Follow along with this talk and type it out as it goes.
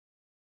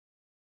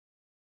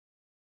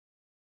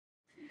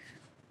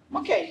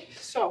Okay,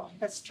 so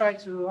let's try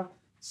to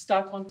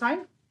start on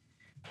time.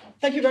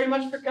 Thank you very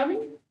much for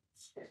coming.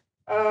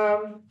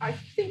 I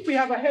think we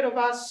have ahead of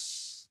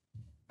us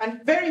a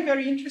very,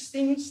 very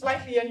interesting,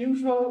 slightly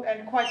unusual,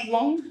 and quite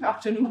long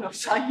afternoon of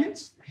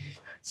science.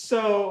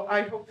 So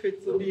I hope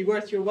it will be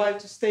worth your while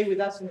to stay with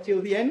us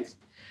until the end.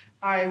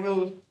 I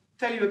will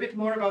tell you a bit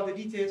more about the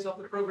details of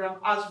the program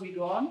as we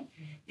go on.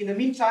 In the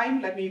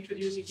meantime, let me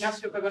introduce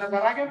Ignacio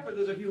Pagona-Barraga. For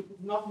those of you who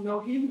do not know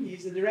him,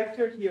 he's the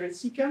director here at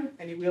SICAM,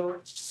 and he will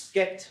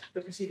get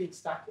the proceedings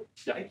started.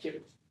 Thank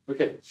you.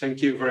 Okay,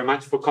 thank you very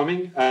much for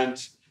coming, and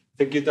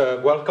thank you.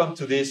 Welcome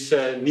to this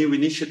new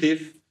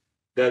initiative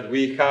that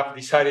we have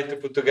decided to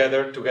put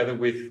together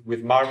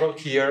with Marble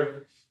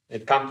here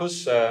at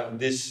campus.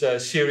 This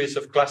series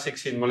of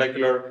classics in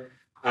molecular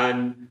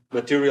and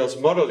materials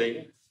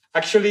modeling.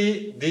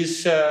 Actually,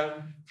 this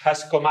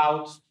has come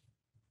out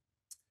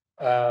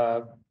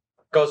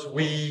because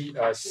we,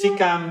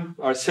 SICAM,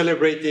 are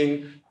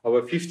celebrating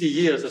our 50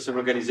 years as an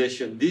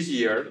organization this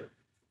year.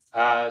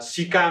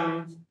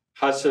 SICAM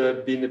has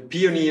been a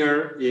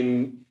pioneer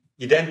in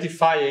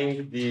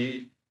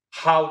identifying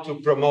how to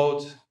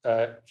promote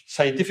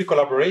scientific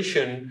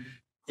collaboration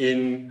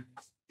in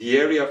the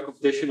area of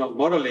computational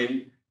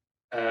modeling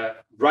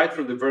right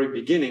from the very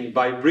beginning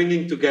by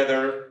bringing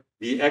together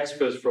the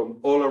experts from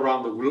all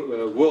around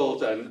the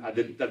world, and at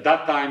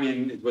that time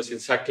it was in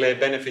Saclay,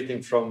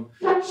 benefiting from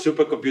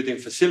supercomputing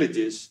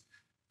facilities.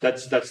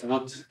 That's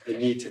not a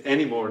need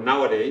anymore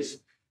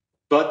nowadays.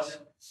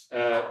 But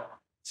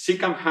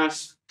SICAM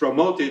has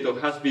promoted or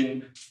has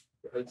been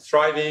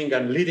thriving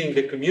and leading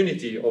the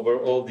community over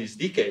all these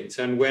decades.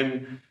 And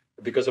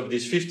because of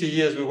these 50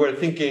 years, we were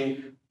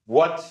thinking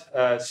what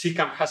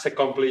SICAM has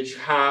accomplished,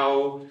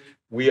 how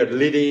we are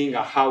leading,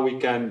 how we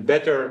can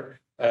better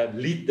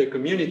lead the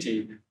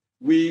community.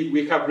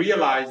 We have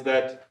realized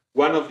that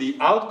one of the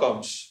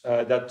outcomes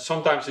that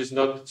sometimes is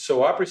not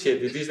so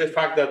appreciated is the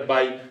fact that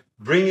by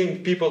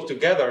bringing people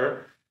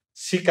together,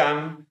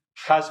 SICAM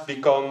has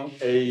become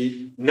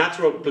a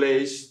natural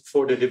place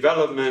for the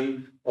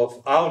development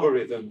of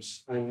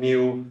algorithms and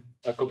new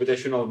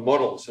computational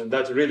models. And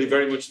that's really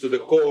very much to the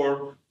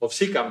core of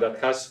SICAM, that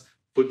has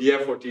put the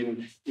effort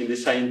in the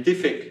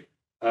scientific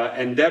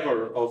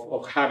endeavor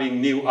of having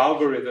new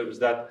algorithms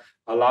that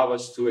allow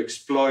us to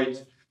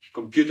exploit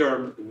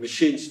computer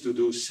machines to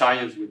do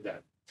science with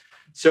them.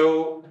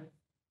 So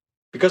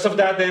because of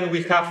that, then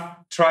we have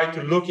tried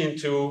to look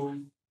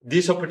into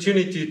this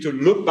opportunity to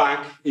look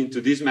back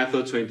into these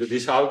methods or into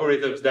these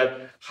algorithms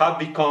that have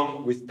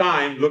become, with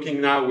time,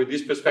 looking now with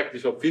this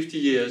perspective of 50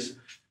 years,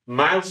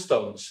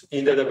 milestones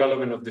in the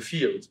development of the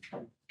field.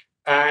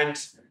 And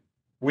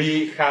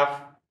we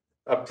have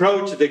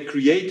approached the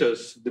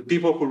creators, the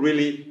people who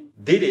really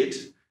did it,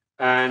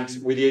 and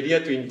with the idea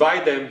to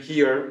invite them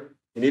here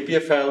in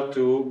EPFL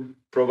to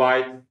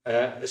provide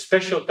a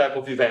special type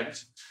of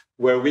event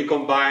where we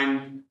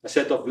combine a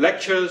set of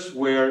lectures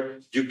where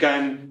you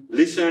can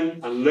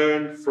listen and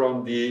learn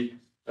from the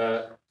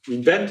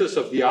inventors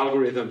of the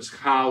algorithms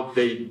how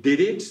they did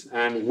it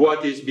and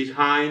what is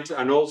behind,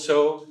 and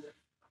also,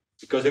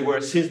 because they were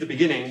since the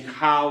beginning,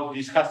 how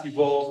this has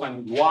evolved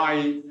and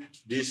why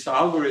these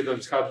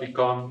algorithms have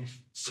become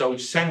so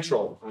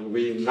central, and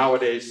we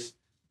nowadays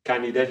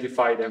can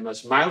identify them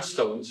as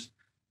milestones.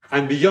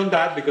 And beyond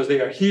that, because they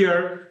are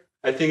here,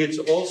 I think it's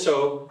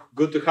also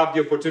good to have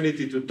the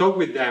opportunity to talk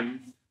with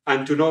them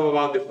and to know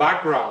about the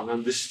background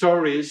and the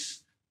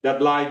stories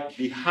that lie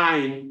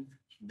behind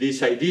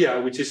this idea,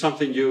 which is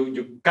something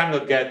you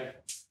cannot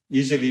get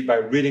easily by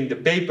reading the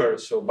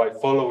papers or by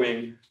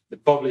following the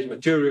published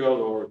material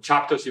or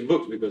chapters in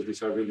books, because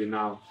these are really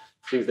now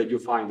things that you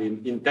find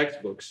in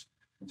textbooks.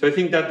 So I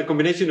think that the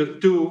combination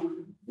of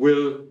two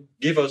will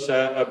give us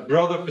a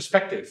broader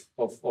perspective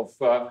of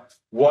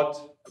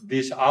what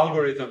these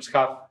algorithms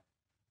have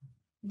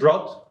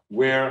brought,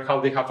 how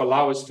they have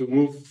allowed us to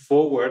move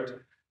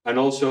forward, and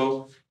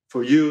also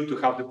for you to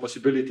have the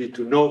possibility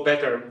to know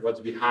better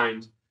what's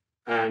behind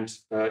and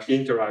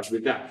interact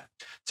with that.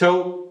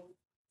 So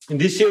in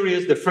this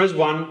series, for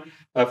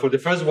the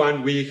first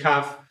one, we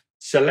have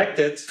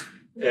selected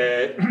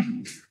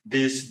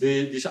these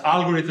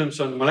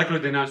algorithms on molecular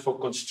dynamics for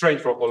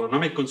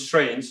holonomic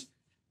constraints.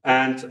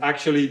 And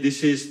actually,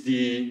 this is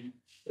the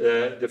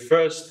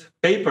first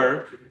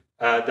paper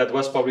that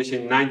was published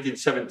in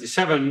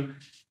 1977,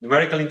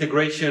 numerical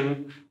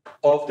integration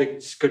of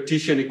the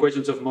Cartesian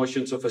equations of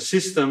motions of a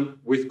system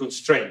with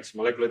constraints,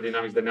 molecular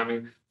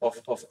dynamics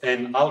of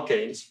N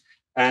alkanes.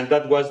 And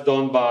that was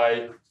done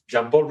by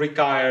Jean-Paul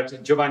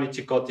Ricard, Giovanni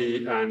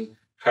Cicotti, and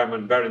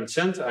Herman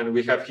Berentzen. And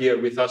we have here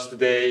with us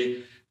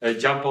today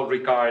Jean-Paul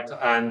Ricard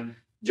and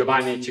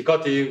Giovanni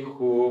Cicotti,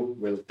 who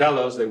will tell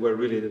us they were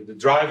really the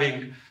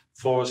driving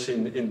force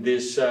in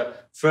this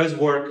first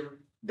work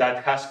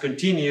that has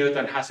continued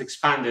and has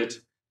expanded,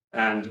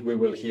 and we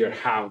will hear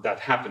how that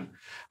happened.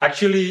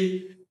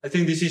 Actually, I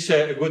think this is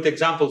a good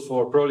example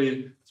for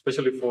probably,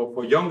 especially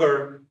for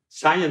younger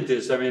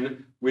scientists. I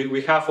mean,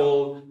 we have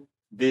all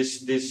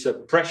this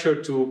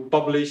pressure to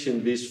publish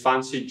in these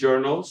fancy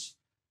journals,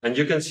 And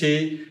you can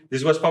see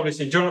this was published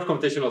in Journal of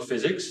Computational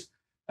Physics.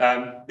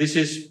 This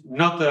is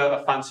not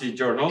a fancy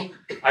journal.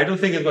 I don't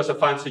think it was a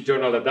fancy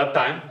journal at that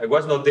time. I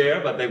was not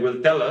there, but they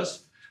will tell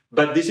us.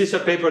 But this is a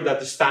paper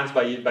that stands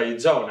by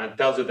its own and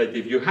tells you that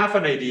if you have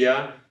an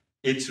idea,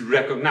 it's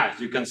recognized.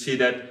 You can see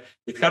that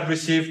it had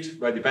received,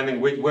 well,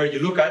 depending where you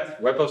look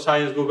at, Web of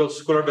Science, Google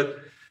Scholar, but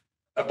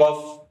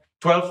above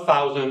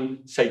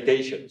 12,000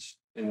 citations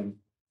and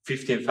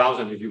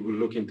 15,000 if you will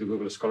look into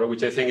Google Scholar,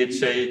 which I think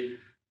it's a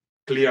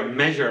clear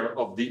measure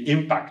of the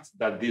impact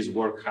that this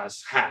work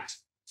has had.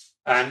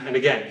 And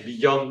again,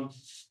 beyond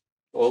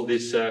all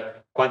these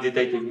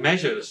quantitative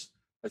measures,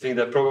 I think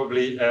that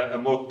probably a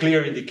more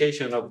clear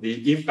indication of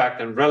the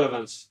impact and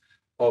relevance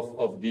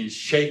of the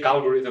shake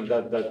algorithm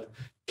that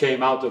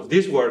came out of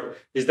this work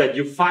is that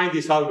you find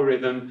this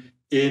algorithm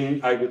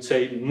in, I would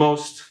say,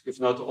 most, if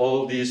not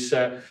all, these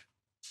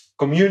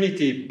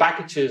community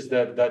packages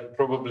that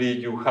probably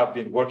you have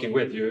been working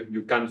with.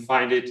 You can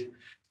find it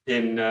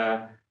in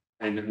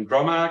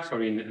GROMACS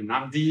or in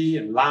NumD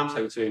and LAMPS,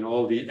 I would say in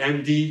all the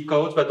MD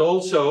codes, but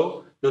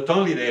also not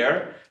only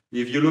there.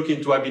 If you look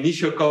into ab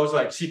initio codes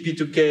like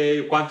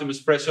CP2K, Quantum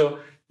Espresso,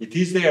 it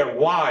is there.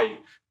 Why?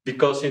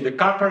 Because in the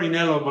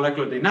Karp-Marinello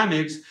molecular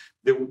dynamics,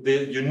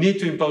 you need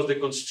to impose the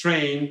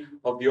constraint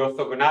of the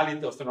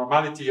orthogonality, of the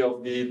normality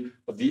of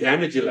the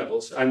energy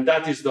levels, and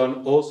that is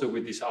done also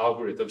with this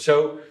algorithm.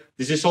 So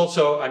this is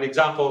also an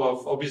example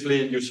of,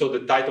 obviously, you saw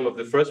the title of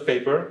the first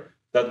paper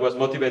that was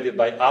motivated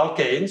by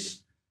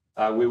alkanes.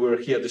 We were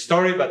here at the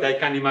story, but I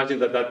can imagine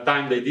that at that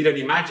time they didn't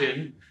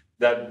imagine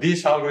that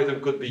this algorithm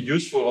could be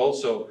useful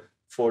also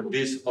for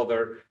these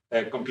other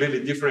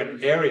completely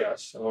different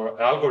areas or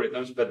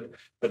algorithms,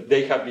 but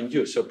they have been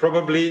used. So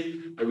probably,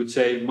 I would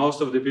say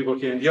most of the people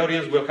here in the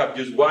audience will have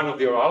used one of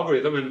your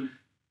algorithm and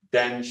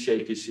then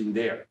Shake is in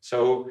there.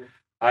 So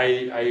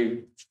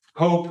I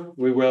hope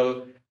we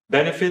will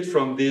benefit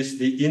from this,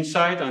 the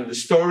insight and the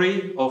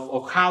story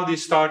of how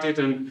this started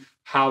and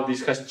how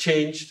this has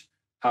changed,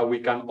 how we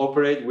can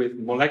operate with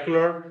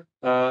molecular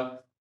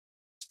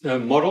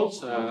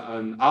models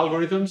and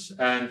algorithms.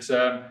 And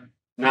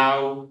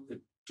now,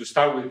 to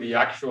start with the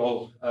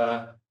actual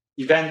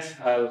event,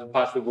 I'll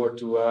pass the word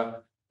to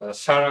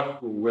Sarah,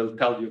 who will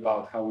tell you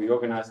about how we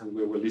organize, and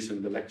we will listen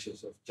to the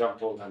lectures of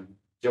Jean-Paul and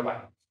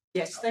Giovanni.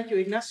 Yes, thank you,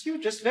 Ignacio.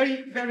 Just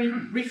very, very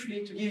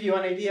briefly to give you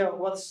an idea of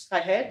what's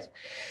ahead.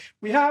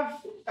 We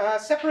have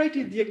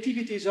separated the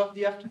activities of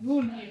the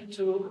afternoon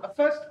into a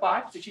first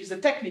part, which is the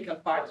technical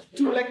part,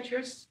 2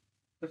 lectures.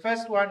 The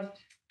first one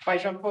by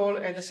Jean-Paul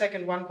and the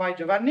second one by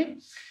Giovanni.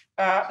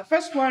 The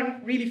first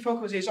one really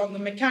focuses on the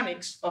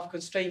mechanics of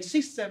constrained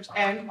systems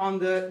and on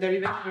the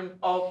derivation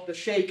of the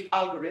Shake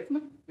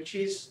algorithm, which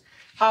is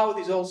how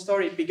this whole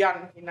story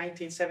began in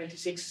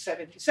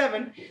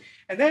 1976-77.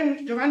 And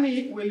then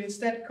Giovanni will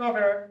instead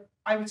cover,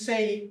 I would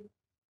say,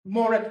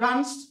 more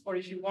advanced, or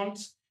if you want,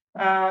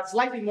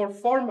 slightly more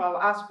formal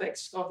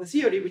aspects of the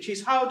theory, which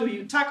is how do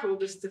you tackle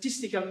the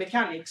statistical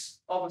mechanics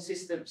of a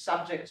system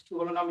subject to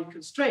holonomic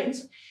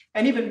constraints,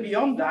 and even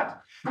beyond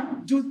that,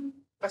 do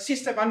a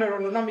system under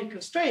holonomic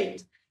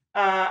constraint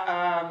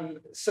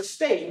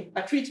sustain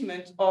a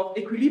treatment of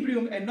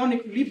equilibrium and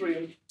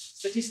non-equilibrium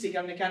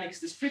statistical mechanics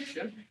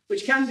description,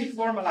 which can be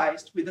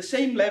formalized with the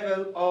same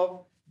level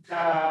of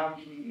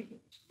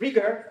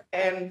rigor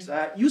and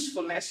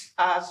usefulness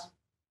as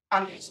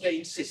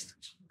unconstrained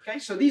systems. Okay,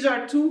 so these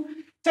are 2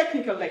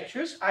 technical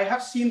lectures. I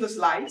have seen the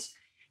slides.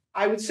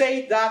 I would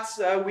say that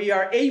we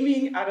are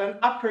aiming at an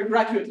upper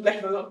graduate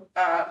level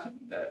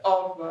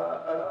of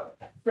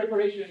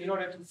preparation in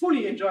order to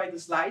fully enjoy the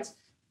slides.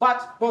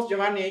 But both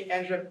Giovanni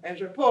and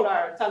Jean-Paul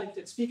are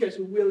talented speakers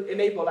who will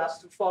enable us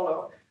to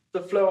follow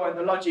the flow and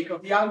the logic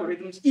of the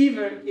algorithms,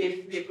 even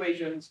if the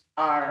equations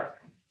are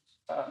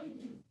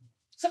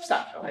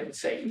substantial, I would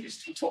say, in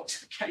these 2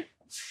 talks. Okay.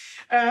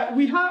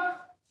 We have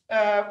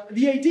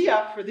the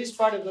idea for this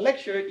part of the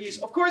lecture is,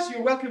 of course,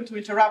 you're welcome to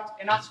interrupt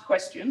and ask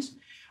questions.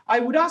 I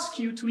would ask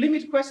you to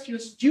limit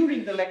questions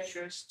during the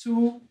lectures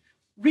to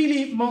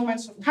really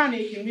moments of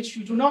panic in which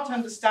you do not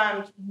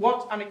understand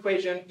what an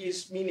equation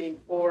is meaning,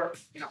 or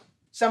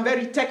some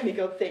very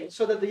technical things,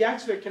 so that the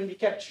answer can be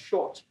kept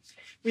short.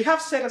 We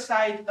have set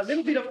aside a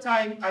little bit of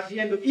time at the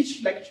end of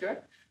each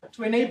lecture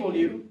to enable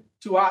you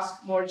to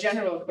ask more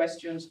general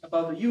questions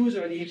about the use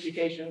or the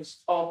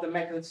implications of the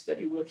methods that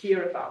you will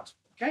hear about.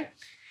 Okay?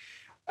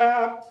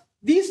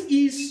 This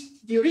is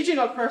the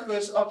original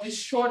purpose of these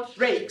short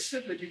breaks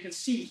that you can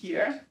see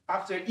here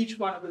after each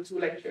one of the 2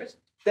 lectures.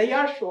 They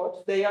are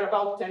short, they are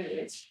about 10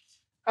 minutes.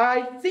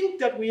 I think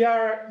that we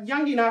are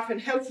young enough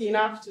and healthy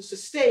enough to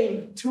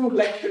sustain 2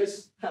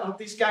 lectures of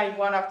this kind,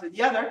 one after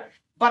the other,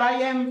 but I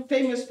am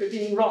famous for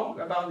being wrong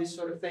about these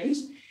sort of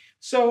things.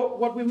 So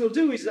what we will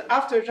do is,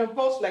 after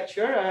Jean-Paul's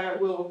lecture,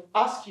 we'll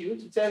ask you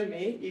to tell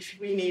me if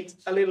we need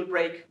a little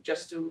break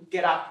just to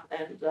get up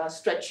and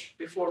stretch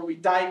before we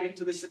dive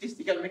into the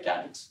statistical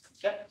mechanics.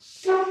 Okay?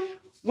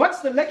 Once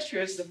the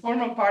lectures, the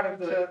formal part of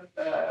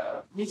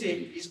the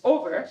meeting is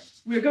over,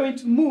 we're going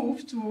to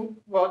move to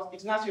what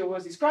Ignacio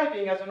was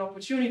describing as an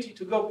opportunity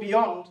to go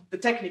beyond the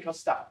technical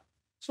stuff.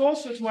 So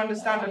also to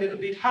understand a little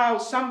bit how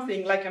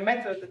something like a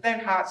method that then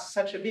has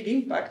such a big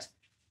impact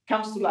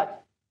comes to life.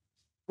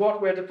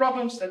 What were the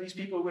problems that these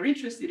people were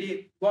interested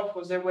in? What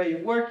was their way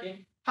of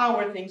working? How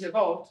were things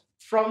evolved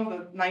from the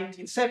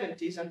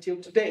 1970s until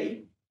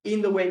today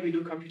in the way we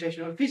do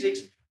computational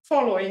physics,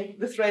 following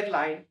the thread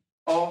line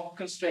of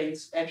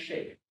constraints and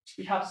shape.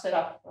 We have set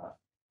up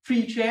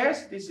 3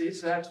 chairs. This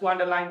is to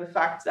underline the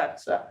fact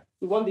that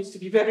we want this to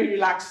be very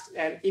relaxed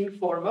and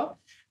informal.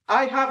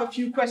 I have a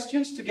few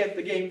questions to get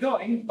the game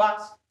going, but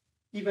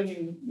even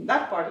in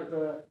that part of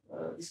the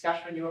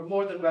discussion, you are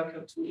more than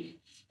welcome to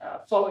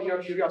follow your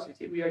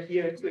curiosity. We are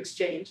here to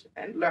exchange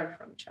and learn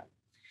from each other.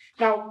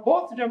 Now,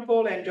 both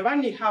Jean-Paul and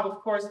Giovanni have, of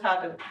course,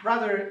 had a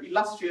rather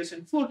illustrious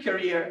and full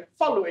career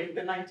following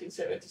the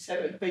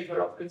 1977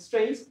 paper of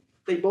constraints.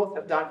 They both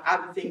have done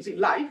other things in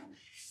life.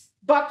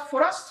 But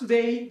for us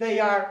today, they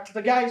are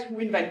the guys who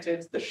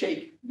invented the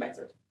shape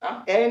method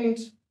and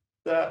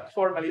the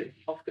formalism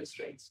of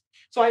constraints.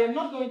 So I am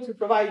not going to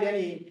provide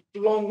any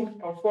long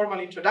or formal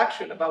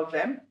introduction about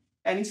them.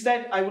 And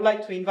instead, I would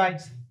like to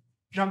invite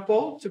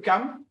Jean-Paul to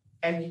come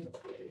and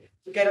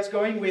to get us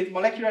going with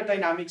molecular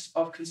dynamics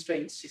of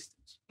constrained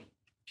systems.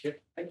 Okay.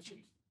 Thank you.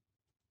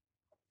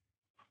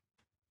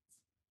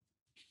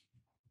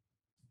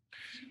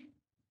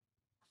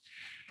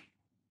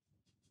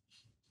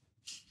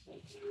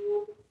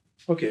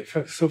 Okay,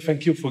 so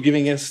thank you for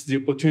giving us the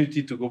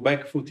opportunity to go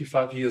back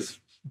 45 years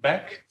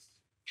back.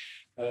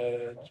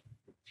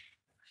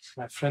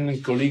 My friend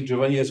and colleague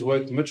Giovanni has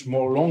worked much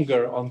more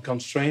longer on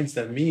constraints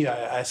than me.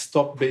 I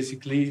stopped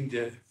basically in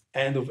the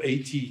end of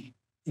in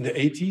the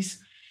 80s.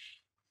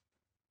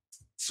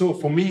 So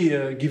for me,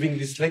 giving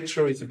this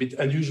lecture is a bit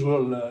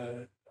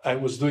unusual. I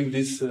was doing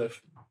this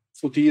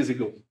 40 years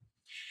ago.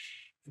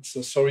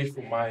 So sorry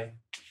for my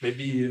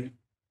maybe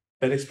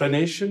bad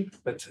explanation,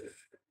 but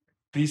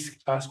please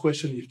ask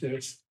questions if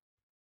there's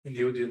in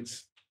the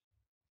audience.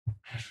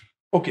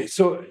 Okay,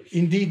 so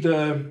indeed,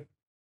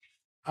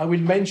 I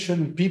will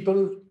mention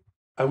people,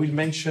 I will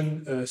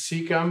mention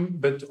CCAM,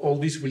 but all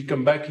this will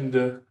come back in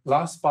the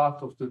last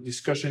part of the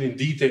discussion in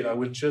detail. I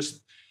will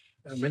just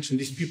mention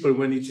these people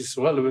when it is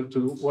relevant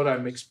to what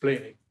I'm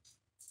explaining.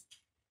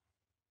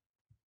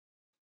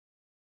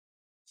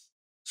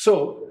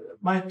 So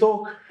my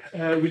talk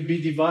will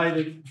be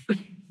divided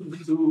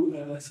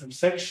into some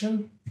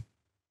section.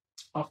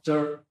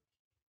 After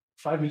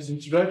 5 minutes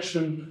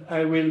introduction,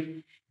 I will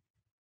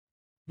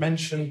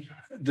mention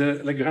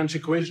the Lagrange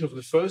equation of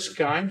the first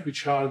kind,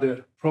 which are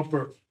the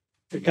proper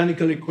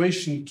mechanical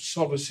equation to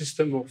solve a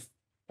system of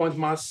point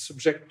mass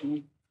subject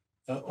to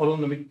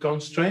holonomic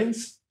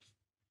constraints.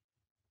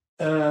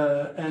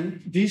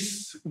 And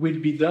this will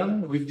be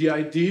done with the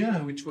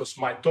idea, which was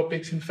my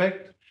topics, in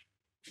fact,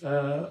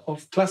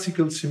 of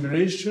classical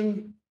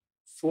simulation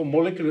for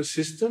molecular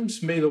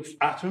systems made of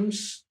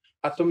atoms,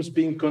 atoms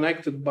being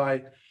connected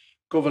by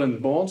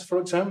covalent bonds, for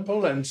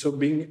example, and so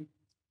being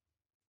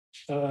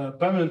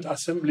permanent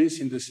assemblies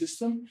in the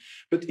system,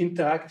 but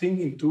interacting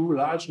into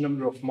large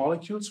number of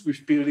molecules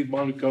with periodic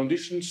boundary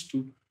conditions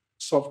to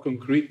solve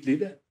concretely,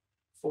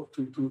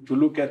 to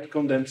look at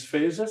condensed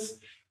phases.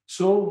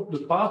 So the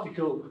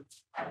particles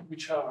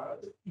which are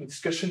in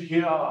discussion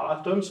here are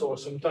atoms, or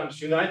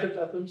sometimes united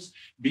atoms,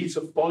 beads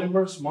of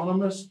polymers,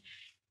 monomers,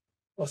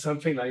 or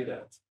something like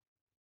that.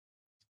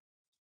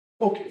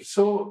 Okay,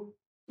 so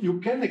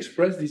you can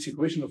express this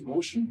equation of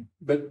motion,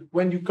 but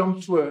when you come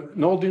to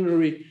an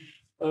ordinary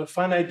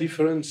finite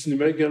difference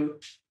numerical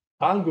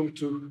algorithm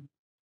to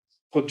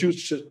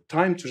produce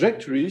time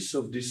trajectories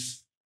of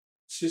this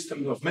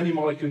system of many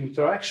molecular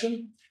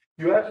interaction,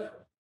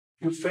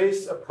 you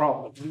face a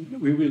problem.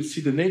 We will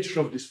see the nature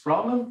of this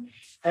problem,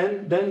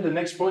 and then the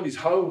next point is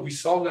how we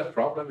solve that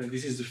problem, and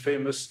this is the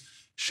famous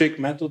shake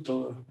method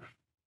or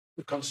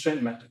the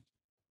constraint method.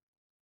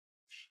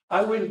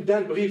 I will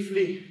then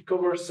briefly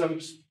cover some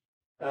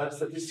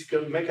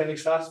statistical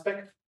mechanics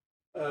aspect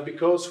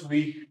because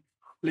we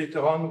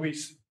later on we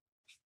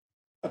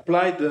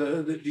applied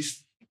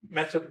this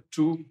method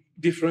to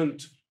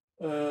different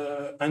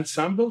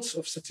ensembles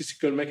of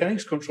statistical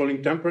mechanics,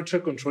 controlling temperature,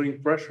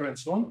 controlling pressure, and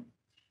so on.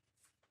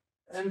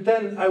 And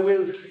then I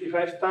will, if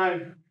I have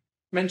time,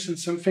 mention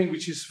something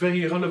which is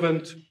very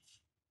relevant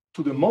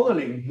to the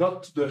modeling,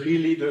 not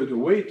really the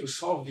way to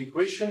solve the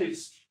equation.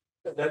 Is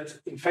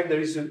that, in fact,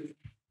 there is a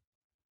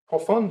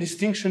profound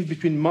distinction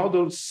between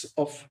models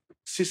of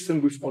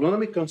systems with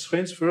holonomic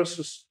constraints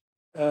versus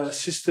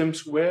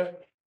systems where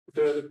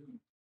there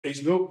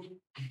is no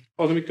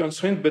holonomic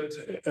constraint, but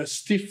a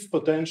stiff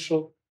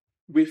potential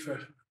with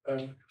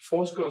a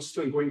force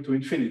constant going to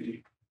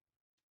infinity.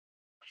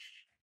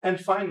 And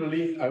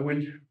finally, I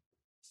will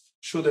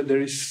show that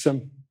there is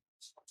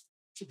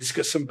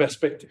discuss some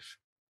perspective.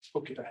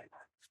 Okay, I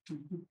have to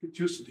get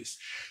used to this.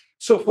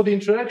 So for the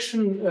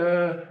introduction,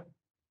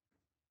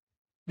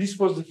 this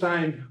was the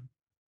time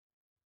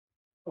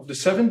of the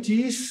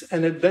 70s,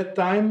 and at that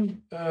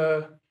time,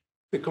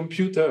 the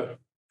computer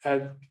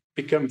had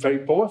become very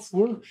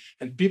powerful,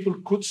 and people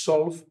could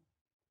solve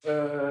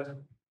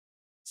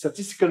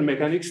statistical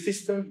mechanics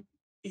system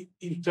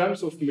in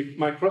terms of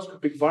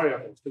microscopic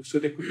variables. So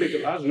they could take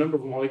a large number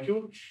of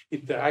molecules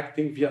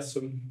interacting via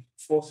some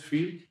force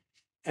field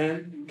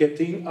and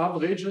getting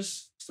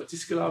averages,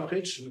 statistical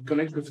average, and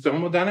connect with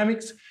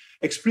thermodynamics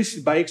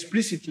by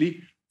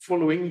explicitly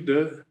following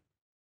the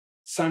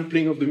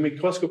sampling of the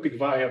microscopic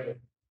variable.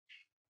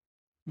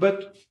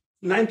 But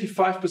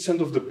 95%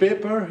 of the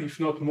paper, if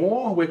not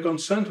more, were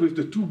concerned with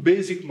the two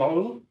basic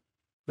models,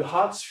 the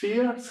hard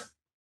spheres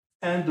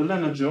and the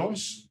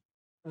Lennard-Jones,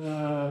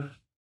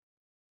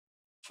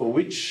 for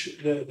which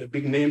the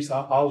big names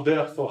are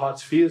Alder for hard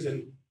spheres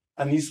and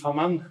Anis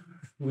Rahman,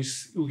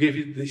 who gave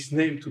it this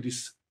name to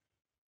this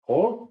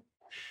hole,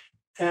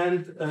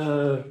 and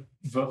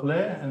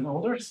Verlet and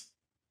others.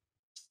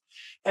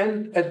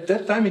 And at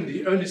that time, in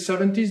the early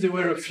 70s, there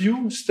were a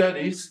few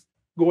studies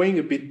going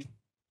a bit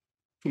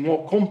to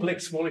more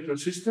complex molecular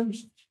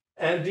systems.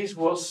 And this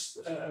was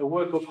a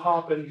work of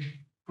Harp and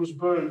Bruce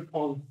Byrne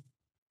on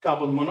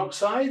carbon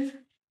monoxide,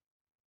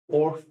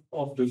 or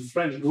of the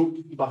French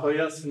group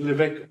Barroyas and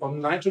Lévesque on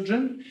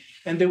nitrogen.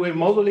 And they were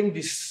modeling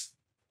these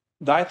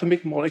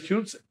diatomic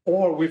molecules,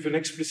 or with an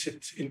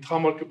explicit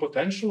intramolecular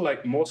potential,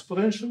 like Morse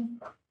potential,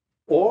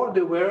 or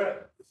they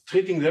were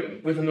treating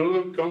them with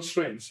holonomic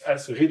constraints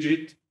as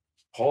rigid,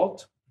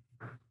 hot.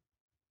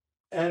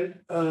 And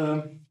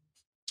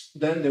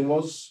then there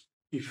was,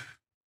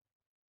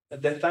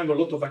 at that time, a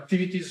lot of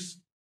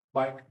activities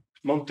by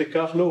Monte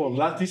Carlo on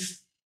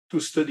lattice to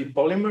study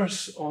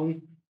polymers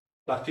on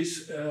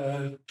lattice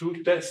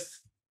to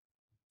test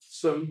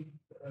some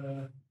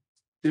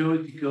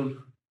theoretical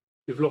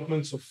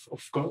developments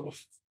of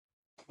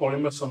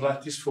polymers on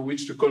lattice for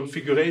which the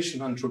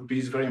configuration entropy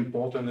is very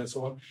important and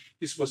so on.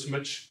 This was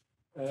much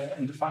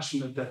in the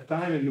fashion at that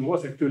time, and it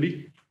was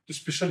actually the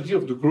specialty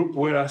of the group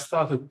where I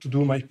started to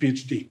do my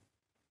PhD.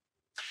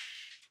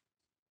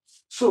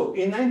 So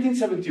in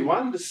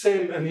 1971, the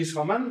same Anis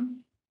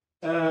Rahman,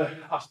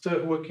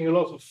 after working a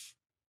lot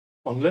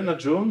on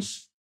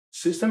Lennard-Jones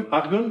system,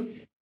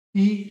 argon,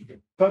 he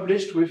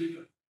published with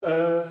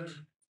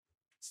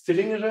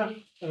Stillinger,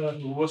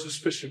 who was a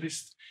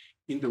specialist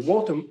in the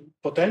water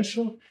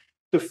potential,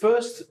 the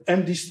first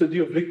MD study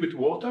of liquid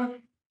water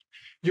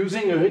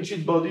using a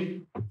rigid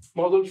body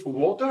model for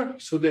water.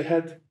 So they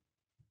had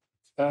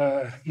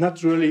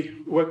naturally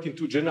worked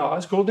into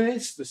generalized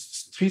coordinates, the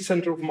three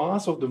center of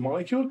mass of the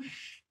molecule,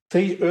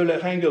 three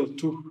Euler angle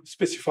to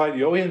specify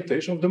the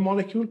orientation of the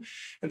molecule,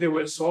 and they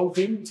were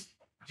solving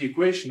the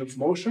equation of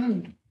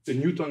motion, the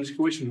Newton's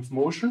equation of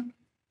motion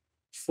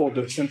for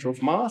the center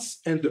of mass,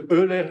 and the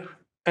Euler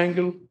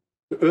angle,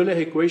 the Euler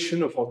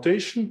equation of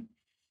rotation,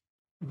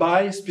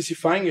 by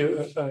specifying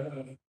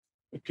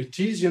a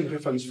Cartesian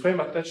reference frame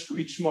attached to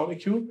each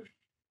molecule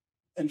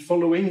and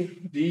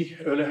following the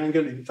Euler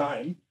angle in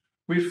time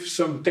with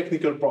some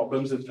technical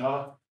problems that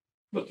are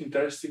not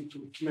interesting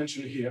to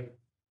mention here.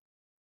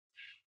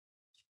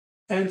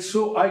 And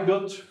so I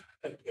got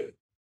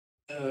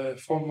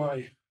from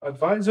my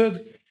advisor,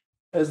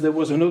 as there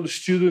was another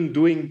student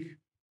doing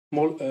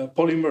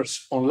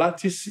polymers on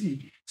lattice,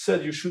 he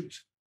said you should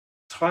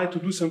try to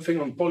do something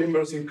on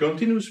polymers in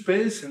continuous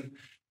space. And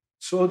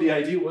so the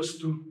idea was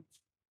to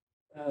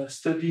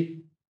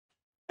study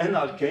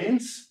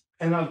N-alkanes.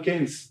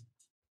 N-alkanes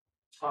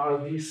are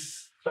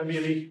this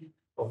family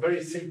of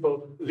very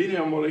simple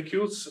linear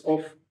molecules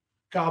of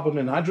carbon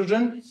and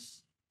hydrogen.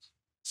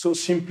 So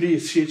simply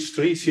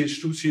CH3,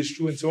 CH2,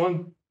 CH2, and so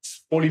on,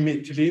 it's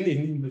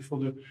polymethylene for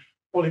the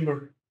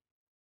polymer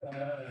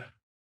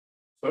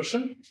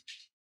version.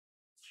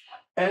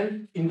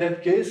 And in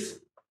that case,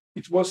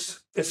 it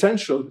was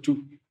essential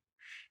to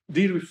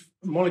deal with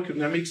molecular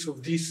dynamics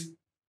of these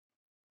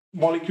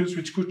molecules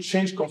which could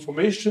change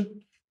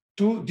conformation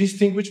to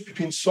distinguish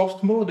between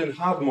soft mode and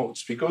hard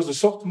modes, because the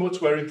soft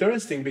modes were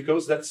interesting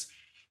because that's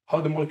how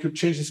the molecule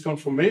changes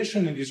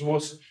conformation, and this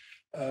was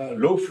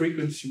low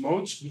frequency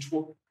modes, which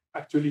were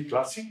actually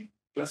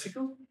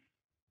classical,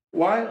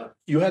 while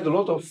you had a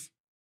lot of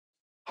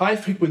high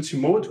frequency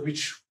modes,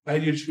 which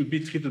ideally should be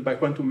treated by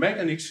quantum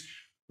mechanics,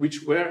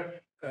 which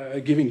were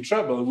giving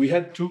trouble. We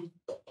had to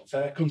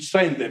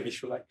constrain them,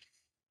 if you like.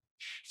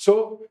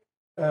 So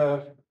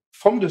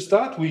from the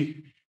start,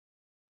 we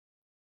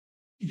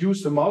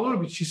used a model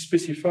which is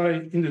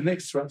specified in the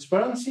next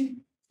transparency,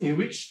 in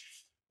which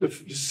the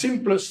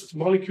simplest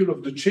molecule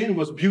of the chain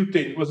was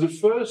butane. It was the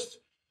first,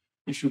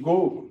 if you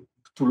go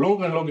to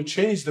longer and longer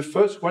chains, the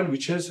first one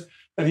which has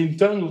an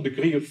internal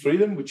degree of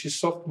freedom, which is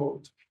soft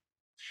mode.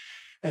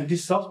 And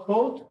this soft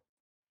mode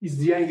is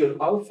the angle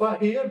alpha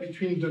here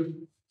between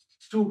the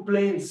two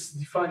planes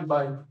defined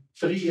by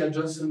three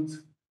adjacent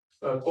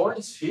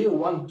points here,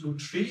 1, 2,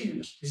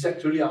 3. These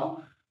actually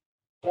are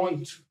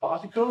point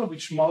particles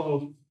which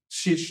model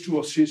CH2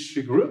 or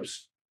CH3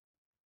 groups.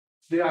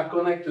 They are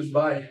connected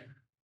by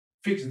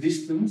fixed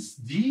distance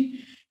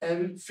d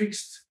and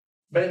fixed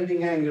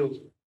bending angle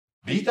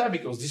beta,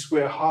 because these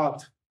were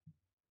hard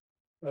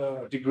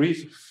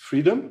degrees of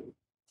freedom.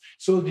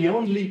 So the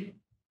only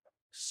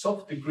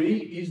soft degree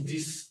is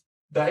this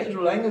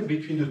dihedral angle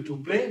between the two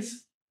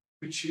planes,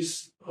 which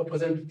is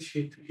represented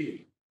here.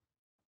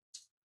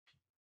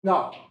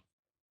 Now,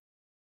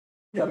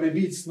 yeah,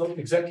 maybe it's not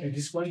exactly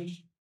this one,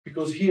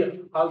 because here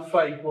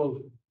alpha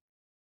equal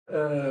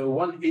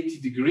 180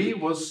 degree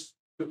was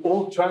the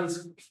all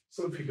trans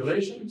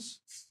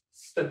configurations.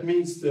 That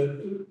means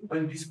that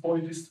when this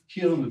point is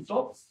here on the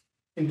top,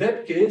 in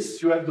that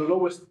case, you have the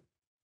lowest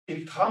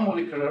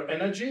intramolecular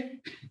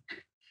energy,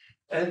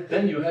 and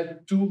then you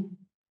had two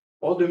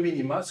other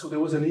minima. So there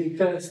was an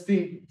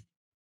interesting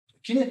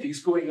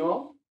kinetics going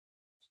on,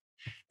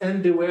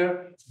 and there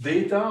were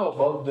data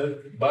about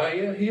the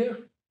barrier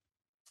here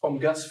from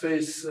gas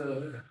phase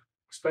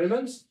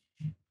experiments.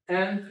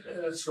 And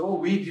so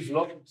we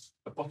developed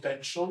a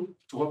potential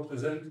to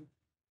represent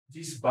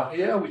this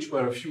barrier, which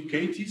were a few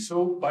kT.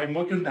 So by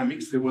molecular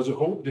dynamics, there was a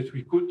hope that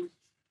we could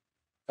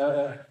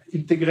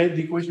integrate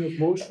the equation of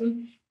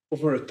motion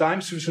over a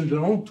time sufficiently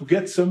long to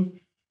get some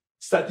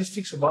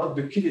statistics about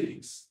the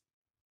kinetics,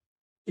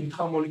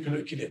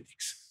 intramolecular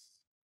kinetics.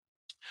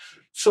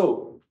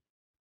 So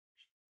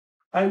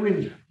I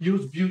will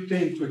use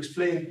butane to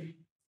explain.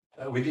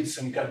 We did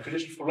some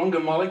calculation for longer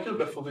molecule,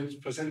 but for this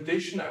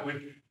presentation, I will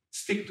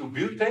stick to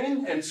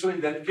butane. And so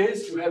in that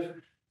case, you have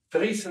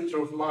 3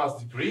 center of mass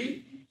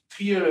degree,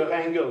 3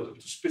 angle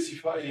to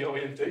specify the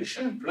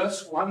orientation,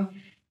 plus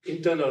 1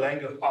 internal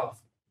angle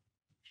alpha.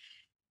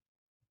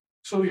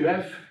 So you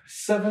have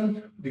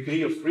 7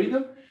 degrees of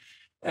freedom.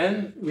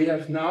 And we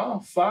have now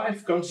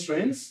 5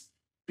 constraints,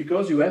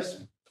 because you have,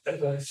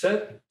 as I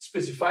said,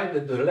 specified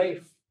that the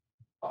length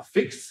are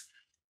fixed.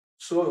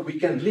 So we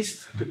can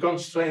list the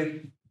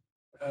constraint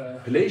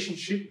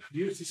relationship,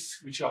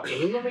 which are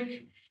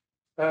holonomic,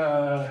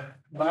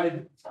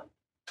 by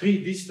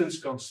 3 distance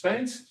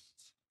constraints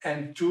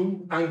and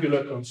 2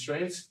 angular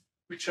constraints,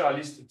 which are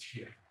listed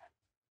here.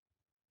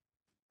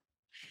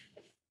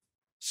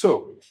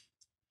 So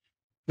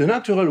the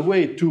natural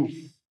way to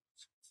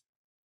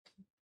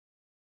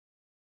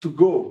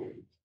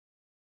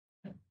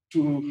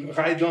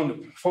write down the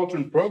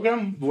Fortran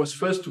program was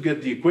first to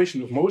get the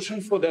equation of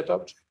motion for that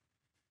object.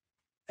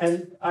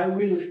 And I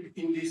will,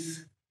 in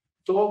this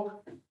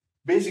talk,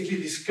 basically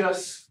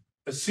discuss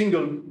a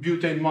single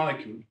butane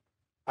molecule.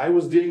 I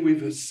was dealing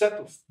with a set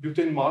of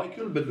butane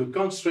molecules, but the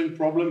constraint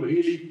problem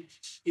really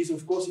is,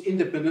 of course,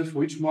 independent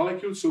for each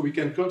molecule, so we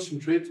can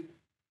concentrate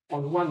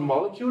on one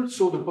molecule.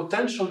 So the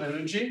potential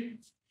energy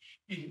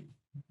in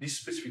this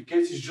specific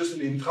case is just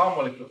an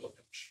intramolecular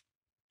potential.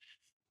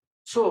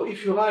 So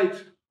if you write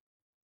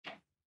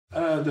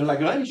the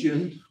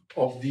Lagrangian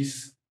of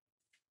this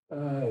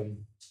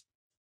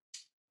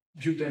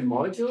butane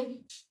molecule,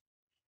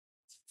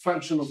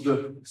 function of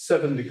the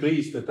 7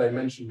 degrees that I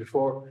mentioned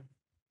before,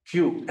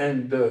 q,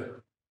 and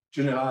the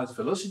generalized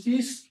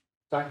velocities,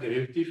 time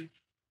derivative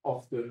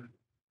of the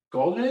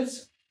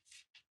coordinates,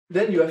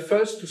 then you have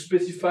first to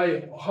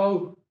specify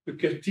how the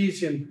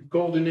Cartesian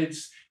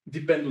coordinates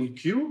depend on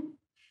q.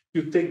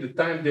 You take the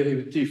time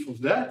derivative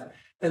of that,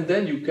 and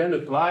then you can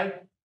apply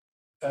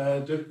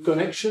the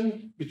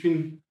connection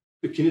between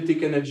the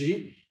kinetic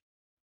energy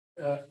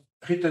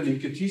written in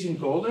Cartesian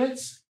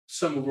coordinates,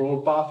 sum over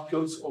all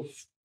particles of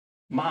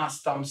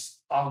mass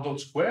times r dot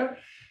square,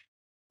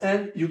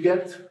 and you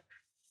get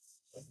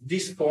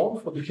this form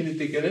for the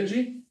kinetic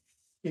energy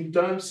in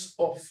terms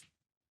of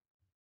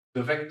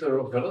the vector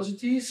of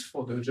velocities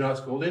for the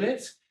generalized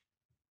coordinates,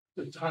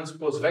 the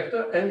transpose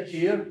vector, and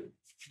here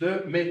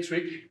the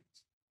metric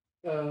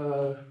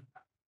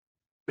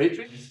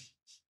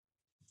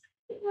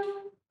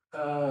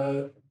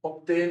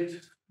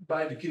obtained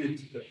by the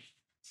kinetic term,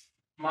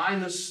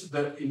 minus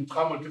the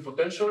intramolecular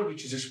potential,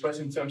 which is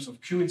expressed in terms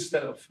of q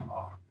instead of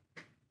r.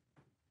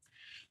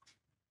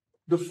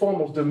 The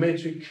form of the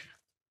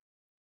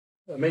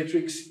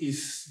matrix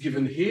is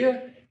given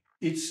here.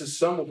 It's a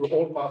sum of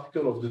all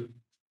particles of the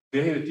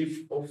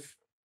derivative of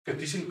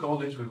Cartesian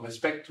coordinates with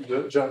respect to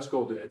the generalized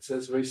coordinates.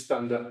 That's very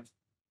standard.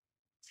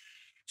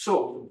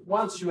 So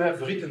once you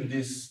have written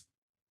this,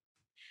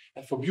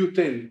 and for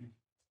butane,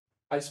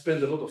 I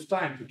spend a lot of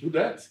time to do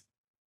that,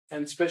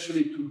 and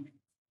especially to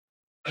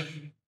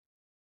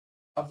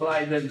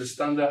apply then the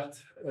standard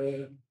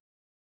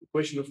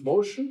equation of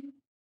motion,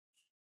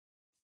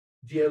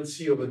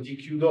 dLc over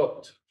dq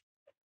dot,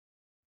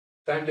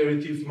 time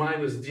derivative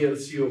minus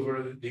dLc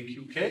over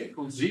dqk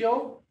equals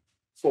 0.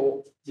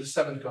 For the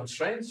 7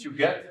 constraints, you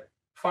get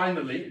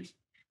finally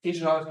in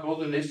generalized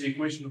coordinates the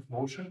equation of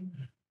motion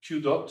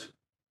q dot,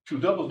 q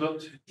double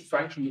dot,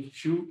 function of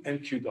q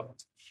and q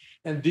dot.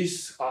 And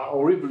these are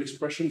horrible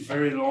expressions,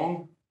 very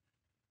long,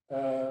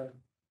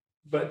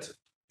 but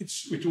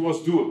it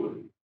was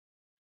doable.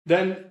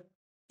 Then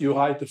you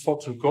write the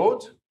Fortran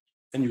code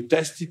and you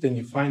test it and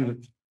you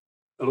find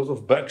a lot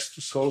of bugs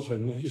to solve,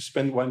 and you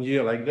spend 1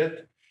 year like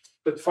that.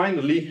 But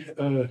finally,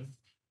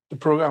 the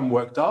program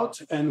worked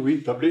out, and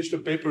we published a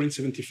paper in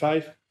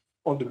 '75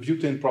 on the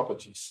butane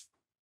properties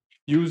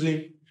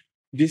using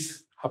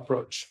this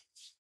approach.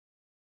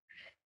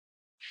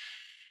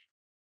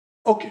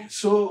 Okay,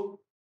 so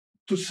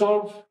to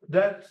solve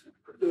that,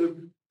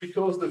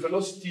 because the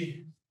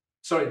velocity,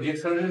 the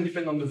acceleration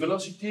depends on the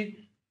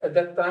velocity, at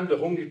that time the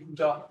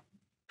Runge-Kutta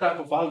type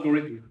of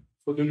algorithm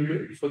for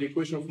for the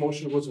equation of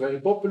motion was very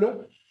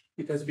popular.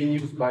 It has been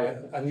used by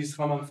Anis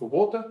Rahman for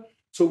water.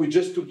 So we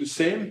just took the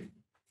same,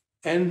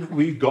 and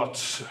we got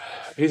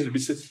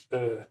reasonably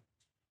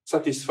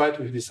satisfied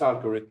with this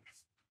algorithm.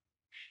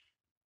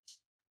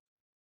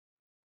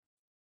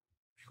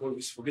 I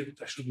always forget it.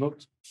 I should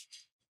not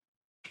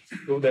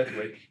go that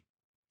way.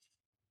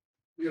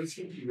 You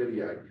seem to be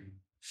very angry.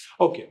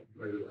 Okay.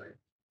 Very right.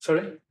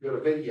 Sorry?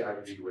 You're very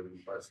angry when you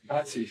pass.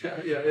 I see.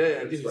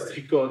 Yeah. This is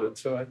recorded,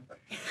 so I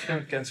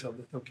can't cancel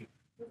that. Okay.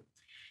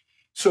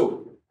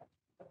 So,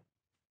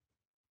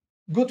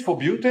 good for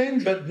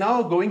butane, but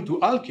now going to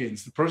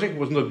alkanes. The project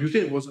was not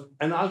butane, it was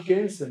an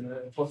alkanes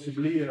and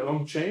possibly a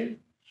long chain.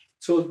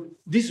 So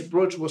this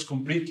approach was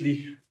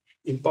completely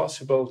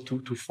impossible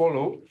to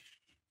follow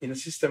in a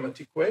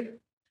systematic way.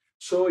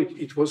 So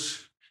it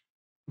was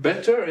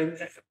better, and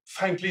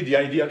frankly, the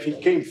idea I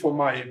think came from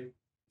my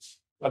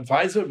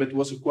advisor, but it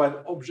was a quite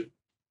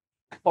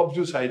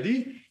obvious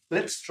idea.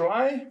 Let's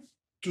try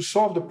to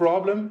solve the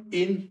problem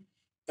in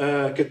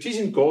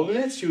Cartesian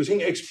coordinates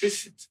using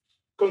explicit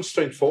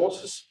constraint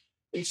forces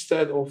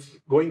instead of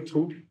going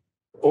through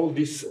all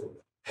this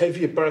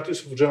heavy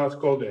apparatus of general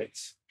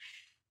coordinates.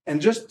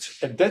 And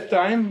just at that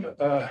time,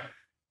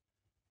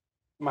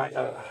 my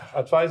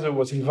advisor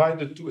was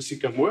invited to a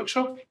SICAM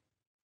workshop,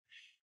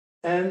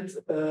 and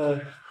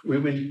we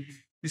will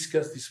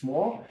discuss this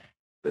more.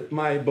 But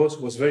my boss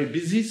was very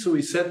busy, so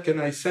he said, can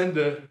I send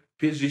a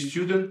PhD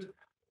student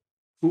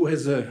who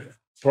has a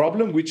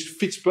problem which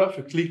fits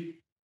perfectly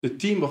the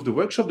theme of the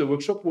workshop? The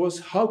workshop was,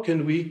 how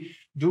can we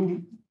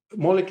do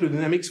molecular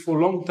dynamics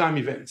for long-time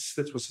events?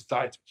 That was the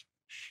title.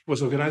 It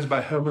was organized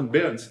by Herman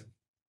Berendsen.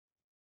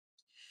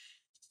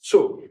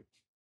 So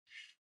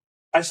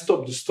I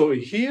stop the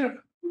story here.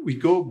 We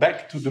go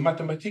back to the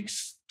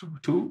mathematics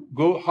to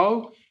go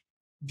how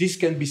this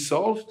can be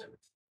solved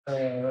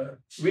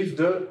with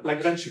the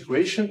Lagrange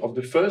equation of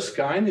the first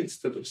kind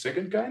instead of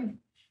second kind,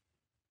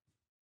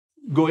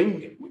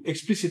 going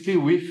explicitly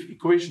with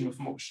equation of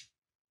motion.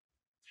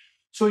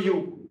 So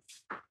you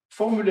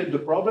formulate the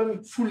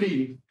problem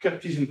fully in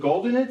Cartesian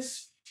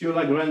coordinates. Your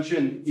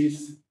Lagrangian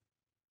is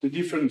the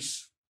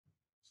difference.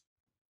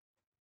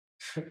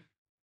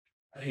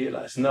 I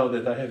realize now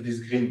that I have this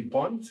green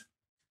point.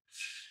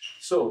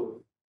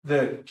 So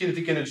the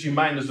kinetic energy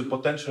minus the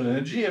potential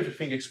energy,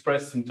 everything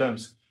expressed in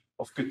terms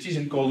of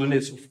Cartesian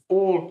coordinates of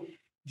all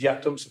the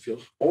atoms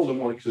of all the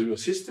molecules of your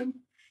system.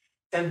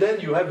 And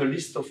then you have a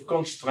list of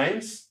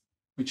constraints,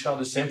 which are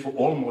the same for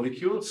all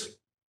molecules.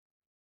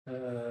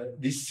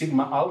 This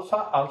sigma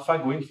alpha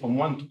going from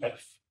 1 to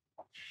f.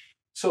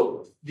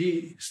 So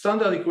the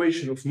standard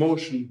equation of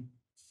motion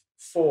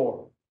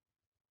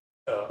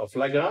of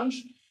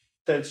Lagrange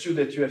tells you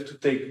that you have to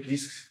take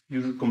this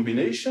usual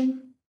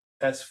combination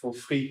as for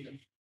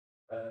free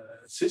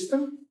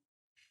system,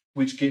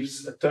 which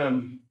gives a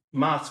term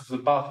mass of the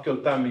particle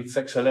times its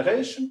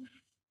acceleration,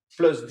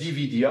 plus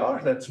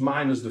dVdr, that's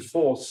minus the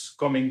force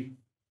coming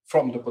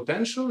from the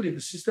potential in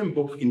the system,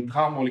 both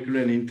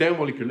intramolecular and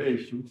intermolecular,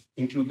 if you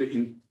include the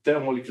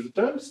intermolecular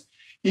terms,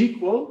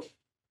 equal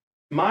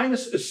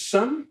minus a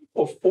sum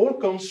of all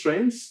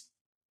constraints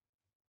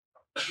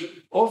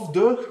of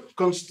the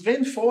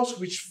constraint force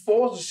which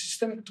force the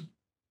system to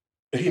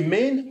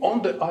remain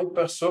on the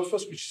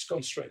hypersurface which is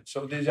constrained.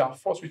 So these are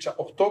forces which are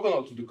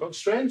orthogonal to the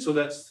constraint, so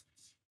that's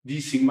d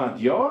sigma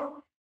dr,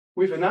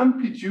 with an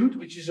amplitude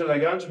which is a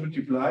Lagrange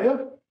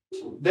multiplier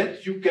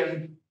that you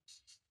can,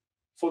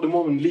 for the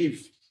moment,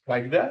 leave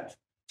like that,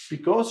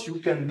 because you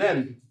can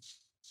then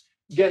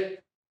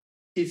get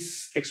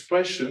its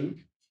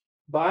expression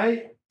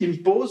by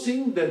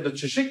imposing that the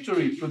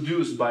trajectory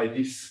produced by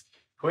this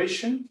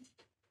equation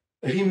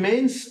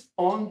remains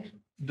on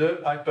the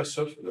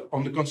hypersurface,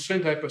 on the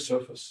constrained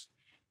hypersurface.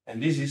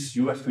 And this is,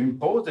 you have to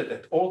impose that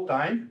at all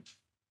time,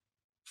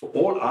 for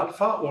all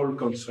alpha, all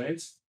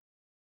constraints,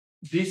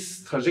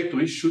 this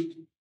trajectory should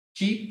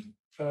keep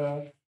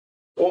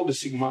all the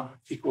sigma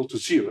equal to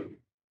 0.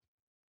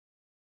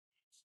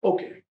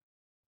 Okay.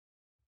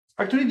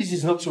 Actually, this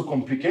is not so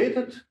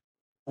complicated.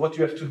 What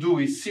you have to do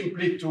is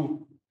simply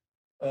to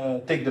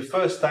take the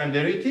first time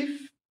derivative.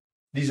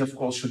 This, of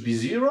course, should be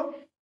 0.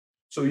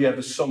 So you have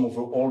a sum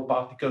over all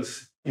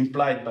particles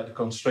implied by the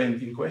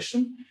constraint in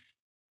question,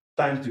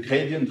 times the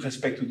gradient with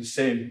respect to the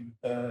same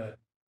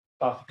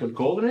particle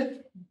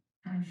coordinate.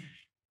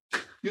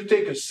 You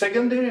take a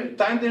second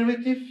time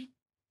derivative.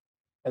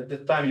 At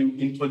that time, you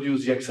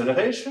introduce the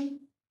acceleration,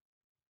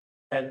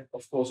 and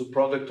of course, a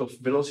product of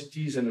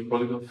velocities and a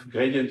product of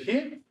gradient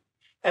here.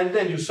 And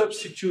then you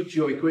substitute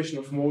your equation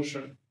of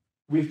motion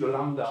with the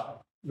lambda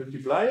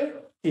multiplier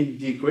in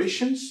the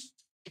equations,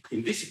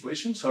 in this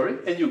equation, sorry,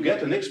 and you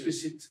get an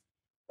explicit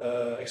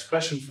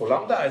expression for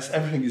lambda, as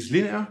everything is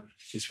linear.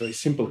 It's very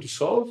simple to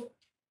solve.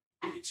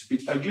 It's a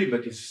bit ugly,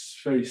 but it's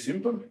very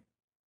simple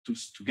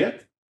to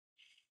get.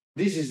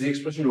 This is the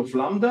expression of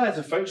lambda as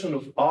a function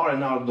of r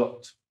and r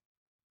dot.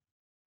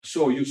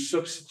 So you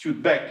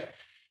substitute back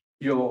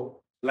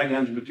your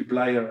Lagrange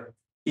multiplier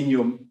in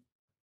your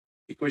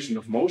equation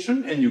of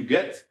motion, and you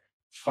get,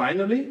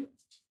 finally,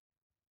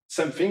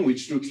 something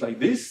which looks like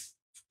this.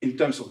 In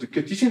terms of the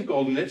Cartesian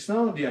coordinates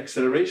now, the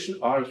acceleration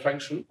are a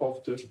function of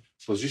the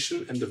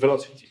position and the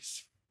velocities.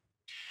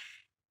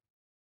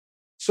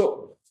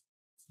 So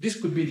this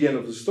could be the end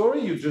of the story.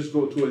 You just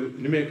go to a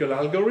numerical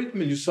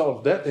algorithm and you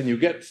solve that and you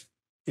get,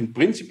 in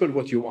principle,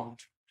 what you want.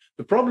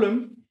 The problem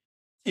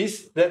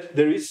is that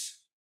there is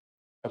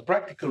a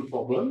practical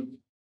problem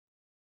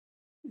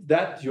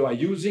that you are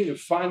using a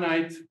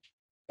finite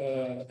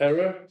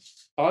error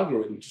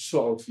algorithm to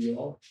solve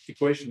your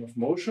equation of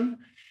motion,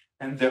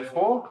 and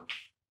therefore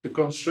the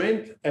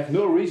constraint have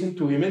no reason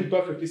to remain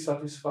perfectly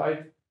satisfied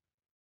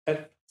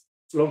at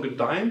longer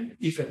time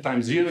if at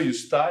time 0 you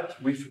start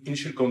with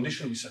initial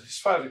condition which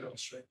satisfy the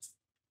constraint.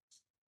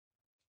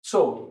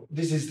 So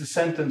this is the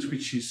sentence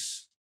which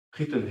is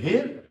written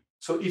here.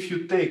 So if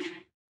you take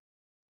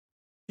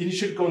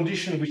initial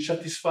condition which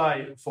satisfy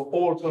for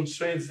all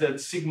constraints that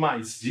sigma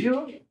is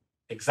 0,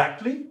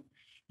 exactly,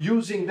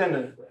 using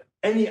then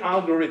any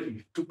algorithm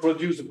to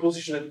produce a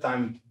position at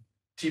time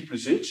t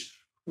plus h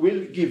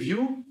will give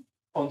you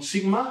on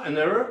sigma an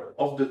error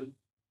of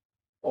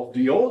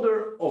the order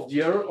of the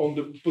error on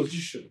the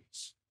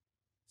positions.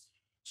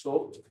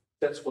 So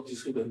that's what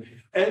is written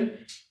here. And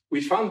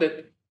we found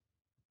that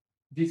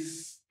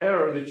this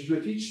error that you do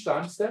at each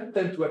time step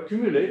tend to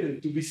accumulate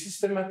and to be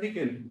systematic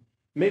and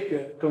make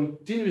a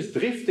continuous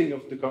drifting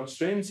of the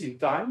constraints in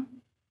time.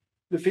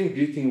 The thing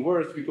getting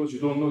worse because you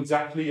don't know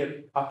exactly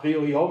a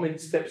priori how many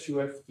steps you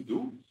have to do.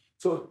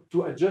 So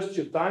to adjust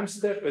your time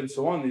step and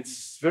so on,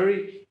 it's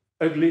very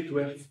ugly to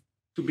have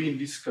to be in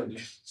these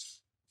conditions.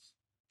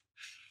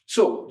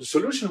 So the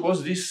solution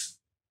was this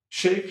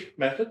shake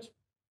method.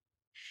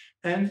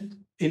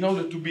 And in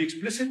order to be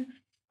explicit,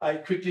 I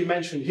quickly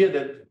mentioned here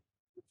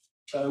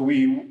that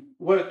we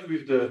worked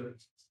with the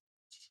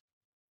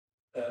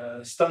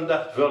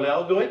standard Verlet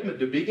algorithm at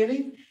the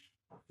beginning.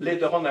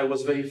 Later on, I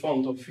was very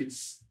fond of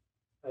its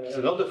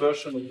another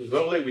version of the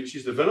Verlet, which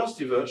is the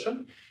velocity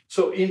version.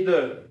 So in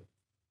the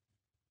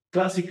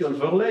classical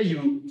Verlet,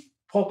 you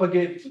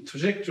propagate the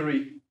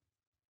trajectory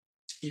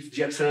if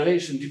the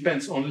acceleration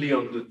depends only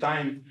on the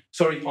time,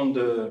 on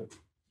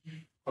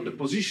the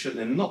position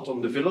and not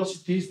on the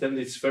velocities, then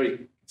it's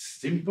very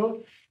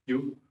simple.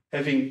 You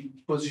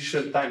having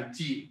position at time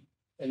t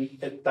and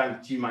at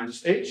time t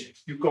minus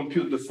h, you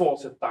compute the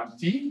force at time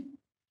t,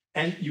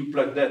 and you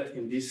plug that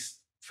in this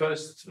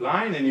first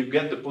line, and you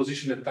get the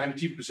position at time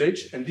t plus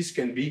h, and this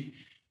can be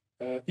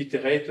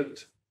iterated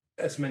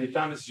as many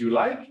times as you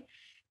like.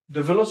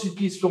 The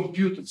velocity is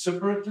computed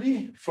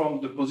separately from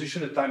the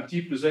position at time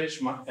t plus h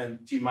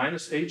and t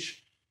minus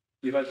h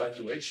divided by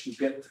 2h to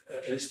get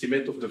an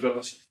estimate of the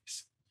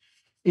velocities.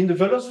 In the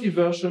velocity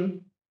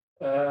version,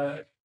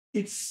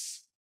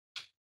 it's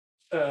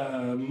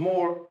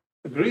more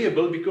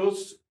agreeable because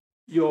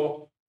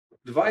the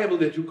variable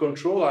that you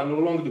control are no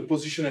longer the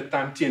position at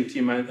time t and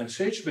t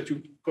minus h, but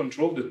you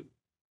control the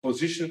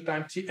position at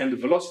time t and the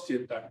velocity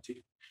at time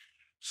t.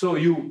 So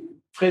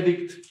you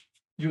predict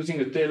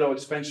using a Taylor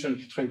expansion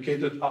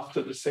truncated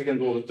after the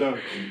second order term,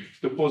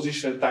 the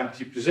position at time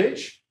t plus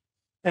h,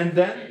 and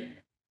then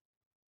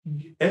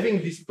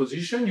having this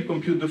position, you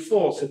compute the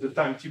force at the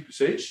time t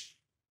plus h,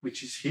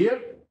 which is here,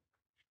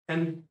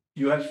 and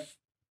you have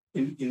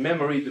in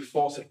memory the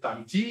force at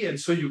time t, and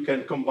so you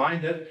can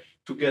combine that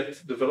to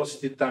get the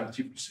velocity at time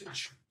t plus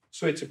h.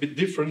 So it's a bit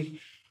different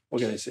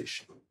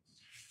organization.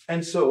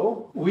 And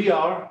so we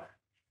are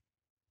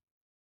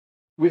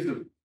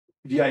with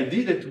the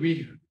idea that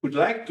we would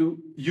like to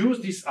use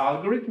this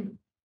algorithm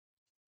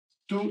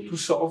to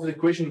solve the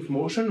equation of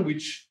motion,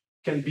 which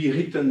can be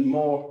written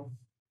more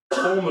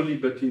formally,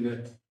 but in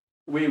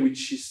a way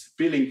which is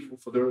appealing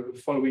for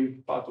the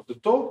following part of the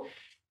talk.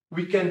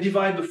 We can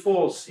divide the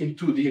force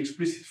into the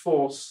explicit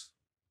force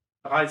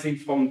arising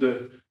from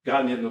the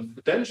gradient of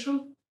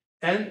potential,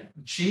 and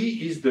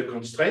G is the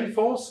constraint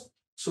force,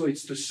 so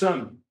it's the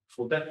sum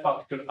for that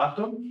particular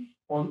atom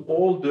on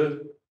all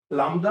the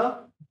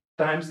lambda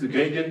times the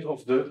gradient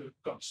of the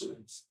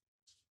constraints.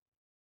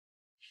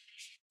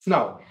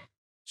 Now,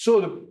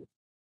 so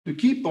the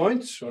key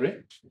point,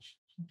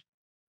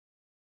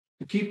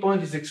 the key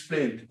point is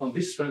explained on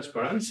this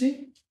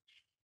transparency.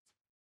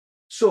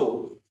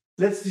 So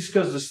let's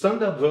discuss the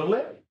standard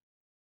Verlet.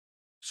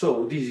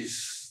 So this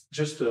is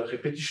just a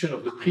repetition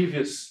of the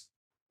previous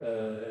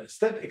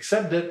step,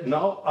 except that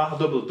now R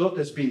double dot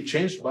has been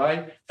changed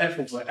by F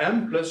over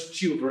M plus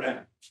T over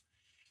M.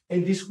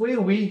 In this way,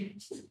 we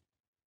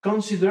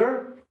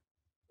consider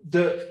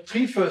the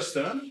three first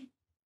terms,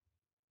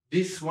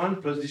 this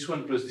one plus this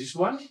one plus this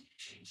one,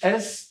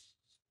 as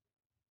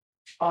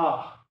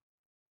R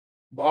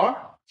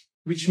bar,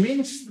 which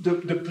means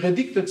the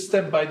predicted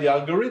step by the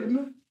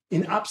algorithm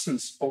in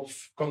absence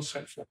of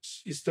constraint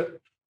force is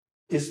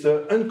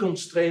the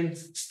unconstrained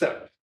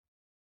step.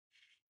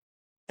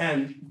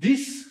 And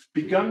this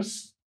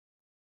becomes,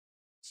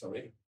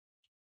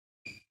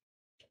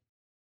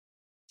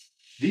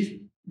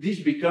 this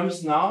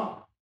becomes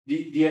now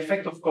the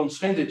effect of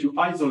constraint that you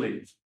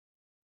isolate.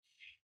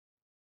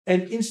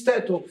 And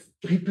instead of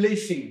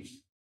replacing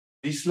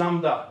this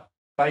lambda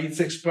by its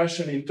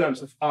expression in terms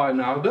of R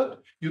and R dot,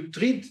 you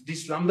treat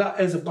this lambda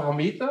as a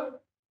parameter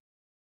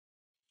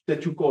that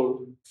you call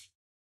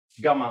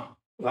gamma,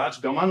 large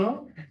gamma now,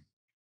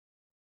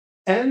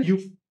 and you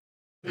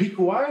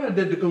require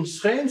that the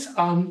constraints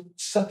are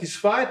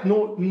satisfied no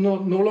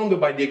longer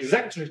by the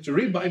exact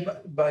trajectory,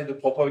 by the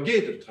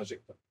propagated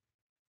trajectory.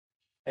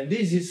 And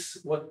this is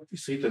what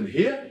is written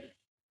here.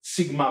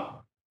 Sigma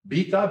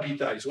beta,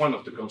 beta is one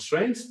of the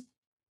constraints,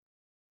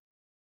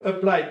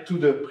 applied to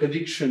the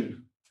prediction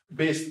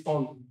based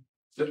on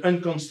the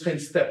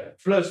unconstrained step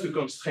plus the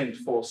constrained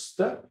force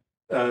step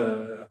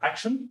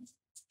action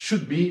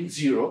should be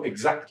 0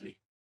 exactly.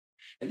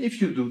 And if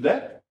you do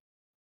that,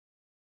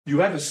 you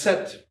have a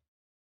set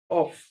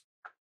of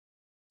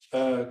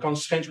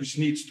constraints which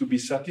needs to be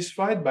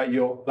satisfied by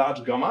your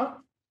large gamma.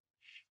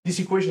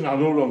 These equations are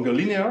no longer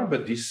linear,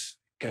 but this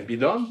can be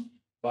done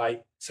by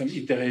some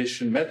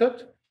iteration method.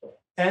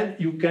 And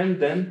you can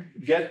then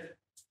get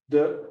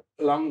the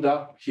lambda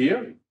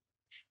here,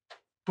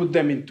 put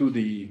them into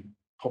the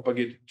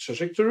propagated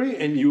trajectory,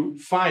 and you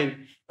find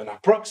an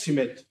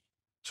approximate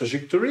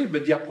trajectory,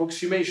 but the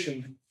approximation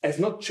has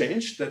not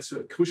changed. That's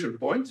a crucial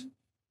point.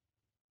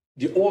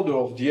 The order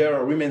of the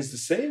error remains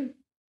the same,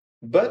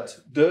 but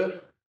the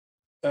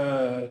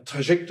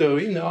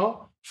trajectory now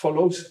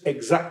follows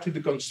exactly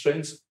the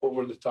constraints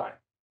over the time.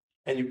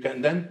 And you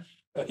can then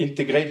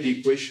integrate the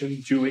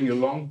equation during a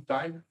long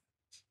time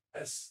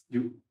as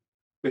you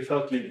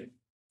without limit.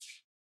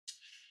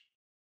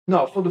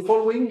 Now, for the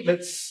following,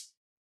 let's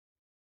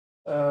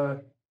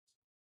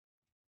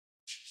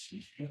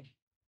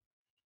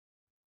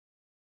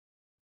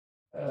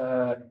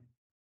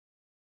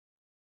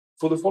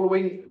for the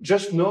following,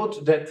 just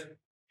note that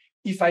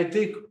if I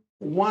take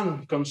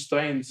one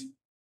constraint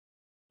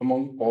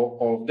among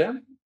all of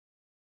them,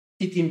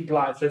 it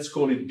implies, let's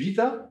call it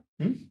beta,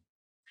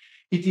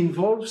 it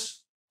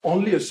involves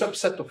only a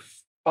subset of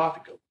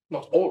particles,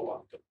 not all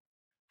particles.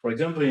 For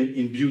example,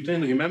 in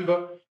butane,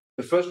 remember,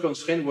 the first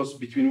constraint was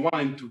between 1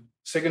 and 2.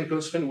 Second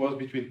constraint was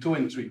between 2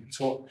 and 3.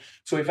 So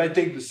if I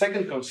take the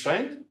second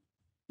constraint,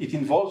 it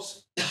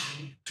involves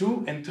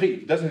 2 and 3.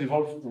 It doesn't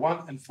involve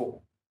 1 and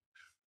 4.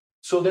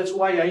 So that's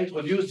why I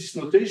introduced this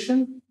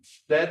notation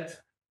that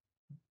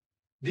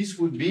this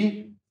would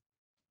be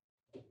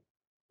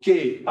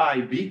Ki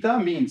beta,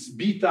 means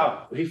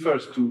beta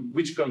refers to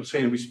which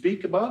constraint we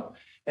speak about,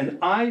 and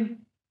I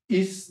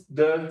is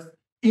the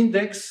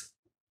index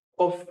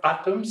of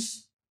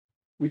atoms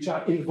which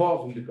are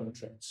involved in the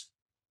constraints.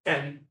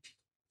 And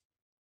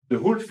the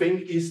whole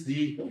thing is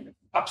the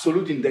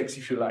absolute index,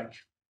 if you like,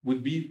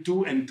 would be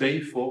 2 and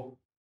 3 for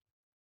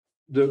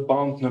the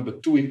bond number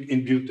 2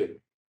 in butane.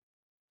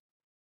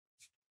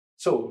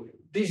 So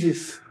this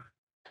is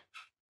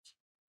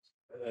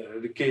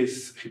the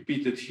case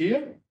repeated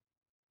here.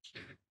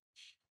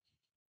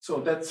 So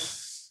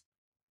that's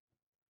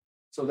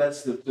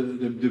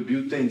the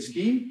butane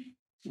scheme.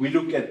 We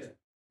look at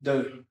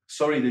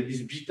sorry that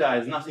this beta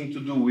has nothing to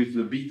do with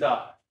the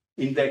beta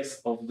index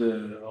of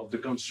the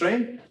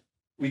constraint.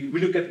 We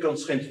look at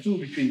constraint 2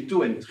 between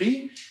 2 and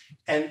 3,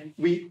 and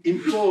we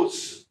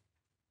impose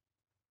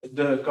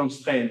the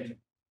constraint.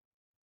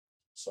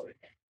 Sorry.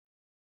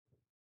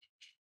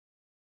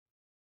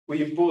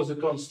 We impose the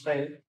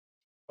constraint.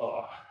 Oh,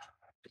 I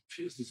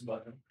confuse this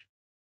button.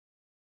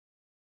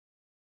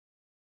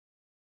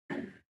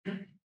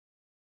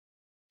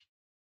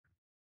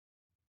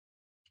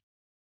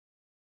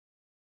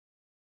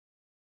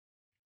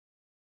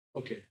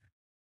 Okay,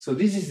 so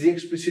this is the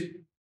explicit,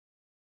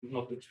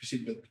 not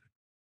explicit, but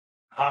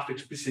half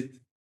explicit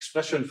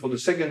expression for the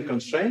second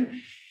constraint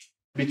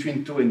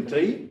between 2 and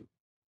 3.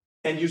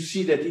 And you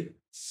see that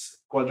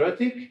it's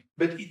quadratic,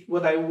 but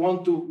what I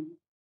want to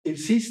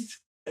insist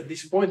at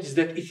this point is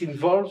that it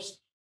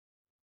involves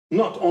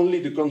not only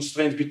the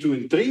constraints between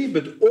 2 and 3,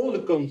 but all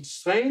the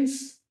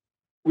constraints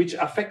which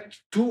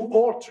affect 2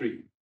 or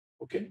 3.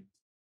 Okay?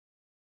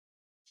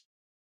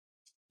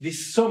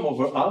 This sum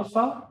over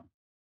alpha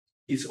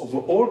is over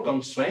all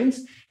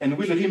constraints and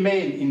will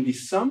remain in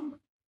this sum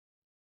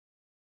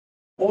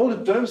all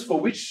the terms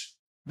for which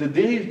the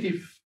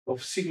derivative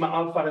of sigma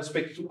alpha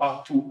respect to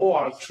R2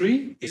 or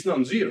R3 is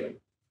non-zero.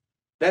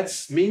 That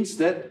means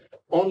that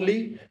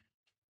only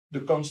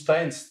the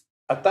constraints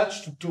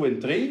attached to 2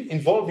 and 3,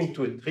 involving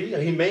 2 and 3,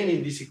 remain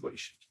in this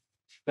equation.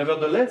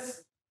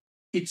 Nevertheless,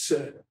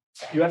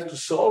 you have to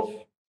solve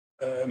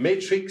a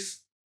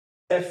matrix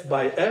F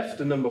by F,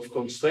 the number of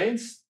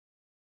constraints,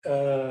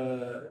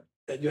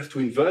 and you have to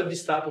invert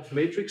this type of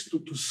matrix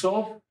to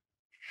solve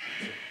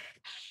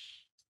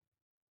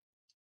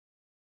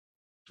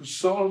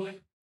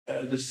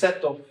the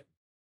set of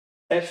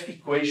F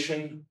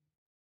equation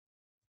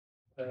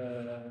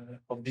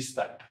of this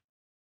type.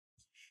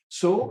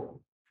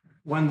 So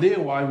one day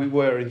while we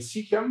were in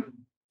CCAM,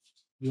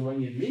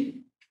 Johan and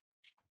me,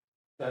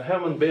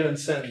 Herman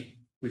Berendsen,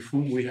 with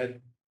whom we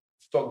had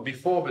talked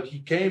before, but he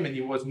came and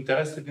he was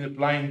interested in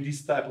applying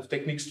this type of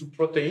techniques to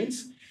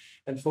proteins.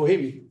 And for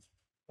him,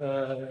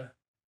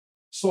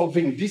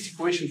 solving this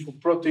equation for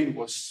protein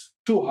was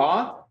too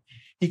hard.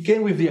 He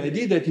came with the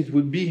idea that it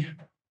would be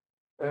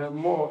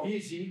more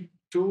easy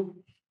to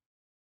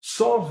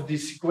solve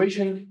this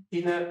equation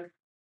in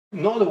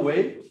another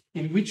way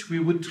in which we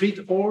would treat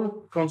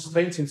all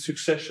constraints in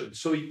succession.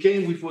 So he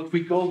came with what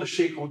we call the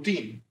shake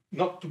routine,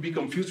 not to be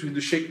confused with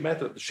the shake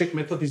method. The shake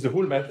method is the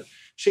whole method.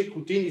 Shake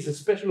routine is a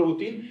special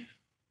routine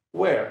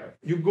where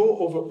you go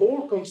over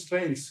all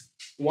constraints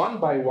one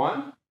by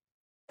one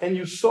and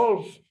you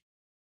solve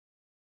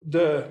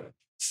the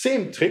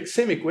same trick,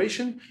 same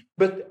equation,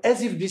 but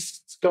as if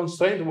this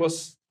constraint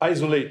was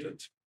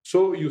isolated.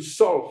 So you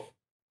solve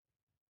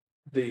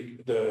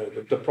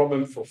the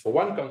problem for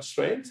one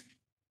constraint.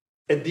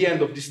 At the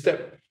end of this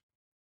step,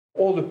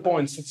 all the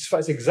points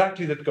satisfies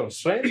exactly that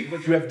constraint,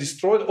 but you have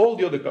destroyed all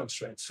the other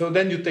constraints. So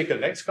then you take a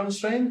next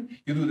constraint,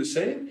 you do the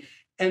same,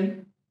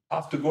 and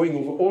after going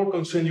over all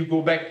constraints, you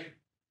go back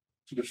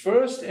to the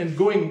first, and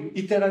going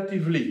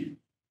iteratively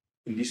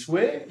in this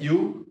way,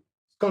 you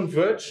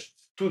converge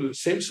to the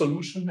same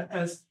solution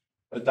as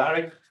a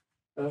direct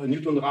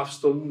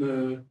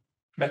Newton-Raphson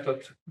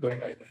method going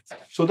like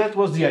that. So that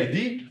was the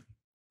idea.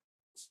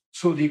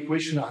 So the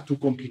equations are too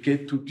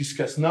complicated to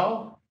discuss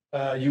now.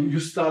 You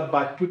start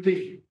by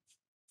putting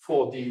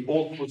for the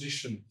old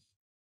position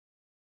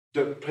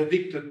the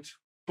predicted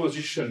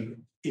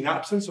position in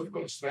absence of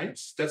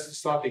constraints. That's the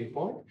starting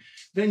point.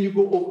 Then you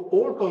go over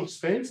all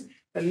constraints,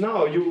 and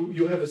now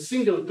you have a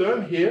single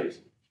term here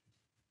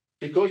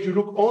because you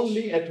look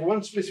only at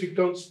one specific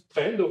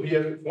constraint over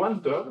here,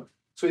 one term.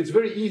 So it's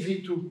very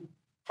easy to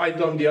write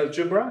down the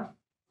algebra,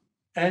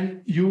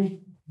 and you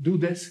do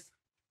this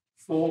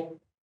for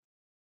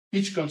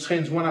each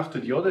constraint one after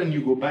the other, and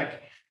you go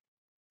back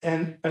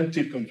and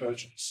until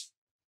convergence.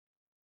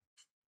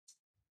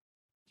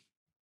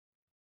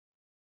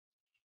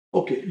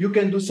 Okay, you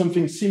can do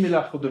something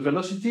similar for the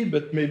velocity,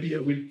 but maybe I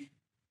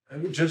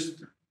will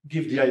just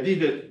give the idea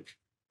that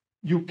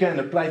you can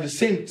apply the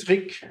same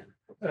trick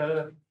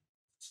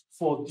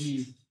for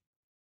the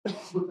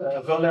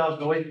Verlet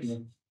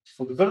algorithm,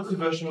 for the velocity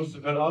version of the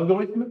Verlet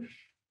algorithm,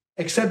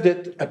 except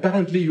that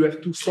apparently you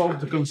have to solve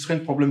the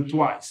constraint problem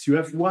twice. You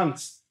have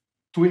once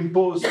to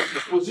impose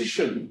the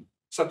position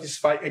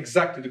satisfy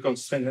exactly the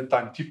constraint at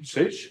time t plus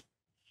h.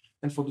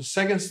 And for the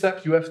second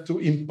step, you have to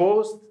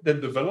impose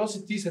that the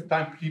velocities at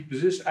time t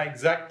plus h are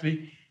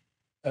exactly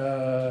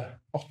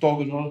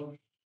orthogonal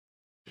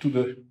to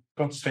the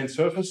constraint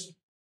surface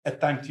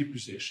at time t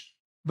plus h.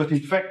 But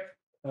in fact,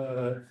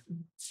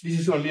 this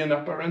is only an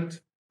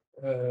apparent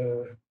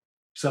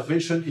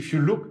observation. If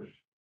you look,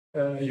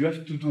 you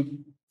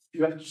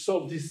have to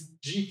solve this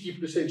gt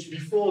plus h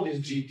before this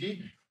gt.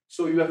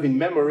 So you have in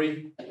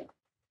memory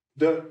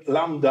the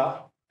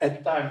lambda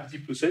at time t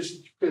plus h.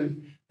 You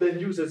can then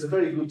use as a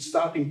very good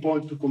starting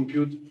point to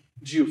compute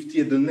g of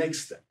t at the next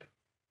step.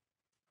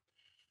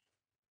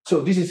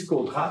 So this is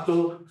called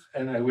Rattle,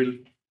 and I will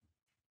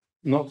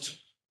not.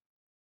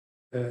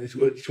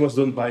 It was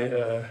done by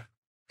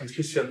Hans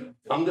Christian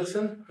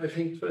Andersen, I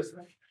think, first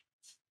time.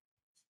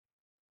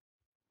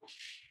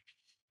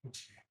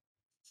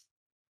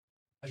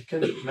 I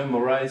cannot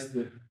memorize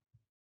the.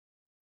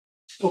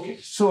 Okay,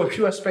 so a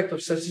few aspects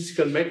of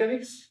statistical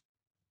mechanics.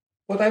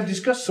 What I've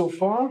discussed so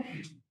far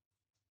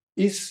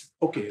is,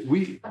 okay,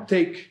 we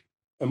take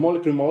a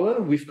molecular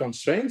model with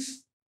constraints,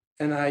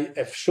 and I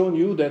have shown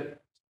you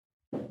that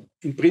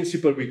in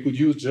principle we could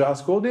use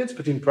Girard's coordinates,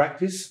 but in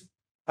practice,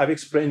 I've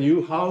explained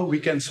you how we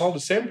can solve the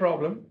same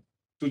problem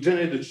to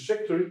generate the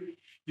trajectory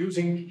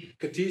using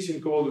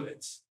Cartesian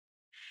coordinates.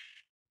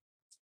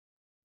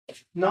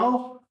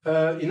 Now,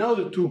 in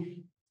order to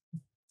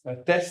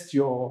test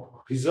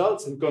your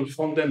results and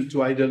conform them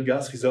to ideal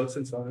gas results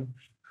and so on,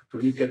 to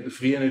look at the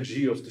free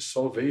energy of the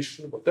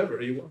solvation, whatever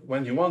you want.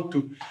 When you want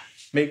to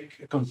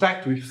make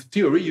contact with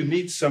theory, you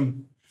need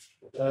some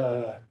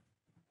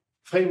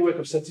framework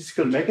of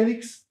statistical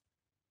mechanics.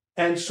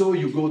 And so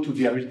you go to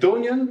the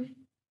Hamiltonian.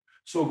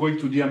 So going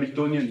to the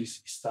Hamiltonian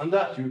is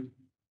standard.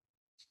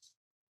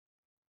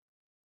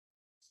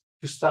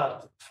 You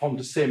start from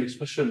the same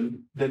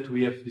expression that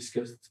we have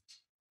discussed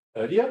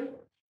earlier.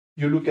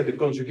 You look at the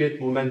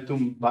conjugate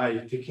momentum by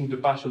taking the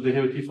partial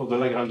derivative of the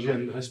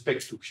Lagrangian with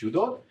respect to q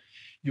dot.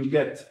 You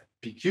get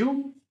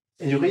PQ,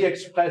 and you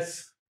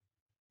re-express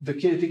the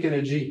kinetic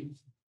energy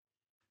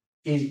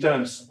in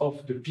terms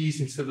of the P's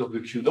instead of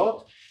the Q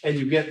dot, and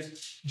you get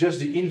just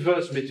the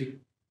inverse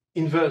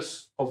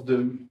of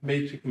the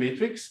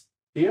matrix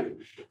here,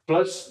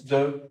 plus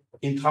the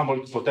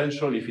intramolecular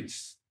potential if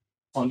it's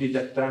only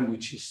that term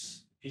which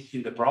is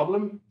in the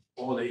problem,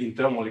 or the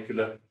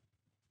intermolecular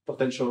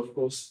potential, of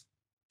course,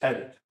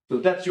 added. So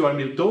that's your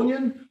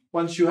Hamiltonian.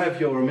 Once you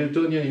have your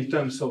Hamiltonian in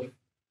terms of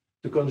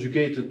the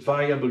conjugated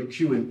variable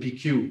Q and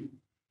PQ,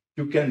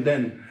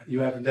 you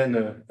have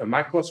then a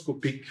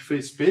macroscopic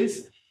phase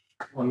space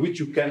on which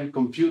you can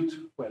compute,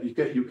 well,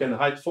 you can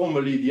write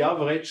formally the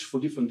average for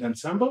different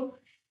ensemble.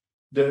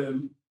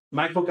 The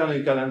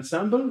microcanonical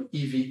ensemble,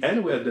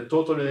 EVN, where the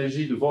total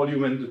energy, the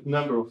volume, and the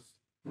number of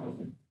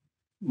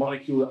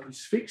molecules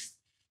is fixed.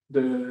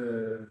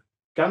 The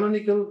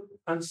canonical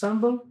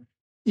ensemble,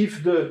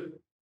 if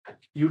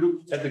you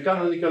look at the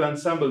canonical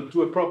ensemble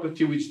to a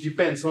property which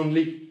depends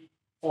only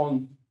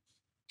on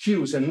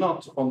Q's and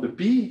not on the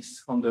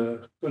P's, on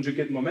the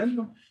conjugate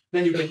momentum,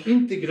 then you can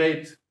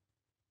integrate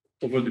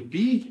over the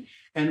P.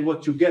 And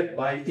what you get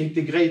by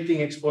integrating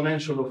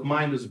exponential of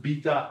minus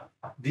beta,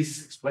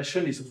 this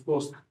expression is, of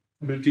course,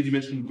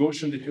 multidimensional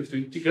Gaussian that you have to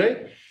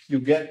integrate. You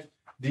get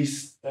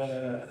this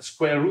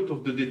square root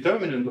of the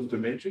determinant of the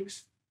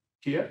matrix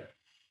here,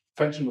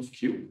 function of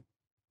Q.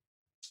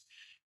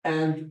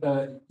 And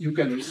you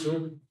can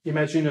also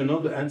imagine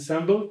another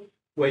ensemble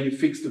where you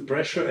fix the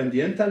pressure and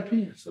the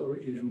enthalpy.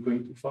 Sorry, I'm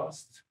going too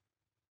fast.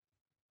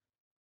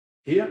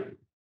 Here,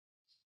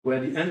 where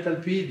the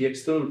enthalpy, the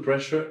external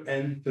pressure,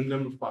 and the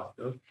number of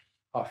particles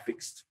are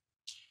fixed.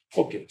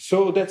 Okay,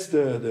 so that's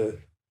the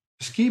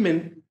scheme.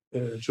 And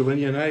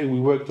Giovanni and I, we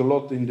worked a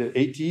lot in the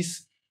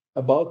 80s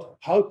about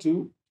how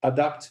to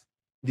adapt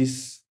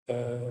this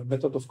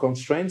method of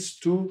constraints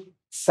to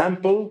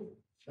sample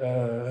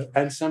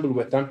ensemble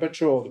where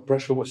temperature or the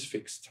pressure was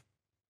fixed.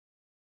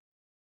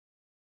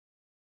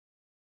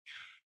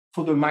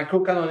 For the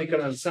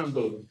microcanonical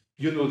ensemble,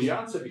 you know the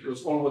answer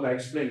because all what I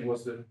explained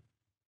was the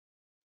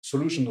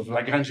solution of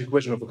Lagrange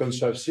equation of a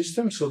conserved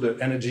system. So the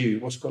energy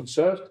was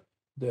conserved,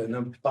 the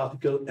number of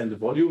particles and the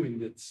volume in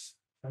that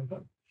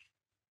sample.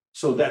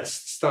 So that's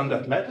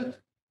standard method.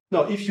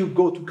 Now, if you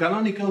go to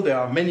canonical, there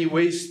are many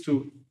ways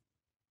to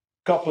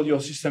couple your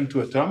system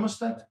to a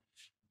thermostat.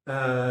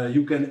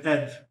 You can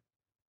add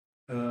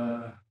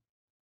a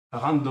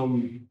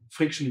random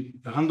friction,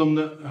 a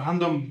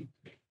random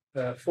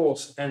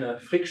force and a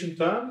friction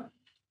term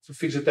to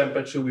fix the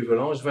temperature with a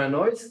Langevin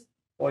noise,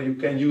 or you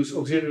can use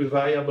auxiliary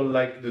variable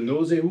like the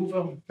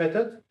Nose-Hoover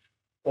method,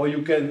 or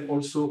you can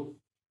also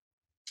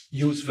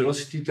use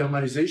velocity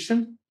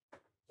thermalization.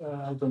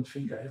 I don't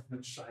think I have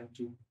much time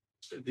to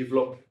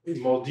develop in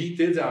more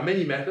detail. There are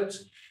many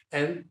methods,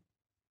 and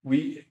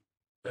we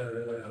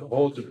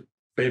wrote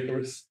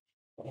papers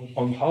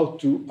on how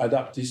to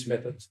adapt this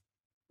method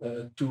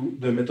to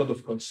the method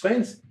of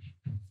constraints.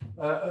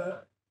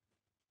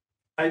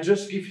 I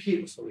just give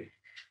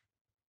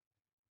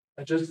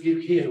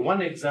here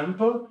one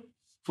example.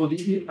 For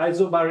the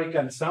isobaric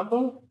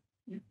ensemble,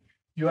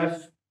 you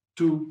have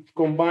to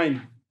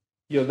combine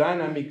your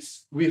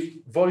dynamics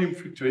with volume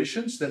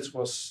fluctuations. That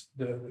was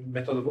the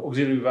method of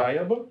auxiliary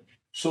variable.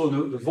 So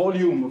the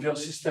volume of your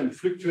system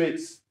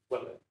fluctuates,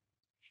 well,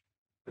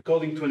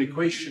 according to an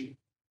equation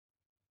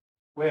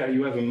where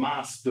you have a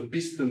mass, the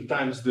piston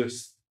times the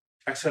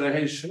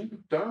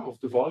acceleration term of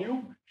the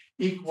volume,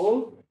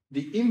 equal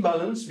the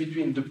imbalance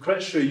between the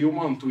pressure you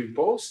want to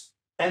impose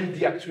and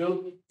the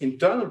actual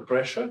internal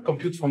pressure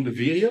computed from the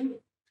virial.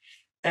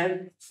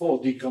 And for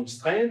the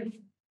constraint,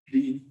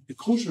 the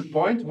crucial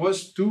point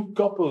was to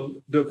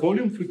couple the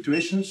volume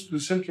fluctuations to the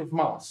center of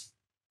mass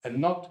and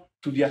not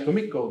to the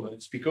atomic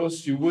coordinates,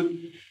 because you would,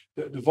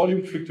 the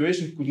volume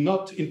fluctuation could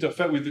not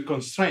interfere with the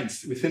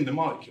constraints within the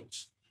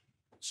molecules.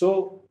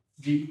 So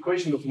the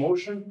equation of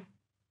motion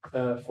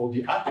for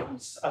the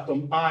atoms,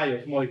 atom I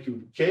of molecule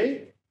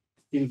K,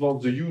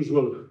 involves the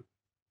usual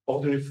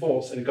ordinary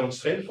force and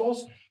constraint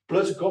force,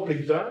 plus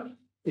coupling term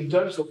in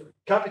terms of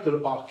capital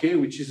RK,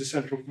 which is the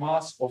center of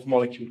mass of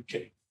molecule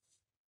K.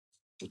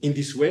 In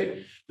this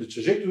way, the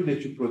trajectory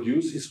that you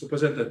produce is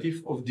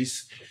representative of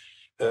this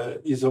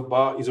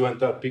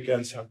isoenthalpic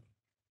ensemble.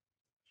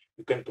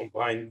 You can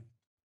combine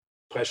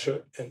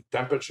pressure and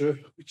temperature,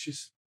 which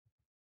is,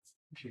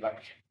 if you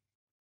like.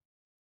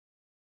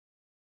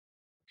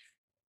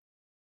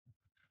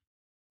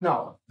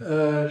 Now,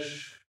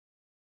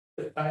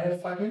 I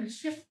have 5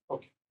 minutes here?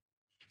 Okay.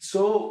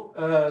 So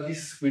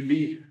this will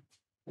be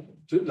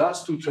the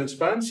last two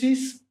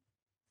transparencies.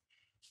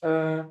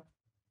 I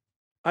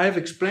have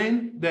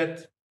explained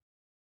that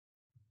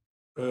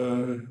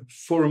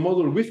for a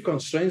model with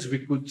constraints,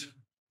 we could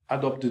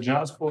adopt the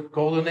general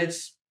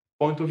coordinates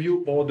point of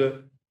view or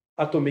the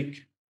atomic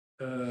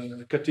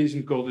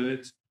Cartesian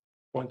coordinate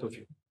point of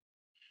view.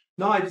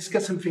 Now I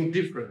discuss something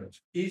different.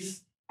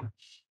 Is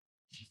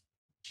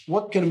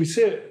what can we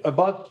say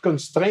about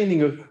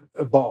constraining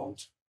a bond?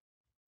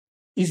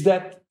 Is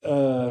that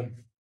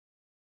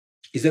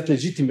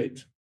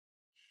legitimate?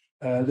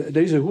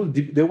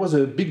 There was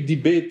a big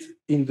debate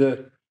in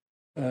the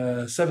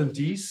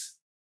 70s,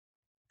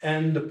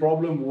 and the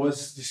problem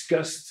was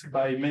discussed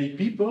by many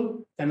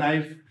people. And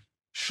I've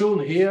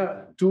shown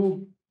here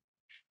two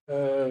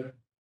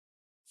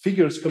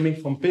figures coming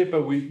from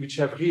paper which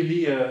have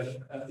really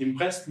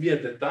impressed me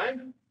at the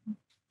time.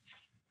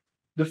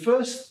 The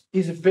first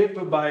is a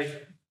paper by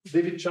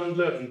David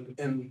Chandler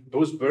and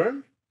Bruce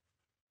Byrne,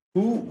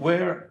 who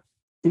were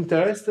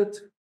interested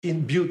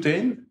in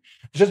butane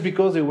just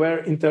because they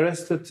were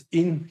interested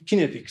in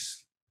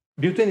kinetics.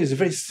 Butane is a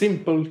very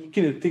simple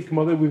kinetic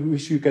model with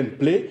which you can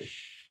play.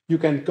 You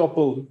can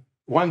couple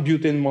one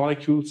butane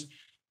molecules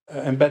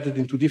embedded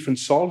into different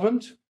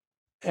solvent,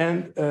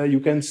 and you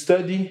can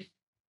study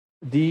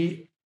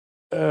the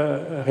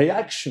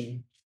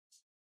reaction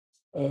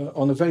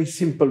on a very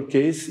simple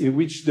case in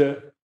which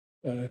the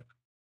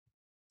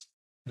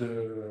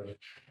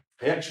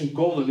reaction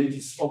coordinate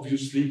is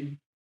obviously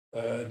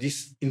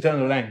this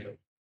internal angle.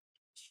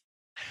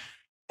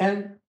 And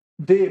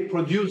they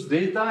produce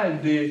data, and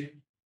they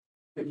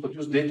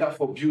produce data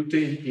for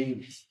butane in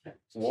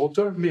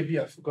water. Maybe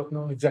I forgot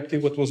now exactly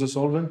what was the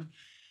solvent.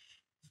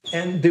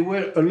 And they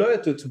were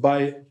alerted by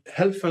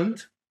Helfand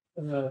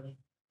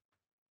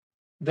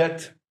that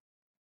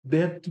they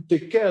had to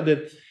take care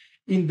that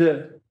in the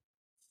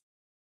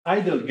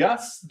ideal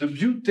gas, the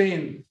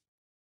butane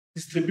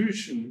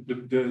distribution,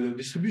 the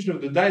distribution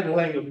of the diidal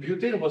line of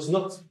butane was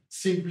not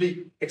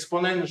simply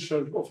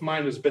exponential of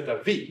minus beta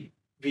V,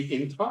 V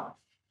intra,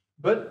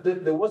 but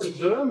that there was a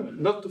term,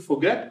 not to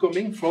forget,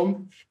 coming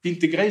from the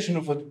integration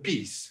of a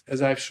piece, as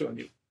I've shown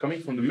you,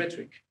 coming from the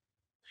metric.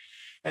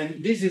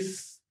 And this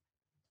is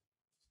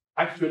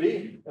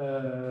actually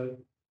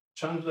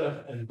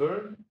Chandler and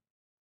Byrne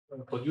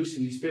produced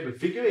in this paper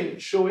figure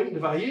showing the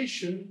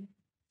variation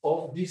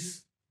of this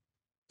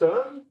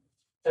term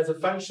as a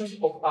function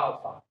of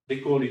alpha. They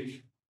call it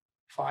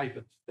phi,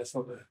 but that's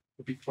not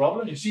a big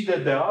problem. You see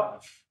that there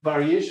are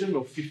variation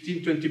of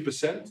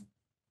 15-20%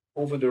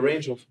 over the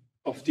range of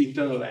the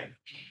internal angle.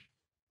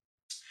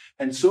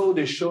 And so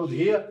they showed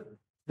here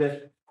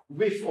that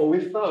with or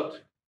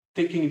without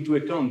taking into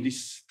account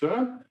this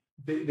term,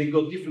 they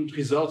got different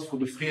results for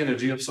the free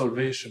energy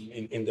observation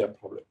in their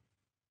problem.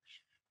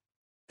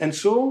 And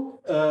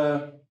so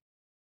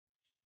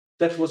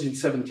that was in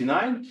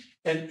 79.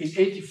 And in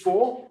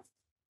 84,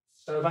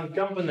 Van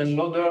Kampen and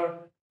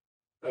Lodder,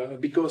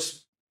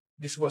 because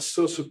this was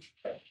such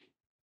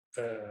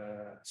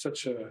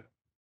a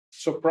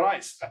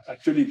surprise,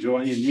 actually,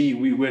 Giovanni and me,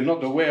 we were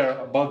not aware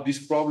about this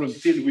problem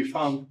till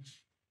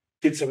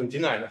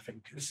 79, I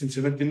think. It's in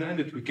 79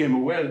 that we became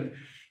aware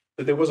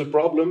that there was a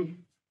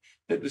problem,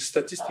 that the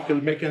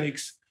statistical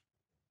mechanics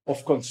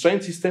of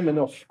constraint system and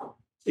of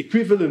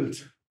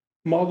equivalent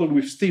model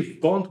with stiff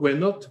bond were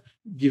not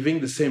giving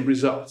the same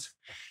results.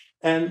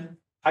 And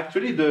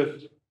actually,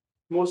 the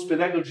most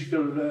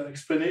pedagogical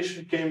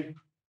explanation came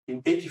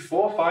in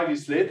 84, 5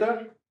 years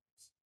later,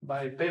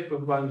 by a paper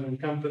by Van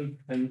Kampen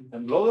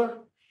and Lodder,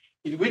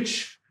 in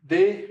which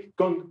they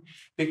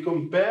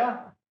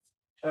compare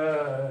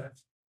the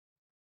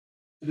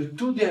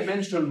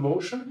two-dimensional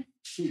motion.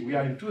 See, we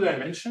are in 2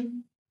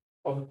 dimensions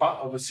of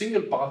a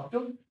single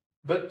particle,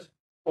 but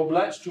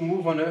obliged to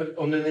move on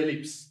an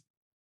ellipse.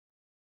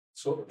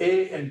 So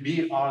A and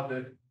B are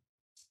the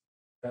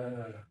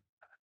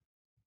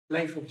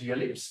length of the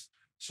ellipse.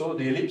 So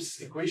the ellipse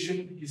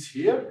equation is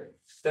here.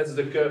 That's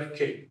the curve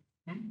K.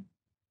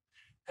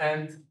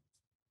 And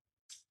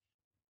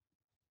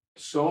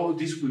so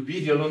this will be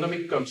the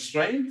holonomic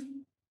constraint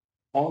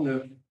on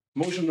the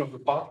motion of the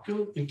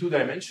particle in 2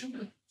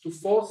 dimensions to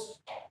force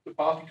the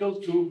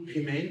particle to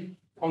remain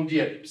on the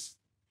ellipse.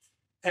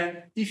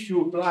 And if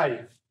you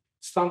apply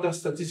standard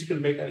statistical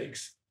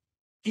mechanics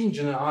in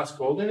General's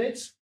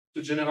coordinates,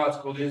 the General's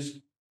coordinates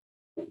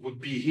would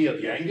be here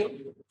the angle,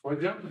 for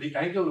example, the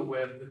angle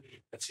where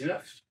that's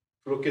enough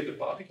to locate the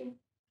particle,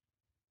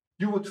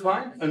 you would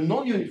find a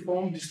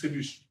non-uniform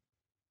distribution.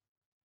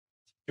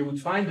 You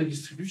would find the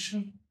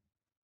distribution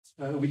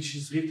which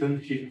is written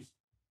here.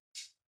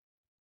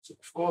 So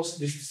of course,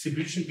 this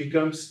distribution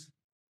becomes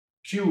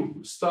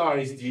Q star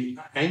is the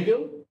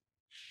angle.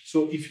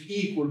 So if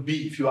E equal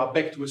B, if you are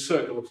back to a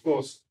circle, of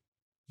course,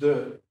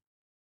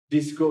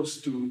 this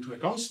goes to a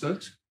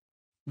constant.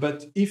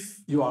 But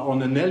if you are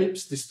on an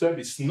ellipse, this term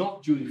is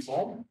not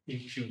uniform in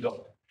Q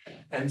dot.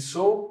 And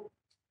so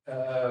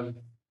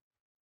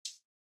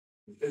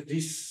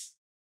this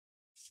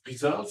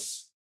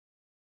results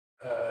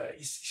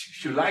is,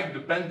 if you like,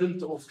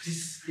 dependent of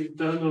this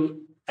internal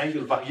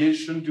angle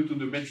variation due to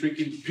the metric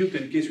in the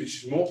butane case,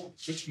 which is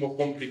much more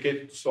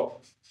complicated to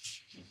solve.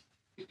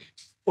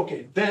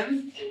 Okay,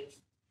 then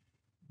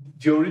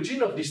the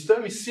origin of this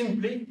term is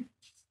simply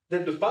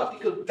that the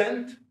particles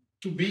tend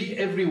to be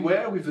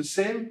everywhere with the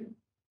same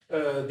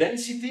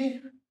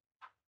density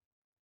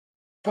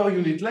per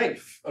unit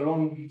length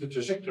along the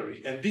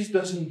trajectory. And this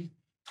doesn't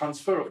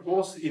transfer, of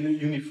course, in a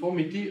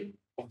uniformity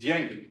of the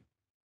angle.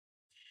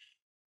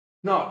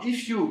 Now,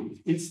 if you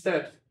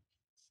instead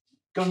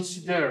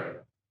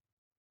consider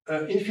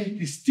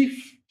infinitely stiff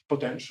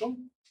potential,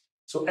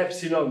 so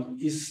epsilon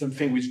is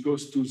something which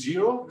goes to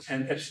 0,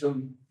 and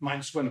epsilon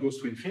minus 1 goes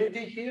to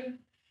infinity here,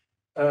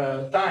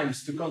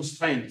 times the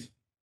constraint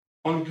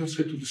on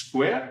constraint to the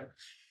square,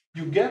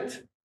 you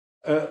get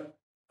a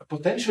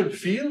potential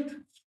field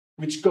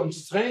which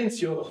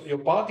constrains your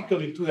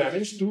particle in 2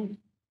 dimensions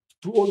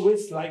to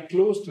always lie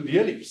close to the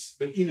ellipse,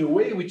 but in a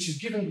way which is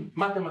given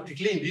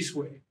mathematically in this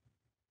way.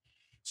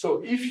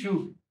 So if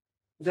you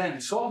then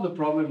solve the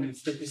problem in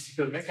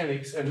statistical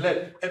mechanics and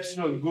let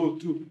epsilon go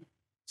to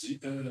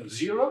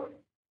 0,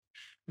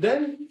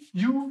 then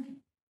you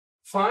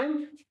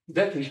find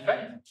that in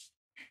fact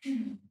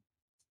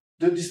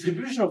the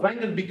distribution of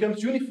angle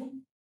becomes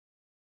uniform.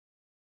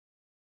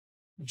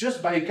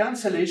 Just by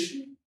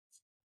cancellation,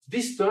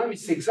 this term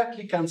is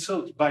exactly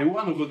cancelled by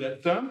 1 over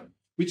that term,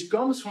 which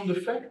comes from the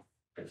fact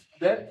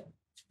that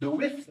the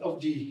width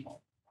of the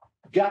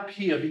gap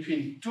here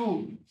between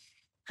 2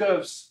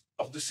 curves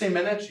of the same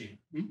energy,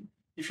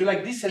 if you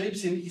like, this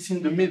ellipse is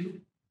in the middle.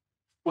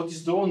 what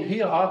is drawn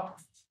here are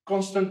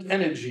constant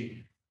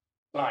energy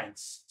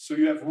lines. So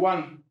you have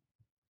one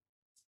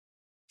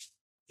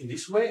in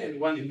this way and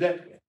one in that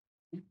way.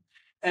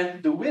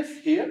 And the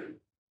width here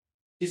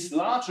is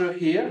larger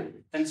here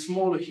and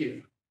smaller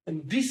here.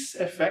 And this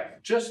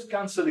effect just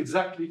cancels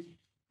exactly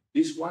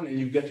this one, and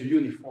you get a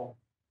uniform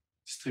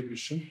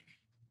distribution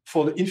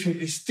for the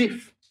infinitely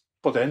stiff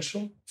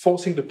potential,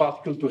 forcing the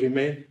particle to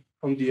remain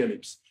on the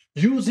ellipse,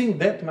 using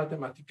that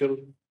mathematical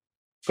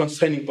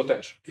constraining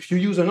potential. If you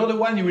use another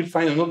one, you will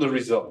find another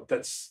result.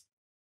 That's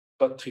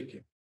but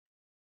tricky.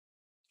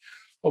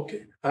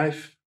 Okay,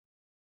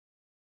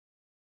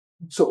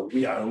 so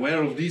we are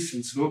aware of this,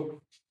 and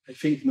so I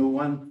think no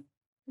one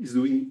is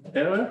doing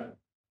error.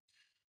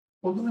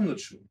 Although I'm not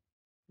sure.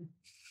 I'm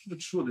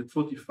not sure that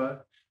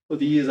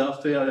 40 years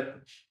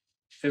after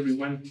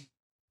everyone.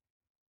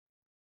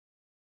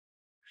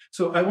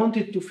 So I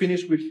wanted to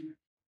finish with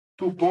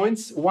 2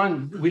 points.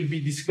 One will be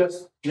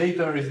discussed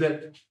later, is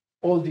that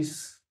all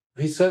this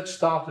research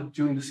started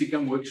during the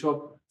SICAM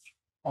workshop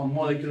on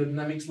molecular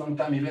dynamics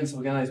long-time events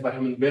organized by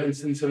Hermann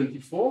Behrens in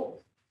 1974.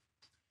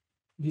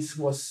 This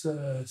was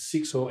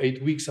 6 or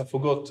 8 weeks, I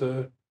forgot,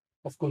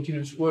 of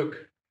continuous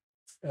work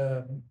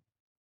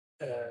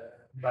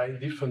by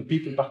different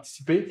people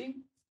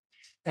participating.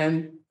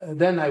 And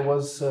then I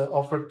was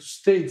offered to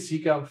stay in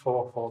SICAM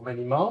for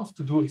many months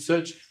to do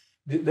research.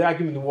 The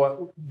argument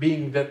was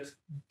being that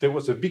there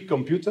was a big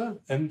computer,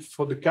 and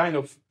for the kind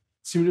of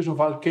simulation of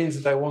alkanes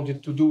that I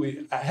wanted to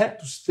do, I had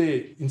to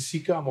stay in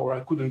SICAM or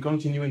I couldn't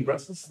continue in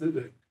Brussels.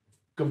 The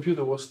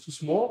computer was too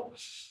small.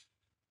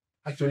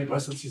 Actually,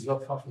 Brussels is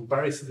not far from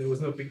Paris, so there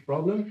was no big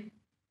problem.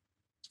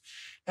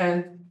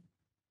 And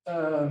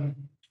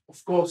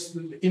of course,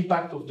 the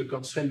impact of the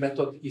constraint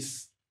method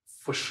is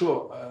for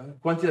sure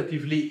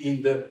quantitatively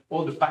in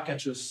all the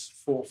packages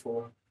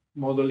for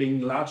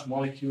modeling large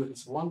molecules and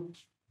so on,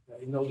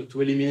 in order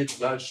to eliminate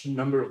a large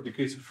number of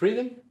degrees of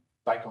freedom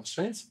by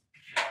constraints.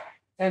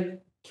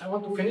 And I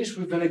want to finish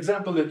with an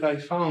example that I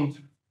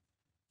found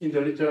in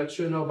the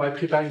literature now by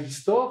preparing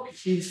this talk,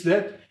 is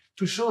that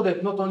to show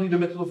that not only the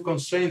method of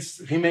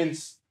constraints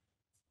remains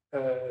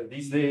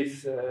these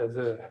days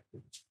the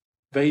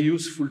very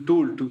useful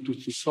tool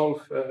to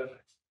solve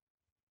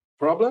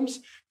problems,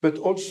 but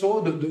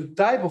also the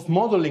type of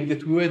modeling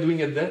that we were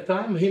doing at that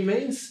time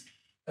remains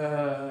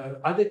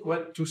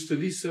adequate to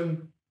study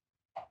some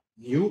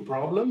new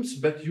problems,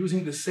 but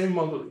using the same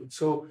modeling.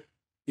 So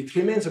it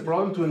remains a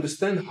problem to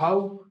understand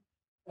how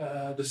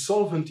the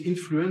solvent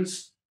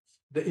influence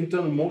the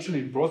internal motion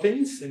in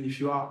proteins. And if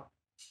you are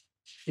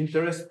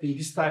interested in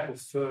this type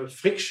of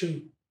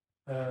friction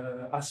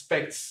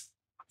aspects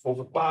of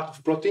a part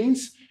of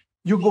proteins,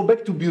 you go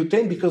back to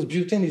butane, because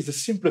butane is the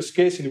simplest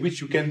case in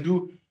which you can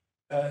do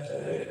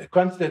a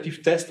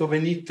quantitative test of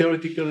any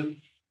theoretical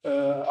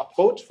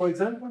approach, for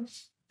example.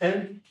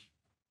 And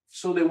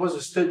so there was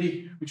a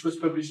study which was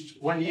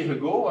published 1 year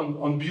ago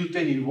on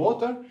butane in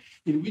water,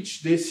 in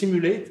which they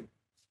simulate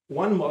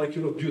one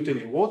molecule of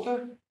butane in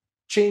water,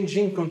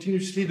 changing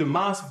continuously the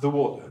mass of the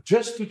water,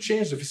 just to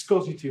change the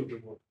viscosity of the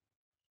water.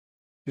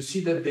 You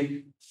see that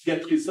they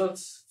get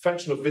results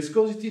function of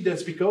viscosity.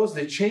 That's because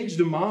they change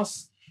the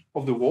mass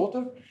of the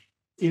water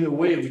in a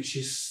way which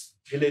is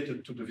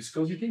related to the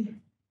viscosity.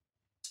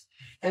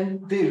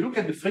 And they look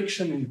at the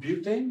friction in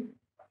butane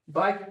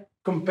by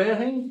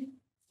comparing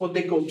what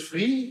they call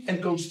free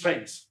and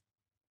constraints.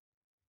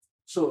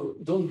 So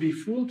don't be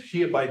fooled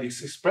here by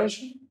this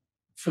expression.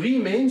 Free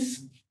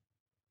means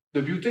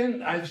the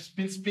butane I've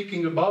been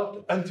speaking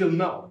about until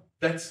now.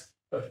 That's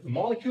a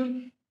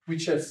molecule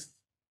which has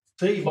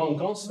 3 bond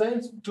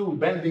constraints, 2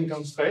 bending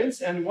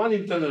constraints, and 1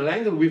 internal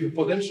angle with a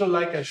potential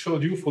like I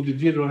showed you for the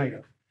dihedral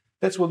angle.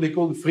 That's what they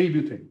call the free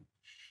butane.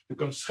 The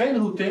constraint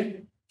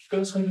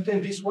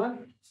butane, this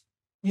one,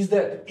 is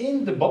that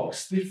in the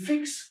box they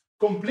fix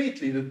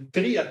completely the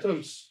 3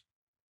 atoms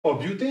of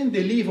butane.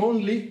 They leave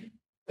only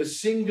a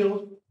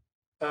single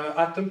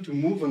atom to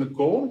move on a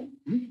cone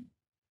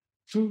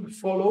to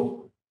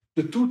follow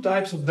the 2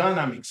 types of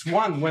dynamics.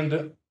 One,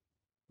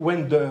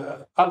 when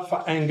the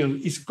alpha angle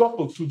is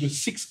coupled to the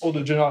 6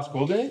 order general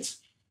coordinates,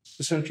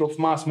 the center of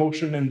mass,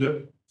 motion, and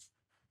the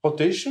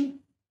rotation,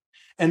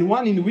 and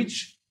one in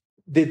which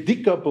they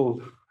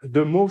decouple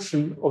the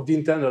motion of the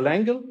internal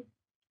angle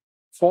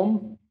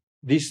from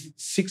these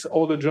 6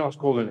 order general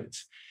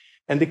coordinates.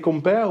 And they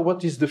compare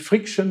what is the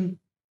friction,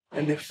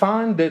 and they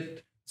find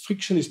that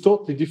friction is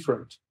totally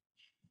different.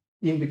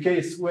 In the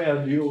case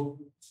where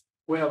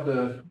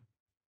the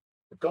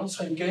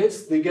constraint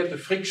case, they get a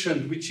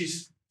friction which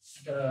is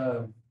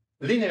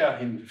linear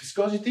in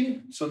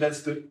viscosity, so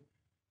that's the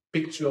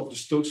picture of the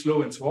Stokes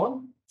law and so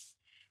on,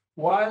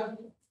 while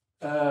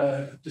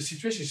the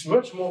situation is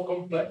much more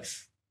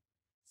complex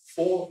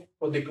for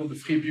what they call the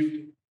free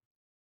butane.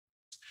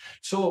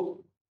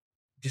 So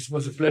this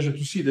was a pleasure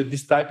to see that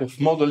this type of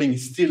modeling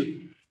is still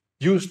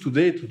used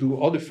today to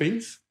do other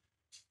things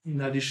in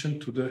addition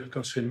to the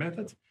constraint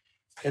method.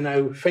 And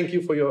I thank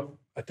you for your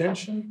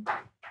attention,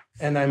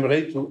 and I'm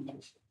ready to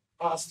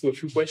ask you a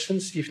few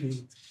questions if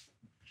needed.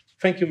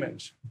 Thank you,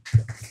 Mensch.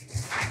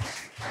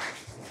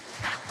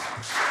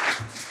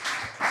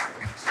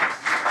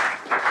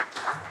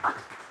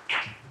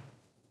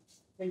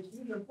 Thank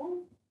you,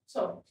 Jean-Paul.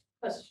 So,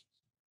 questions?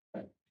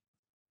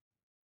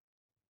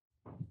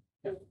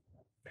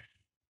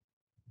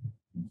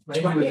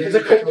 Maybe there's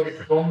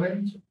a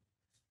comment.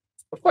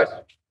 Of course.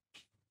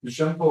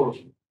 Jean-Paul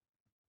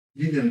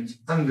didn't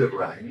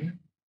underline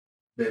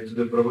that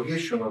the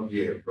propagation of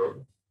the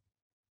error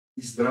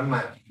is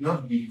dramatic,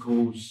 not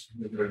because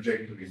the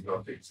trajectory is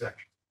not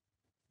exact,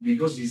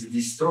 because it's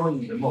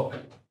destroying the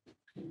model.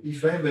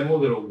 If I have a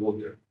model of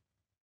water,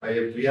 I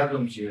have three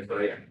atoms in a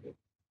triangle,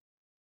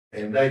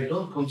 and I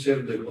don't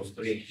conserve the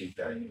constraint in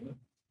time.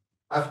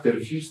 After a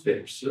few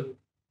steps,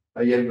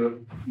 I have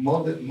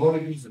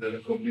molecules that are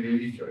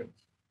completely different.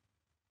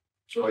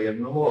 So I have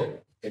no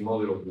more a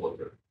model of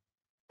water.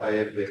 I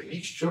have a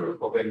mixture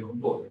of n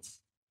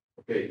components.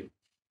 Okay,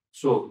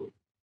 so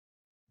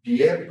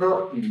the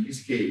error in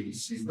this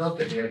case is not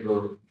an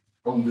error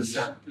on the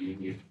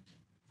sampling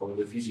of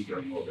the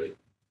physical model.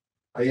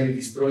 I am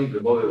destroying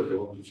the model that I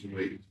want to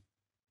simulate.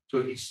 So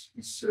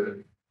it's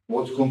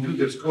what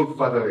computers call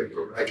fatal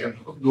error. I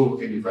cannot go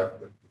any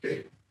further.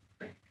 Okay,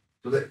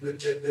 so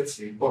that's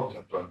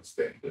important to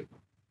understand,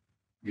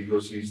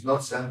 because it's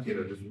not something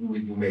that has to do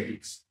with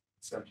numerics.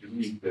 It's something to do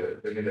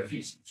with the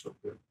metaphysics of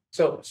the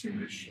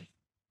simulation.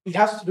 It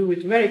has to do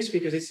with numerics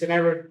because it's an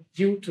error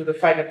due to the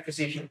finite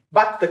precision,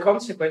 but the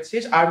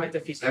consequences are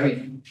metaphysical. I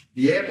mean,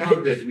 the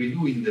error that we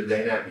do in the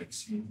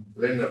dynamics in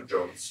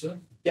Lennard-Jones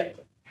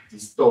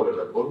is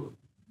tolerable,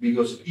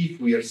 because if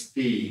we are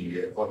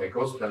staying on a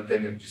constant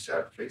energy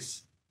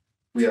surface,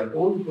 we are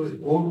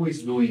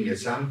always doing a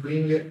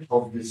sampling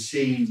of the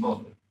same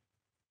model.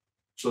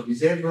 So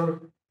this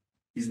error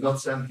is not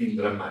something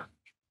dramatic.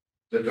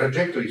 The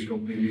trajectory is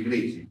completely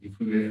crazy.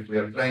 If we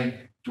are trying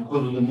to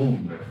go to the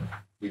moon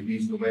with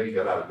this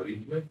numerical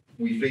algorithm,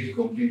 we fail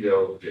completely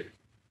our objective.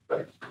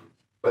 Right?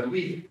 But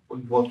we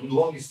want to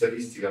do only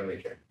statistical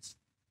mechanics.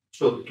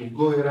 So to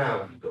go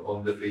around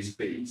on the phase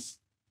space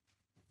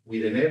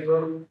with an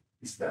error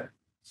is that.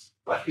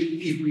 But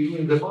if we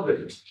win the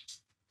model,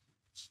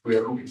 we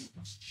are ruined.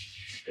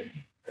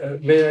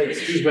 May I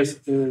excuse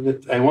myself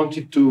that I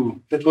wanted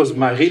to, that was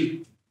my real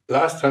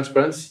last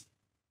transparency,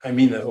 I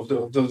mean, of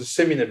the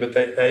seminar, but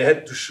I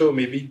had to show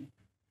maybe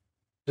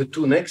the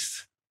two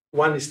next.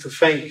 One is to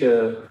thank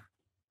John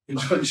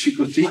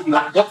Chicotti,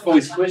 not for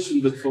his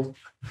question, but for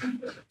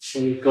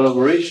the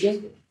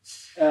collaboration.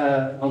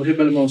 André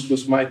Belmans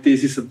was my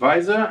thesis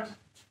advisor,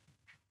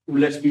 who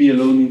left me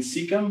alone in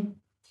SICAM.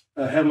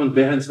 Herman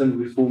Berendsen,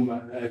 with whom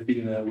I've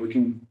been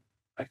working.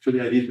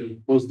 Actually, I did a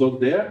postdoc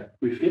there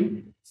with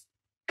him.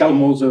 Karl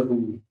Moser,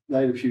 who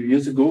died a few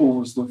years ago, who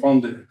was the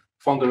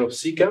founder of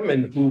SICAM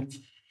and who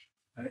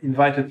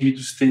invited me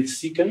to stay at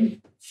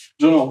SICAM.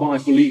 John Orban, a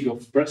colleague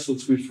of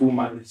Brussels, with whom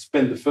I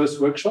spent the first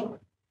workshop.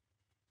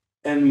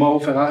 And Mauro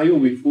Ferrario,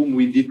 with whom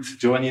we did,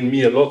 Giovanni and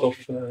me, a lot of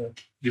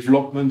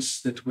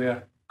developments that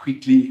were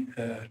quickly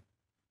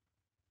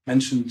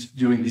mentioned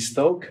during this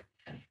talk,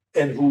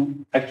 and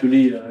who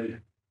actually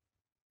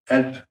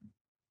helped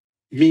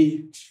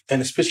me,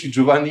 and especially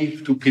Giovanni,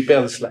 to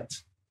prepare the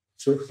slides.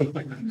 So,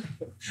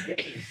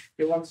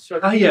 You want to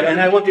start? yeah,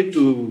 and I wanted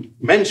to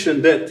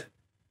mention that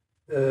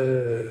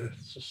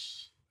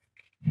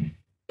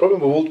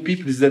problem of old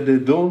people is that they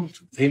don't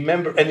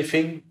remember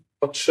anything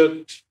but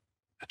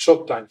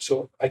short time.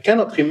 So I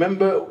cannot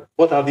remember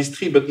what are these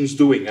three buttons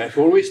doing. I have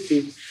always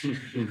to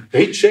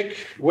recheck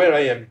where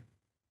I am.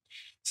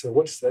 So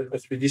what's that?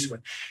 Let's read this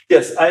one.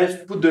 Yes, I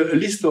have put a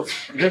list of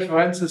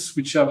references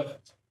which have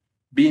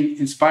been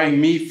inspiring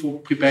me for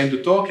preparing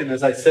the talk. And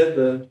as I said,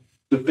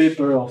 the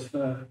paper of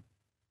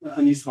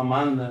Anis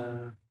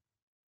Rahman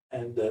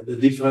and the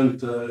different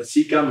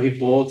SICAM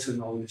reports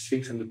and all these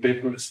things and the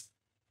papers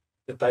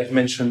that I've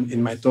mentioned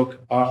in my talk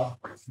are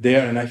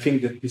there. And I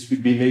think that this will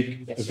be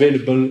made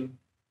available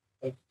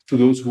to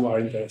those who are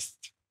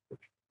interested.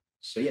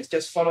 So yes,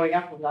 just following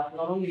up on that,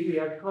 not only we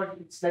are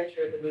recording this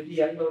lecture that will be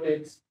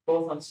uploaded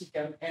both on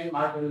SICAM and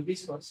Marvel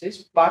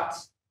Resources, but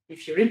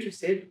if you're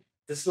interested,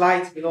 the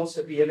slides will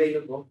also be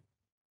available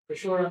for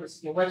sure on the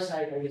SICAM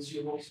website. I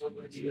assume also on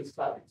the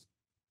slides.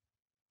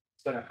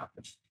 It's going to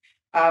happen.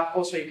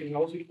 Also, you can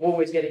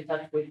always get in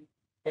touch with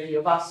any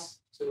of us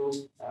to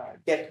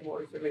get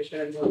more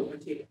information and more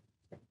material.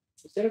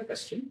 Is there a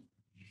question?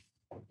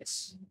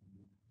 Yes.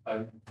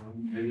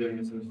 Maybe I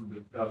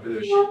misunderstood the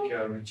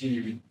Schick routine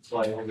you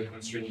apply all the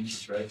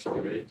constraints, right?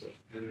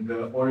 And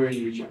the order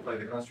in which you apply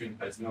the constraint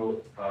has no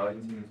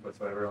influence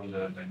whatsoever on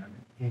the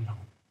dynamic.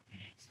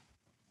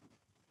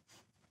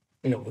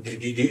 No,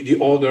 the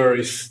order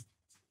is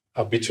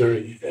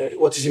arbitrary.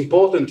 What is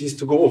important is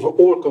to go over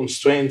all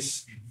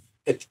constraints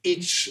at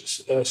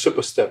each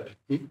superstep,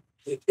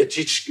 at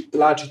each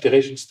large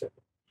iteration step.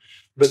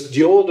 But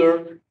the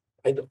order,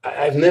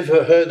 I've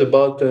never heard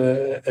about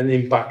an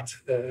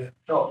impact.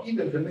 No,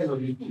 even the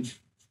method is good.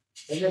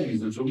 And then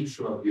is the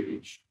solution of the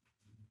reach.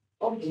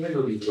 All the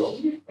method is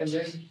wrong, and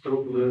then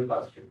throw to the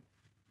basket.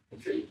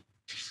 Okay?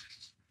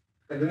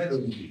 And the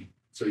method is good.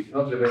 So it's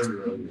not the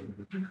value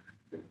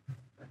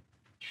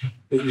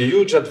of The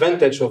huge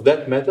advantage of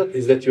that method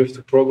is that you have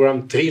to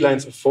program 3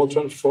 lines of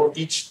Fortran for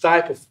each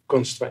type of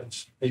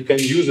constraints. And you can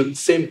use the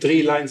same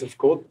 3 lines of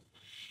code,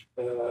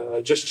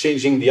 just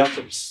changing the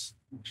atoms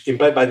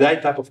implied by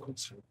that type of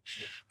constraint.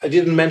 I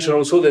didn't mention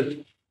also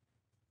that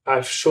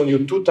I've shown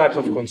you 2 types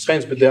of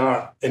constraints, but there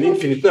are an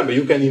infinite number.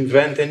 You can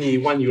invent any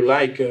one you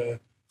like.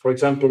 For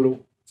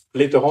example,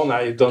 later on,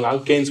 I've done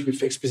alkanes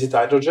with explicit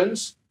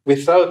hydrogens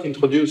without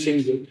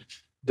introducing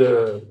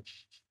the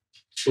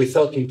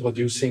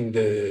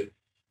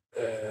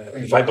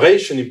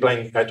vibration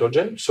implying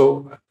hydrogen.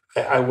 So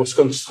I was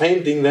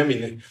constraining them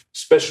in a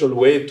special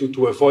way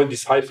to avoid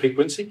this high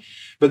frequency.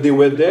 But they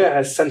were there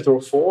as center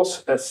of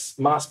force, as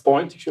mass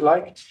point, if you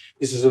like.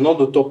 This is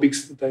another topic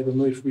that I don't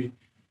know if we.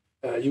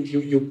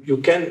 You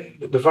can.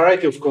 The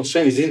variety of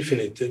constraint is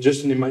infinite,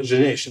 just an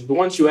imagination. But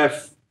once you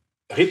have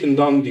written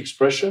down the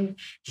expression,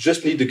 you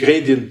just need the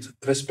gradient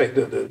respect,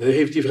 the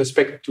derivative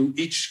respect to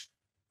each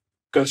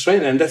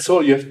constraint, and that's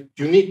all you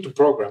need to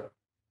program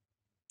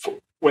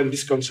when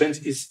this constraint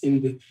is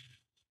in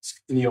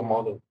your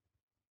model.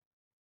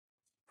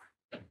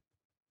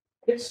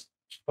 Yes.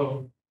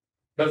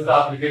 Does the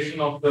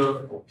application of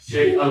the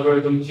shake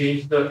algorithm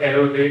change the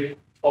error rate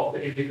of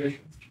the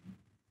integration?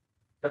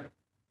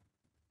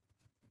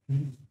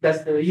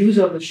 Does the use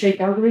of the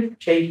shake algorithm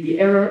change the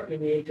error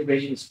in the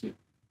integration speed?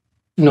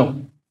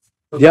 No.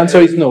 The answer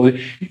is no.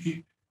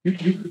 The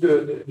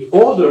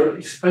order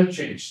is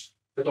unchanged,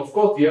 but of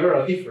course the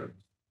errors are different.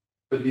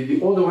 But the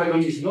order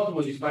wagon is not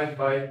modified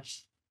by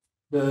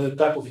the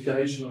type of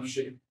iteration of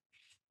shape.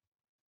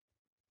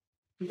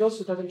 It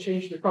also doesn't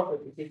change the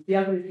property. If the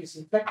algorithm is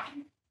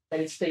inflected, then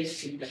it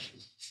stays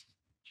inflected.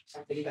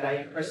 Something that I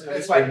am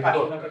personally quite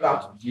passionate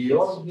about. The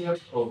order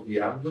of the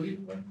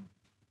algorithm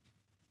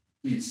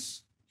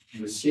is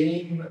the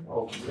same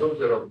of the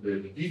order of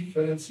the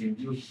difference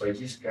induced by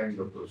this kind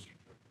of procedure.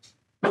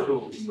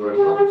 So you are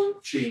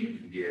not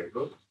changing the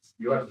error,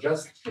 you are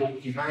just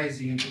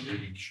optimizing the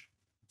prediction.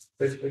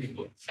 That's very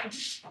important.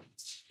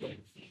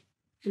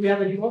 Do we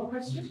have any more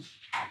questions?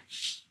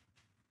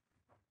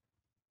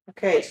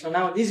 Okay, so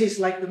now this is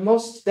like the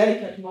most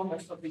delicate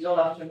moment of this whole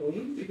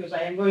afternoon, because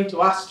I am going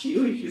to ask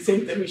you if you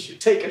think that we should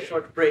take a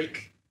short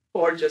break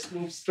or just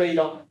move straight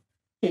on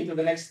into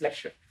the next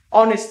lecture.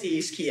 Honesty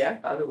is key,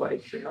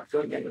 otherwise you're not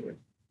going anywhere.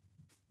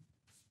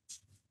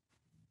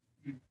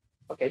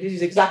 Okay, this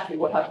is exactly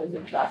what happened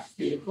in class.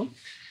 Beautiful.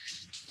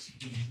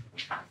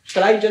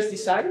 Shall I just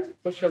decide,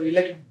 or shall we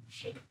let you?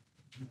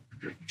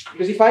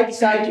 Because if I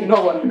decide, you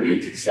know what I'm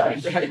going to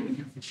decide, right?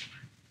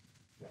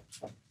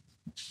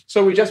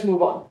 So we just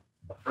move on.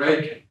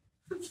 Break.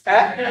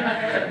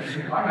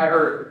 I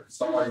heard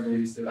somebody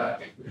maybe say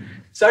that.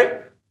 Sorry?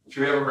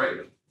 Should we have a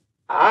break?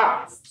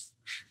 Ah.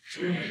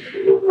 So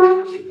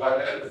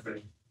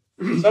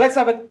let's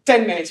have a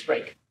 10 minutes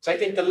break. So I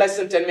think the less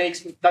than 10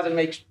 minutes doesn't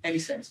make any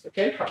sense,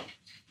 okay?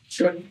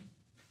 Sure.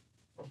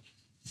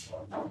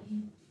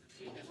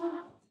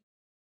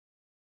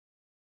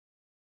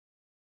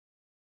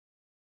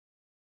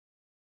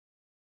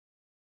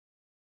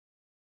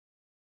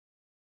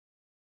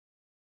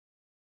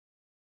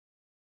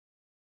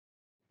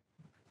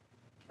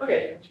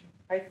 Okay,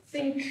 I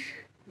think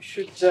we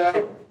should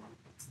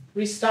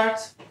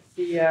restart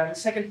the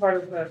second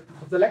part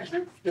of the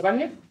lecture.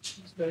 Giovanni,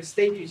 the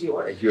stage is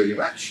yours. Thank you very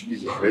much.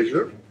 It's a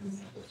pleasure.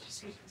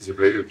 It's a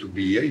pleasure to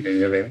be here in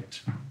an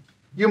event.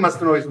 You must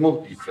know a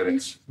small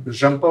difference.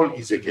 Jean-Paul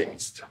is a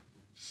chemist.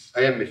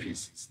 I am a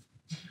physicist.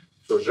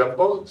 So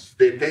Jean-Paul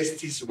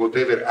detests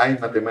whatever high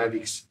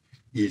mathematics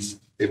is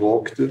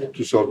evoked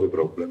to solve a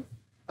problem.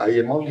 I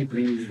am only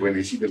pleased when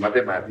I see the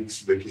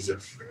mathematics that is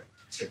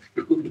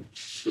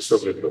to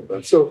solve a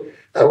problem. So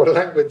our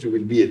language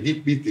will be a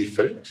bit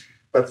different,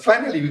 but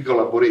finally we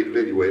collaborate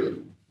very well.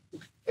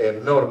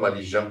 And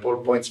normally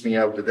Jean-Paul points me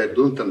out that I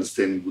don't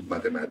understand good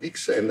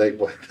mathematics, and I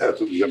point out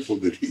to Jean-Paul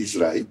that he is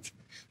right,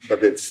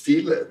 but that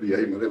still the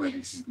high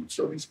mathematics is good,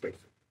 so respect.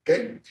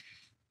 Okay?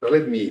 So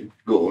let me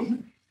go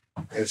on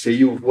and say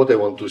you what I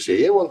want to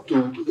say. I want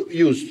to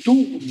use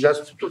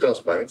just two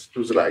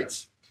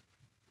slides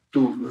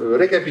to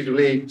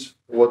recapitulate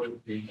what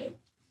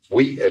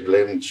we have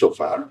learned so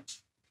far,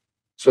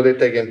 so that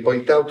I can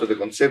point out the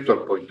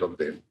conceptual point of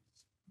them.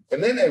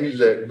 And then I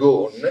will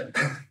go on,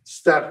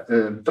 start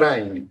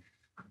trying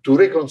to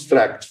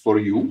reconstruct for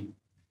you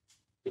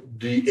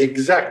the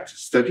exact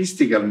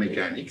statistical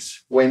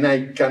mechanics when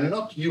I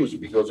cannot use,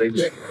 because I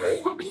have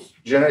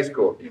generalized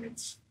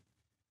coordinates.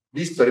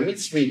 This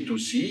permits me to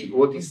see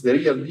what is the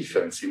real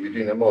difference in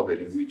between a model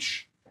in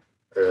which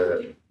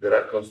there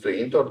are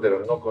constraints or there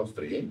are no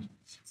constraints.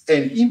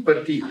 And in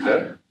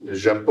particular,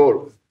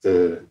 Jean-Paul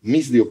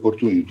missed the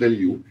opportunity to tell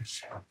you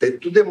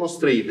that to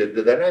demonstrate that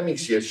the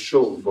dynamics he has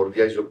shown for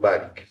the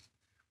isobaric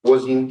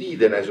was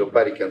indeed an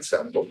isobaric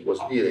ensemble,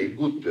 was indeed a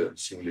good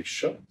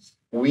simulation,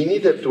 we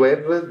needed to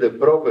have the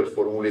proper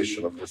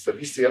formulation of the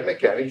statistical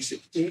mechanics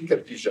in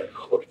Cartesian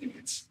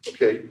coordinates.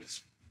 Okay?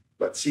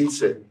 But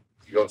since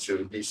he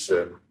considered this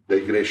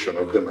digression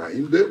of the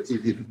mind, he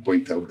didn't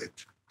point out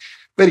that.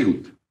 Very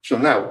good. So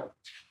now,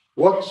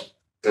 what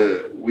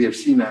we have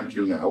seen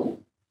until now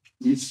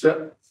is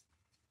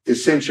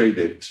essentially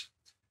that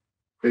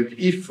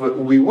if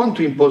we want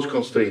to impose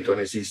constraint on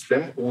a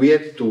system, we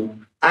have to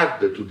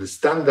add to the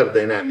standard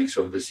dynamics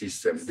of the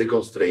system the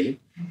constraint.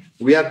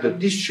 We add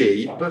this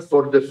shape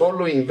for the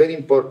following very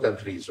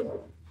important reason.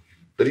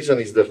 The reason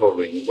is the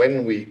following.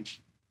 When we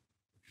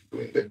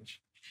doing that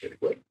very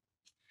well,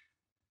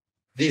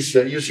 this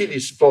you see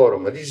this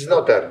form. This is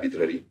not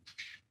arbitrary.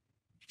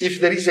 If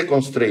there is a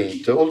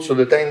constraint, also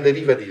the time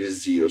derivative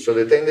is 0. So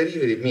the time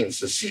derivative means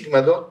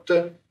sigma dot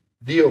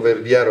d over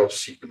dr of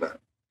sigma.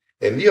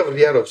 And d over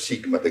dr of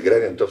sigma, the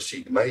gradient of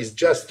sigma, is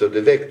just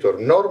the vector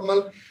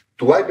normal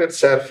to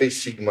hypersurface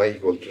sigma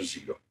equal to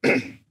 0.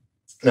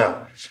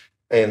 Now,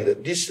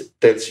 and this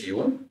tells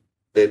you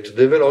that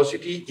the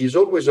velocity is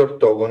always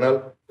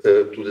orthogonal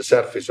to the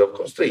surface of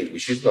constraint,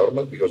 which is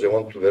normal because I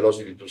want the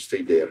velocity to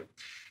stay there.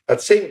 At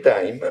the same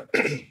time,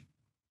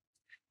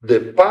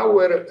 the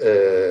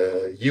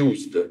power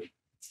used,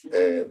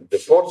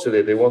 the force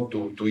that they want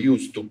to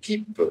use to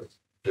keep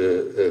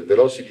the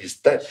velocity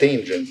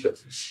tangent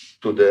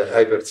to the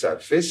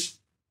hypersurface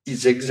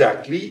is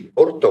exactly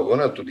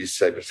orthogonal to this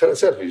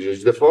hypersurface, which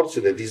is the force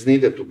that is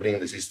needed to bring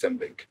the system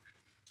back.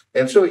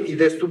 And so it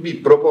has to be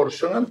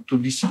proportional to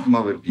the sigma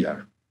over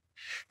dr.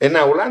 And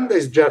now lambda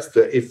is just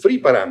a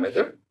free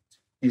parameter,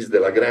 is the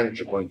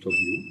Lagrange point of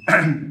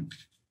view,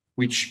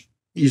 which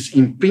is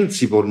in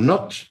principle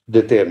not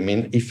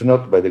determined, if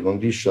not by the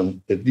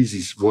condition that this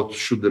is what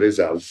should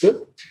result,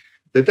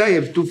 that I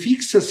have to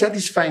fix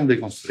satisfying the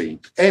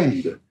constraint.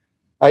 And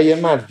I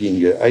am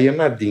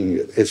adding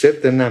a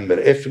certain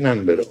number, f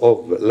number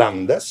of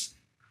lambdas,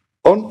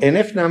 on an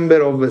f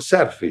number of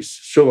surface.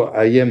 So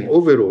I am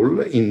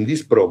overall in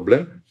this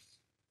problem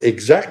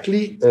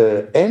exactly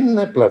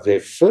n plus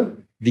f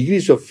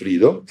degrees of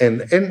freedom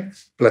and n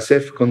plus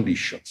f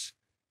conditions.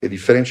 A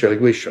differential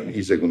equation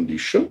is a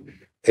condition,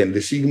 and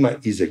the sigma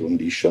is a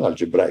condition,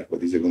 algebraic,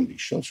 but is a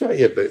condition. So I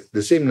have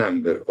the same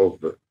number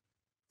of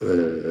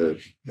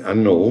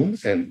unknown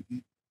and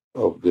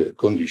of the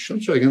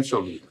condition, so I can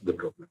solve the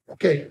problem.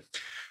 Okay.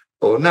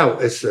 Oh, now,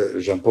 as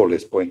Jean-Paul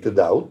has pointed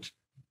out,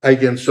 I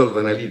can solve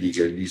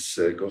analytically this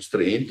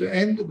constraint,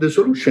 and the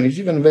solution is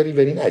even very,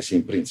 very nice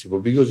in principle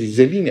because it's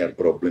a linear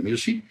problem. You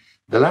see,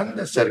 the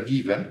lambdas are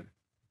given.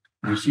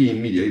 You see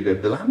immediately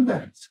that the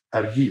lambdas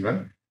are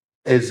given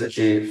as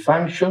a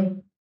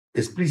function,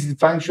 explicit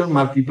function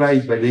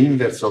multiplied by the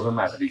inverse of a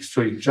matrix.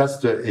 So it's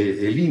just a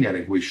linear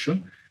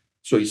equation.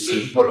 So it's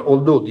simple,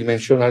 although the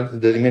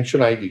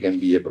dimensionality can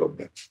be a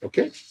problem.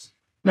 Okay?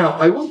 Now,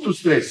 I want to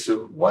stress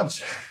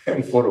once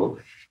and for all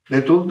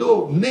that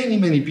although many,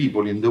 many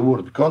people in the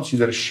world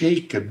consider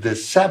shake the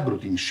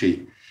subroutine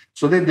shape,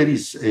 so that there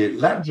is a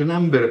large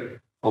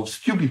number of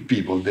stupid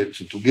people that,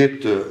 to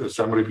get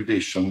some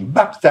reputation,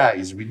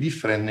 baptize with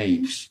different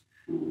names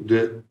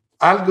the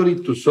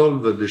algorithm to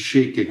solve the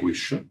shake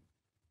equation.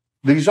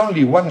 There is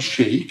only one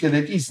shake,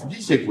 that is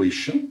this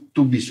equation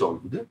to be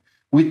solved,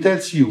 which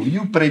tells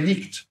you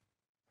predict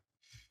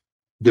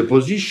the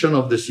position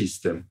of the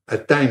system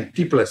at time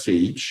t plus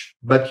h,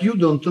 but you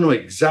don't know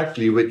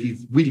exactly what it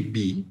will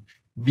be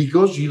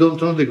because you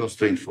don't know the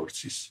constraint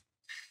forces.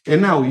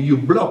 And now you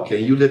block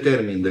and you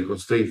determine the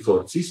constraint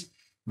forces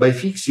by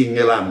fixing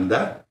a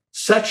lambda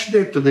such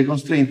that the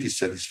constraint is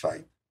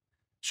satisfied.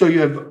 So you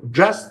have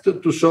just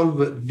to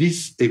solve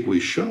this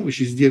equation,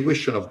 which is the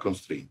equation of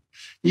constraint.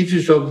 If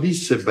you solve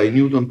this by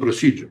Newton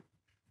procedure,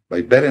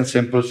 by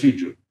Berenson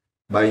procedure,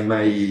 by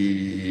my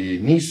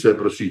Nice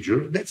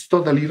procedure, that's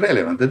totally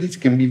irrelevant. This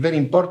can be very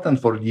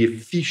important for the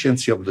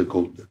efficiency of the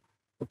code.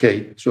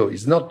 Okay, so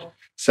it's not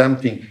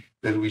something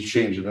that will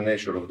change the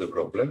nature of the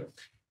problem.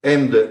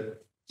 And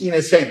in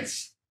a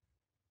sense,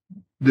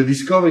 the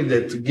discovery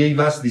that gave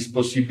us this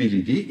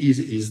possibility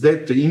is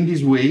that in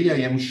this way, I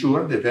am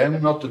sure that I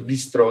am not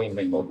destroying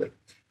my model.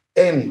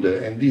 And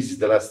this is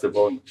the last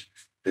point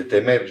that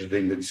emerged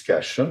in the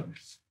discussion.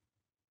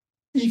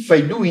 If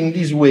I do in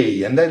this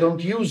way, and I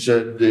don't use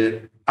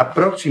the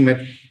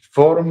approximate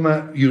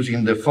form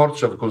using the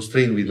force of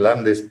constraint with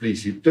lambda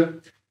explicit,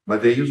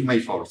 but I use my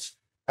force,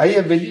 I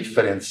have a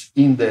difference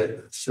in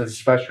the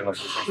satisfaction of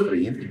the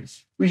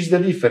constraint, which is the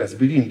difference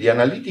between the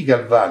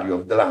analytical value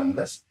of the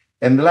lambdas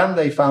and the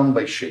lambda I found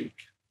by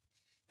shake.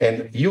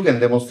 And you can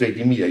demonstrate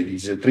immediately,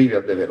 it's a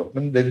trivial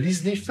development, that this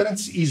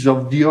difference is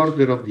of the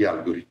order of the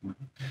algorithm.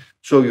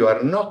 So you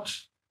are not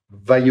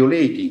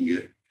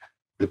violating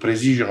the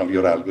precision of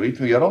your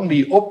algorithm, you are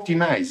only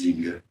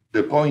optimizing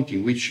the point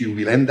in which you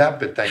will end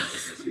up at time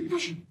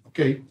h.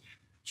 Okay?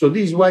 So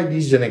this is why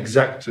this is an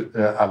exact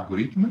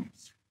algorithm,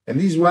 and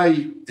this is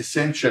why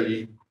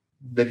essentially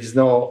there is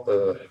no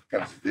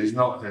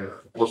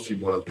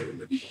possible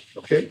alternative.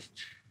 Okay?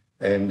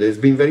 And it's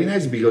been very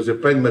nice because a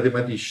applied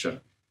mathematician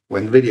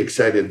went very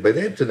excited by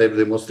that, and they've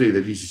demonstrated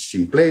that this is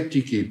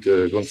symplectic, it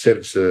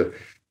conserves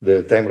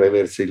the time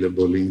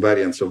reversible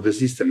invariance of the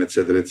system,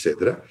 etc.,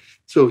 etc.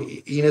 So,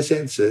 in a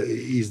sense,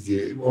 is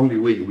the only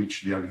way in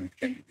which the argument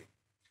can be taken.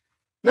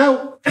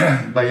 Now,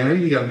 by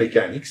analytical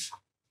mechanics,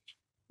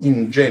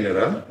 in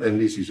general, and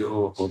this is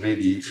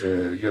already,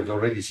 you have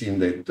already seen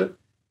that,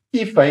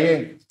 if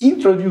I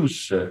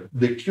introduce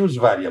the Q's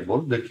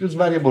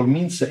variable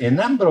means a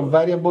number of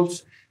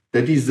variables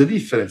that is the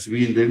difference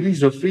between the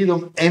degrees of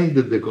freedom and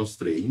the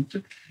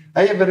constraint.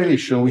 I have a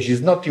relation which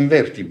is not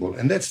invertible,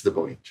 and that's the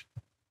point.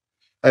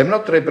 I'm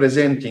not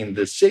representing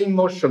the same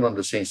motion on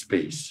the same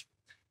space.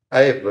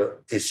 I have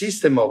a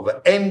system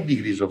of n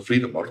degrees of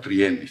freedom, or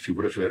 3n if you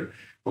prefer,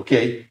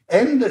 okay?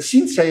 And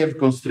since I have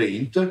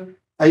constraint,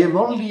 I have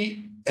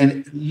only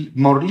a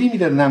more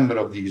limited number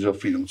of degrees of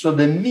freedom. So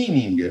the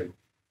meaning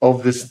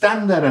of the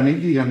standard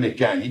analytical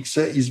mechanics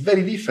is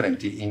very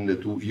different in the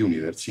two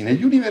universes. In a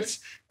universe,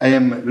 I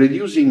am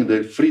reducing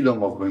the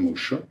freedom of my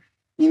motion.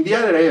 In the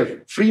other, I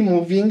have free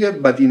moving,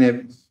 but in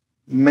a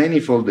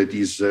manifold that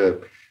is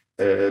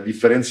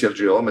differential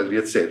geometry,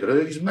 etc.,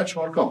 that is much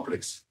more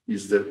complex.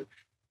 Is the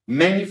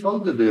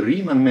manifold, the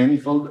Riemann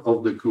manifold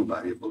of the Q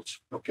variables.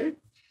 Okay.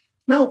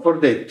 Now, for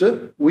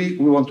that, we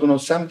want to know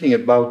something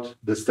about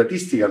the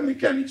statistical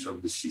mechanics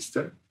of the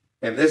system.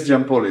 And as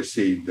Jean-Paul has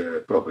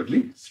said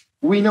properly,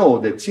 we know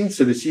that since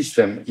the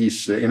system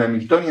is an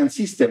Hamiltonian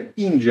system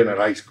in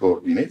generalized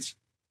coordinates,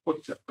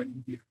 what's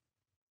happening here?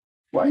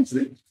 Why is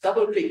that?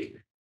 Double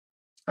click.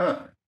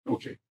 Ah,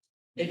 okay.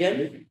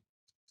 Again.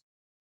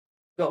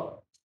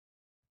 Go.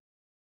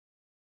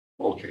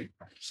 Okay.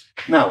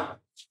 Now,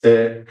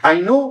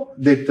 I know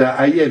that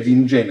I have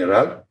in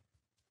general,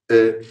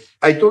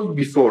 I told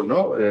before,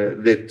 no,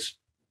 that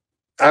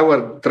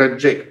our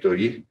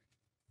trajectory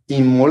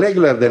in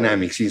molecular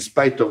dynamics, in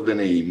spite of the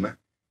name,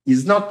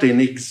 is not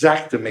an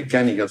exact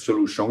mechanical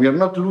solution. We are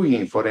not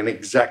looking for an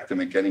exact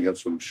mechanical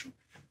solution.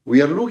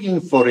 We are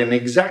looking for an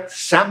exact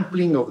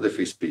sampling of the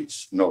phase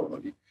space,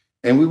 normally.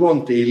 And we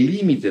want a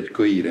limited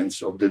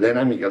coherence of the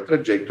dynamical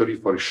trajectory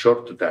for a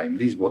short time.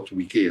 This is what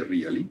we care,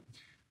 really.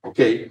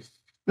 Okay?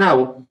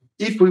 Now,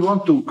 if we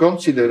want to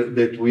consider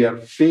that we are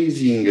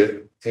phasing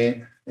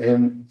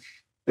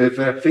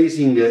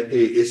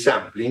a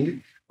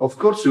sampling, of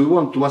course, we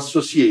want to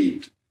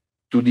associate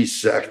to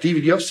this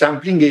activity of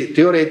sampling a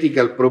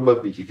theoretical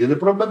probability. The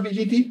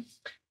probability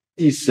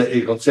is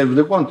a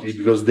conserved quantity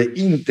because the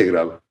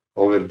integral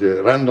over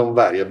the random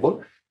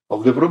variable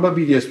of the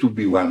probability has to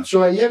be 1.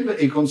 So I have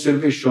a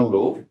conservation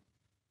law,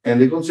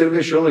 and the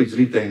conservation law is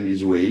written in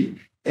this way.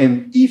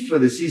 And if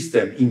the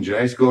system in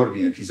generalized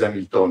coordinate is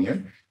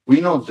Hamiltonian,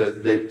 we know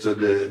that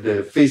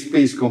the phase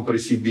space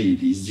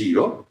compressibility is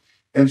 0.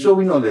 And so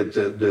we know that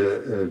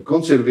the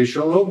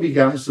conservation law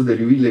becomes the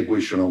Liouville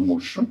equation of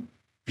motion,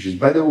 which is,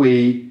 by the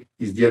way,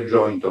 is the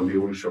adjoint of the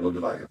evolution of the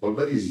variable,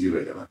 but is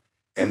irrelevant.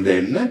 And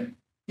then,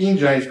 in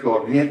generalized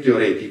coordinate,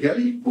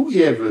 theoretically, we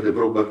have the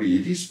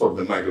probabilities for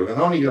the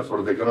microcanonical,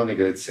 for the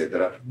canonical,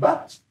 etc.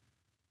 But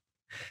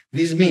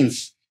this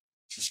means,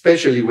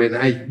 especially when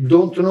I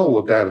don't know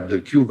what are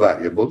the Q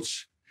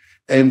variables,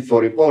 and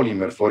for a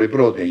polymer, for a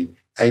protein,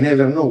 I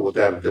never know what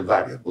are the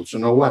variables.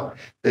 No one.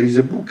 There is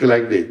a book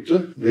like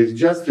that is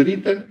just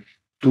written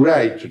to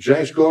write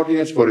generalized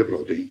coordinates for a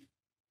protein.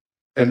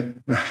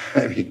 And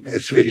I mean,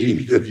 it's very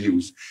limited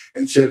use,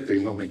 and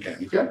certainly no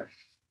mechanical.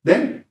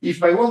 Then,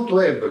 if I want to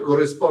have a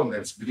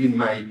correspondence between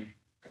my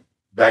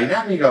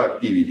dynamical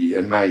activity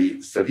and my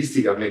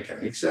statistical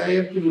mechanics, I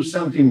have to do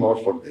something more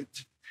for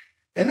that.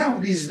 And now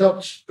this is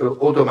not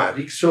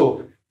automatic,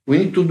 so we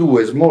need to do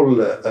a small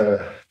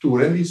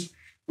tour, and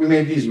we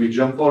made this with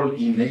Jean-Paul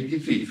in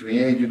 82,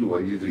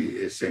 83,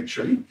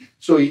 essentially.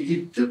 So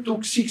it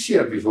took 6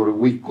 years before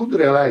we could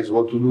realize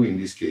what to do in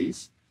this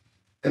case.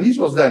 And this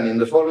was done in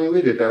the following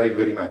way that I like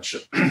very much.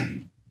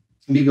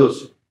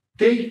 Because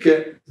take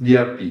the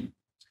RP.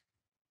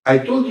 I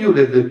told you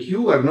that the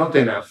Q are not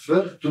enough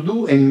to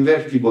do an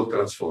invertible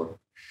transform.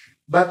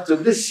 But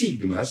the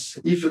sigmas,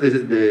 if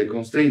the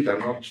constraints are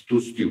not too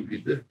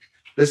stupid,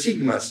 the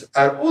sigmas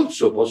are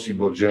also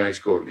possible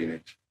generalized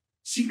coordinate.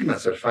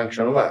 Sigmas are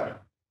function of R.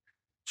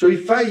 So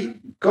if I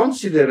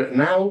consider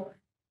now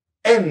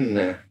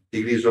n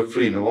degrees of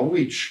freedom, of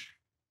which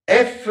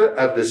F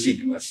are the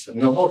sigmas,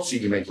 no more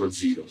sigma equals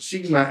 0.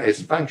 Sigma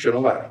as function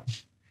of R.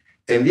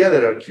 And the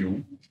other are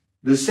Q.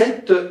 The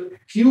set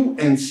Q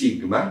and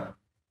sigma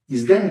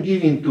is then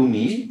giving to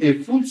me a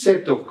full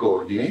set of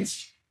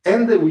coordinates,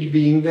 and they will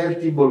be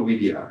invertible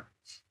with the R.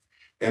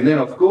 And then,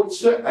 of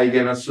course, I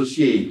can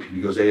associate,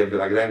 because I have the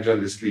Lagrangian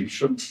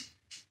description,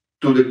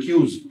 to the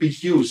Q's,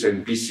 PQs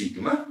and P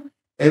sigma.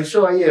 And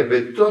so I have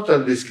a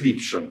total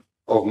description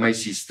of my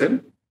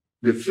system,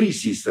 the free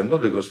system,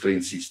 not the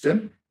constraint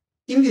system,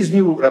 in this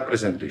new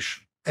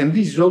representation. And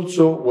this is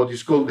also what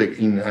is called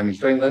in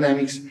Hamiltonian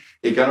dynamics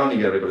a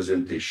canonical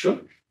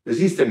representation. The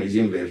system is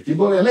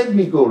invertible, and let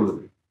me call,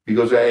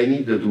 because I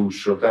need to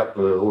short up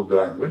all the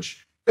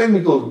language, let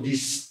me call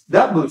this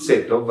double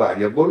set of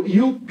variables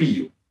U,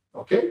 PU,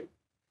 okay?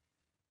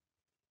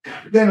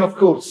 Then, of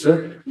course,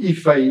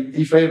 if I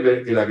have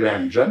a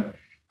Lagrangian,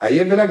 I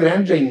have a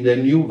Lagrangian in the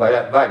new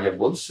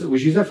variables,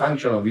 which is a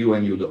function of U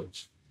and U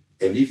dot.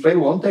 And if I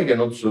want, I can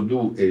also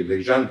do a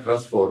Legendre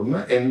transform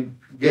and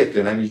get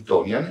an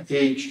Hamiltonian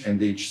H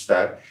and H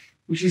star,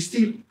 which is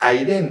still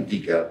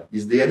identical,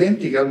 is the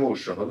identical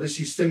motion of the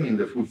system in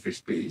the full phase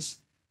space.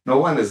 No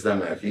one has done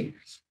nothing.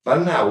 But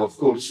now, of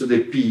course,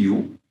 the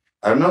PU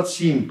are not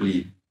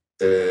simply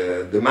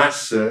the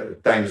mass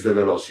times the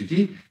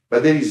velocity,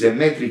 but there is a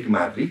metric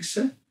matrix.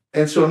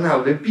 And so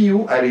now the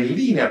PU are a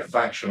linear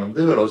function of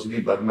the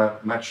velocity, but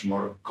much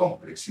more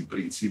complex in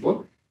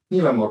principle,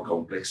 even more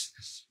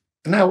complex.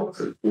 Now,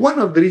 one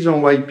of the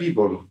reasons why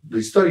people, the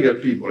historical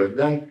people, have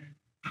done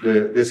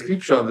the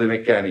description of the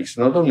mechanics,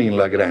 not only in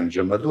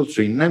Lagrangian, but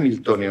also in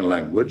Hamiltonian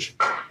language,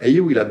 and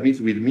you will admit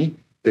with me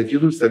that you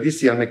do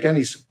statistical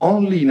mechanics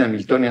only in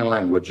Hamiltonian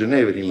language,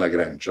 never in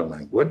Lagrangian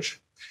language,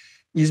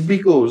 is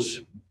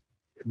because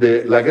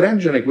the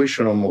Lagrangian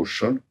equation of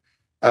motion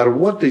are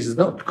what is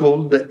not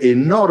called a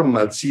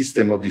normal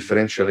system of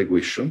differential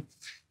equation,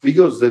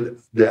 because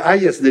the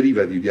highest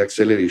derivative, the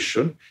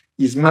acceleration,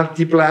 is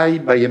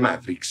multiplied by a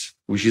matrix,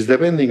 which is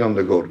depending on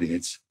the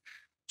coordinates.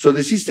 So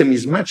the system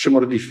is much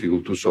more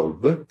difficult to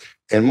solve,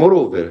 and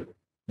moreover,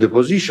 the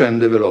position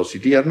and the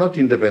velocity are not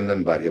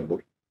independent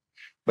variables.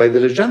 By the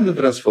Legendre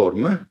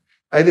transform,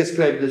 I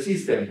describe the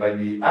system by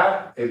the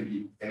R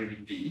and the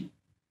P,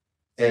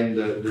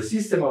 and the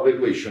system of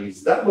equation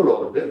is double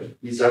order,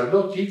 is R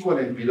dot equal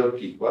and P dot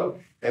equal,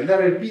 and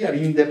R and P are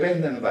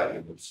independent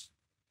variables.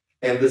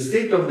 And the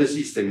state of the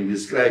system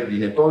is described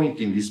in a point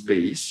in this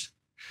space,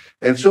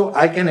 and so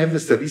I can have a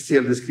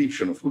statistical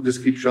description, a full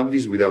description of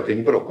this without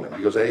any problem,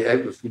 because I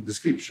have a full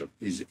description.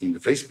 Is in the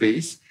phase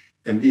space,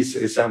 and this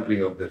is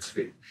sampling of that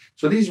space.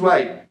 So this is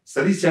why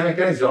statistical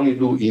mechanics only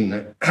do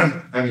in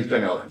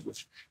Hamiltonian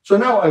language. So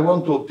now I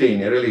want to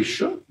obtain a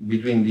relation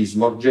between these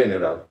more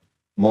general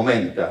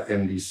momenta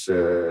and these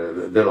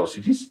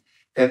velocities.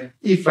 And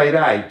if I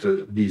write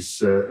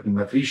this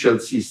matricial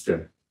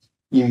system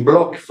in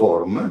block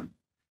form,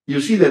 you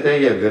see that I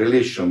have a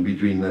relation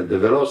between the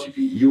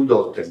velocity u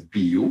dot and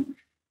pu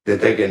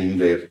that I can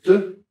invert,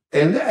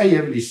 and I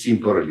have this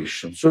simple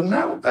relation. So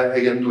now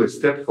I can do a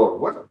step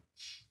forward.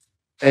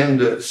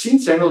 And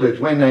since I know that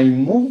when I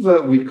move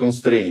with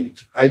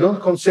constraint, I don't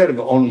conserve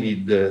only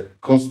the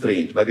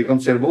constraint, but I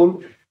conserve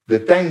all the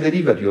time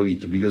derivative of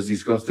it, because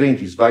this constraint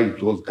is valid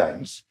to all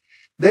times,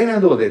 then I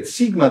know that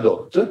sigma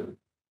dot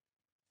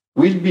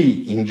will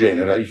be, in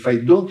general, if I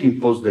don't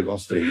impose the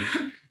constraint,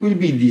 will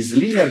be this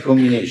linear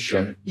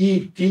combination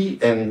E, T,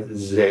 and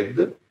Z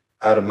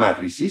are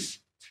matrices,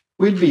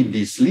 will be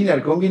this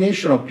linear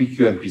combination of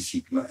PQ and P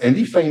sigma. And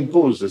if I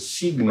impose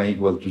sigma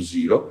equal to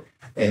 0,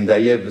 and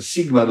I have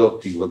sigma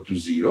dot equal to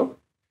 0,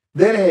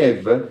 then I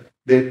have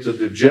that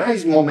the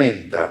generalized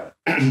momenta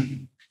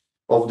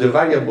of the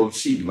variable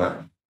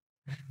sigma,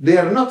 they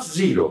are not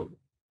 0.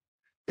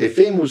 A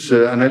famous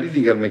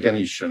analytical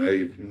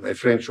mechanician, a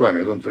French one,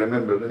 I don't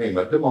remember the name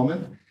at the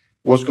moment,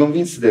 was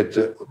convinced that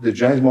the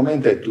generalized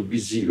momenta had to be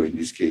 0 in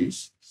this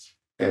case,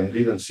 and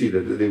didn't see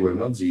that they were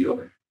not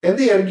 0. And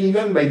they are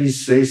given by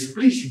this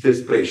explicit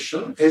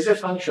expression as a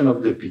function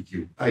of the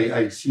PQ.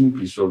 I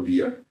simply solve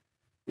here.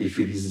 If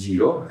it is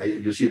 0,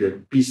 you see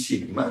that P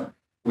sigma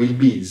will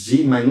be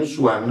Z minus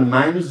 1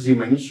 minus Z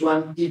minus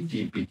 1 ET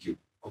PQ.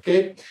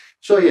 Okay?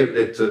 So I have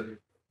that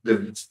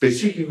the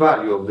specific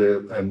value of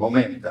the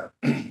momenta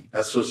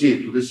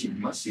associated to the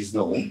sigmas is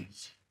known.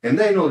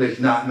 And I know that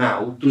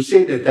now to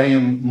say that I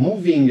am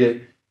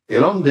moving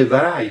along the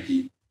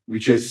variety,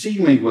 which has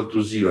sigma equal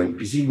to 0 and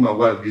P sigma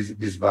equal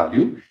this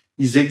value,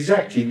 is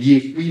exactly the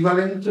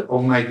equivalent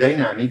of my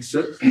dynamics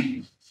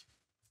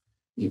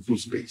in full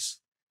space.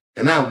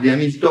 And now the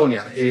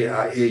Hamiltonian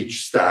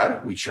H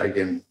star, which I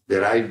can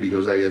derive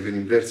because I have an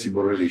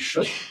inversible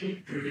relation,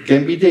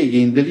 can be taken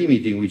in the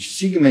limit in which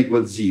sigma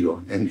equals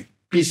 0 and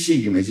P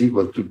sigma is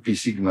equal to P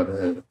sigma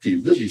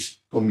tilde, this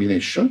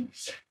combination,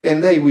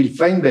 and I will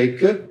find back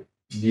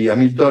the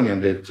Hamiltonian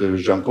that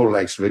Jean-Paul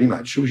likes very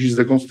much, which is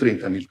the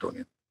constraint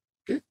Hamiltonian.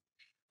 Okay?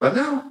 But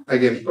now I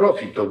can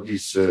profit of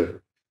this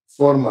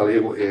formal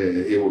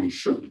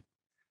evolution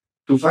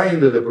to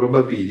find the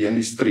probability, and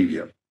it's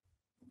trivial.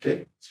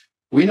 Okay?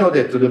 We know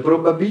that the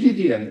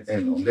probability, and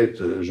on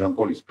that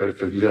Jean-Paul is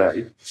perfectly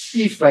right,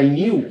 if I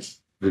knew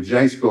the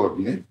generalized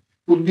coordinate,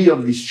 would be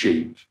of this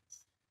shape,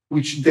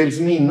 which tells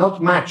me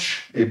not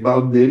much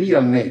about the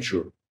real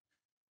nature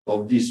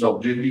of this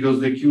object,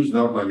 because the Q's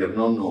normally are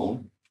not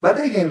known.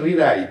 But I can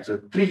rewrite,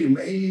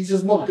 it's a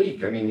small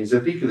trick, I mean, it's a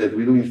trick that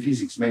we do in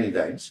physics many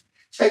times.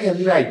 I can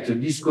rewrite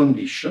this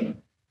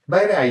condition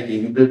by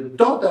writing the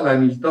total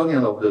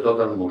Hamiltonian of the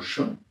total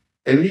motion,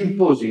 and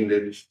imposing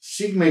that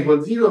sigma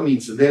equals 0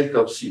 means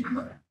delta of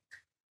sigma.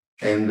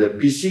 And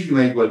P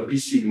sigma equal P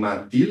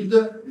sigma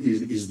tilde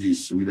is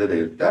this with a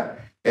delta.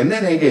 And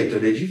then I get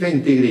that if I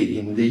integrate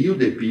in the U,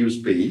 the PU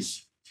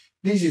space,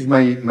 this is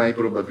my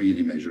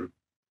probability measure.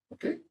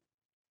 Okay?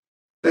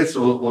 That's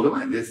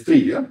automatic, that's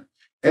trivial.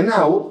 And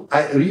now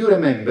you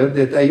remember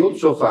that I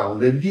also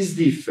found that this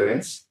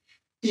difference,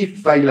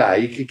 if I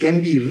like,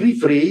 can be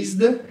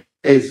rephrased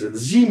as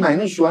Z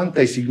minus 1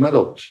 times sigma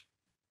dot.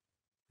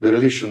 The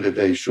relation that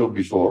I showed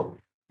before,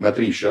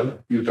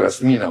 matricial, you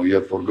trust me now, you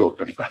have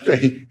forgotten, but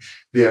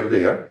they are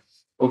there.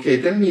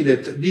 Okay, tell me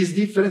that this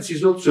difference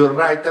is also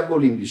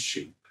writable in this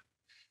shape.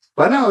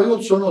 But now I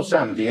also know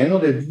something. I know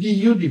that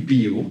du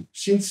dpu,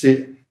 since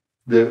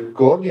the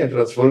coordinate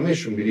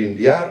transformation between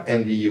the r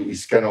and the u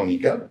is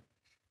canonical,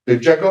 the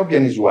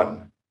Jacobian is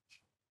 1.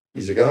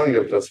 It's a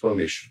canonical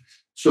transformation.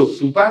 So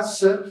to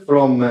pass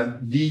from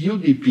du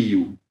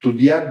dpu to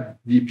dr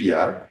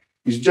dpr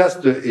is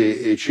just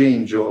a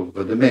change of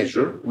the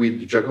measure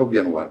with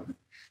Jacobian 1.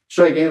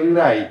 So I can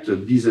rewrite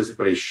this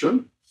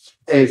expression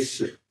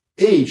as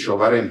h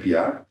of r and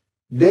pr,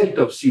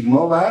 delta of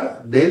sigma of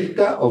r,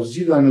 delta of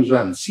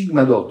z-1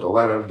 sigma dot of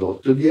r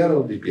dot dr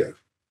of dpr.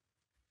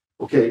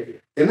 Okay,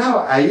 and now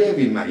I have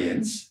in my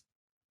hands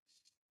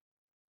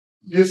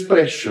the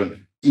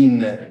expression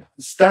in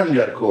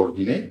standard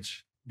coordinate.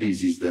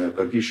 This is the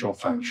partition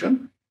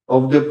function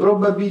of the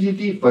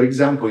probability, for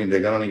example, in the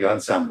canonical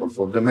ensemble.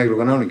 For the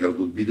microcanonical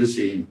would be the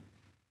same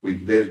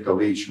with delta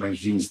of h minus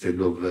g instead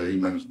of e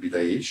minus beta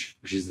h,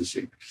 which is the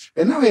same.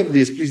 And now I have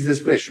the explicit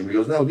expression,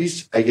 because now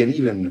this I can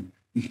even,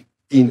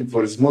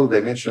 for a small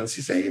dimensional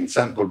system, I can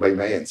sample by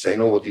my hands. I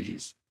know what it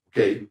is.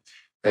 Okay,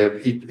 I have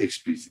it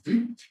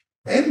explicitly.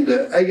 And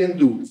I can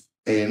do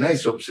a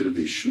nice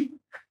observation,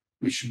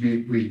 which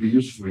will be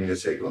useful in a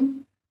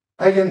second.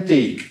 I can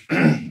take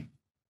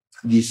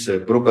this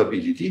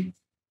probability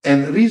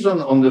and reason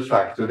on the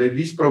fact that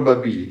this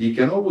probability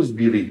can always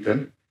be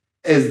written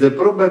as the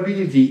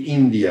probability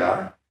in the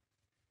R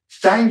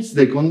times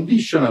the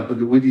conditional,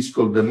 what is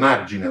called the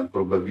marginal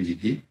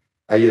probability.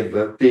 I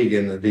have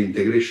taken the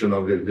integration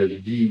of the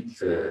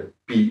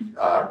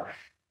dpr,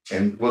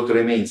 and what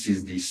remains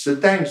is this,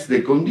 times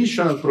the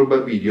conditional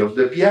probability of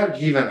the PR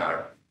given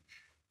R.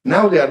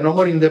 Now they are no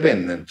more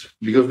independent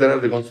because there are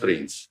the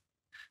constraints.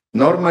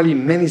 Normally,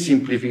 many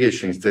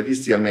simplifications in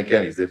statistical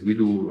mechanics that we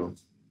do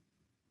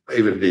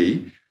every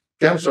day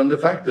comes from the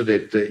fact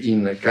that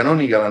in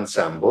canonical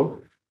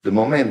ensemble, the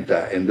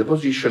momenta and the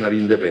position are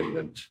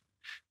independent.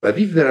 But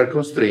if there are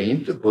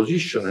constraints,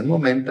 position and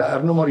momenta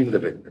are no more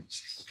independent.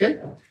 Okay?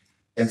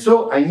 And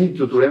so I need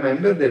to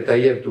remember that I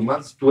have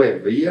to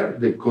have here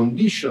the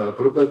conditional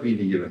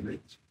probability given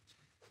that.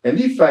 And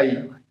if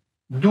I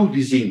do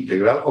this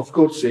integral, of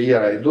course,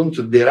 here I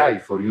don't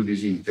derive for you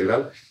this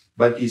integral,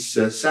 but it's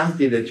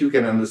something that you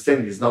can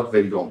understand is not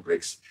very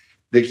complex.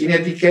 The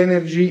kinetic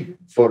energy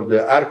for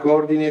the r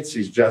coordinates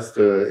is just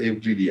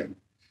Euclidean.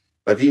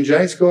 But in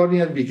Chinese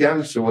coordinate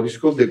becomes what is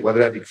called the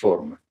quadratic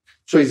form.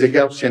 So it's a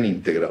Gaussian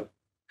integral.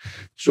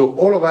 So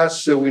all of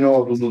us, we know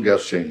how to do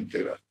Gaussian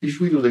integral. If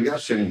we do the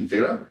Gaussian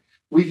integral,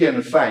 we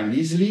can find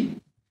easily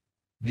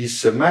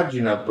this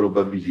marginal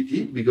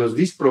probability, because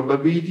this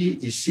probability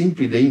is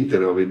simply the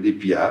integral of a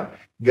dpr,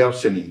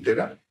 Gaussian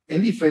integral.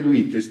 And if I do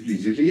it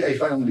explicitly, I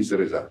find this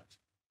result.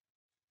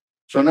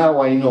 So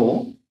now I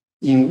know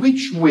in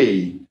which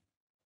way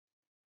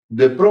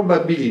the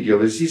probability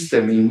of a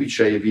system in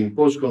which I have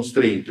imposed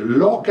constraint,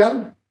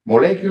 local,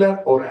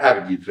 molecular, or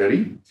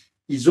arbitrary,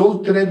 is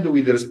altered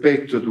with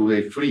respect to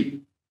a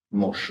free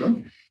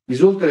motion,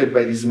 is altered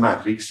by this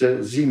matrix,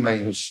 z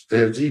minus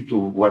z to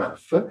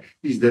 1/2.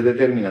 This is the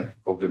determinant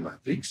of the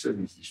matrix.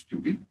 This is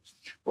stupid.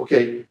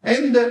 Okay,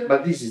 and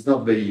but this is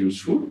not very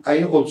useful.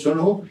 I also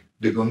know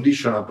the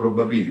conditional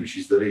probability, which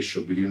is the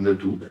ratio between the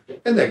two,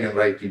 and I can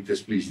write it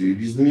explicitly.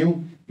 This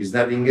mu is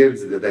nothing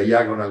else than the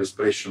diagonal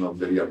expression of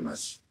the real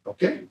mass.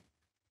 Okay?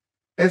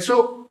 And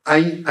so I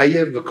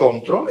have the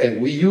control,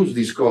 and we use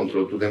this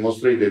control to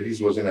demonstrate that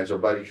this was an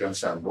isobaric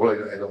ensemble.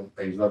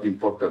 It's not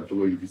important to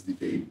go in this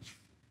detail.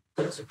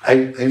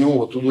 I know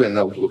what to do and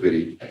how to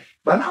operate.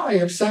 But now I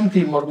have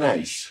something more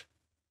nice.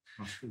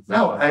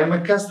 Now I am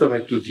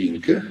accustomed to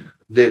think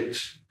that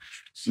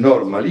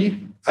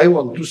normally I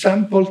want to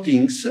sample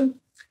things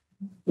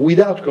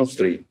without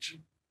constraint.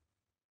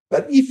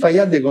 But if I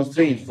add the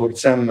constraint for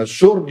some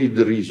sordid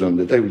reason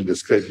that I will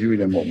describe to you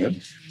in a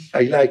moment,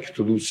 I like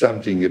to do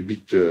something a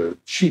bit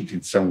cheat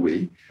in some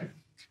way,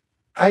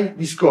 I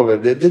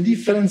discovered that the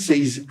difference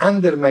is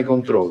under my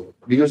control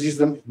because it's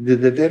the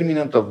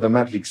determinant of the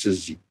matrix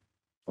Z.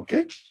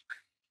 Okay?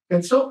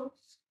 And so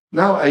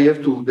now I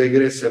have to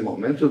digress a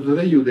moment to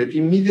tell you that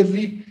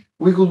immediately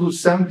we could do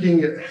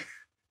something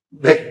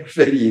very,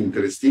 very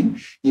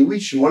interesting in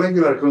which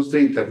molecular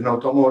constraints have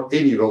not more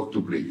any role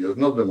to play. It's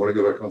not the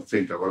molecular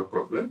constraint of our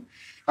problem.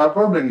 Our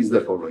problem is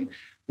the following.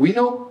 We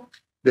know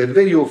that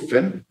very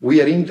often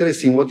we are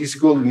interested in what is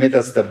called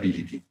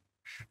metastability.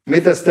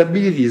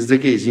 Metastability is the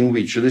case in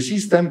which the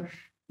system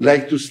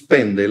likes to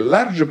spend a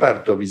large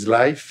part of its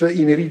life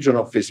in a region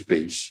of a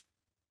space,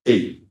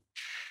 A,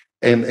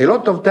 and a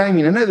lot of time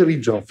in another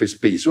region of a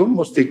space,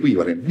 almost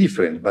equivalent,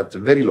 different, but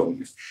very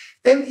long.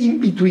 And in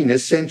between,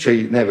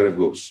 essentially, it never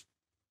goes.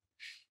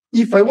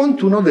 If I want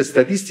to know the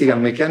statistical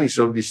mechanics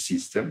of this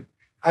system,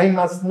 I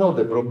must know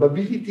the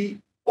probability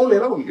all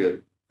along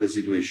the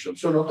situation.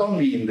 So not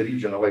only in the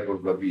region of high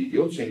probability,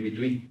 also in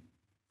between.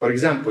 For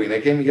example, in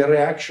a chemical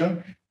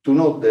reaction, to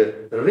know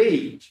the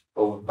rate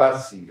of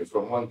passing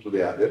from one to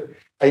the other,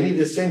 I need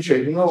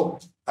essentially to know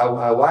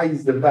how high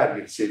is the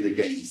barrier, say the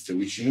chemist,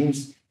 which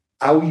means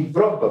how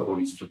improbable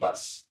is to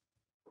pass.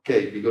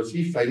 Okay, because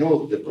if I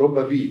know the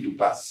probability to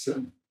pass,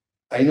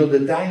 I know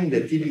the time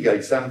that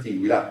typically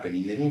something will happen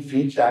in an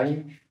infinite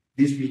time.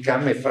 This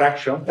becomes a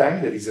fraction of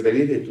time that is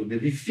related to the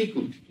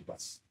difficulty to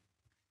pass.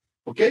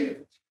 Okay?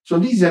 So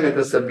this is a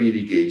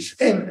metastability case.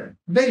 And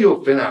very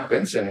often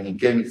happens, and in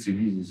chemistry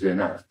this is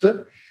an art,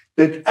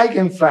 that I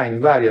can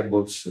find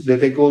variables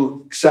that I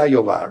call psi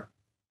of R.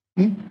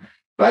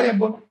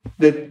 Variables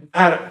that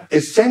are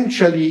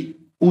essentially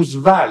whose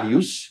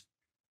values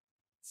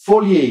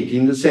foliate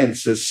in the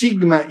sense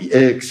sigma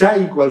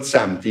psi equals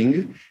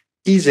something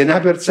is an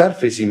upper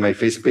surface in my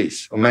phase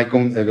space, or my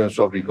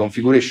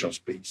configuration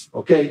space.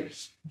 Okay?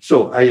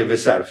 So I have a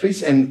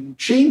surface, and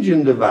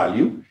changing the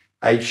value,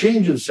 I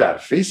change the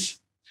surface,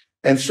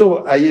 and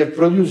so I am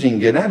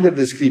producing another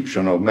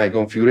description of my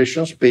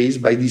configuration space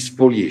by this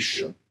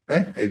foliation.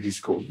 It is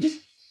called.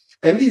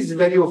 And this is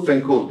very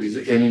often called,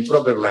 in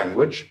improper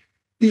language,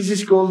 this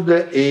is called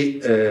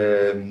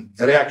a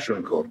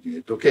reaction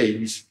coordinate. Okay?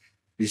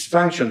 This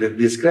function that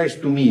describes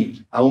to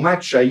me how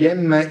much I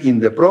am in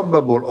the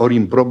probable or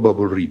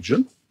improbable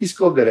region is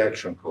called the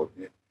reaction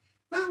coordinate.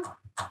 Now,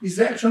 this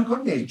reaction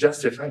coordinate is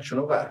just a function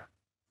of R.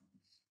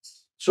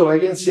 So I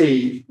can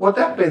say, what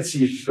happens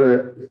if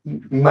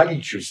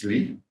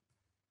maliciously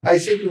I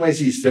say to my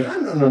system,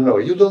 no,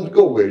 you don't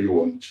go where you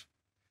want.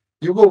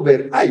 You go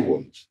where I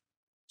want.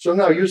 So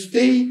now you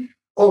stay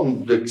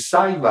on the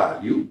psi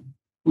value,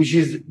 which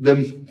is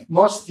the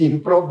most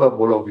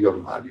improbable of your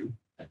value.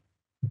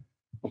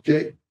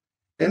 Okay?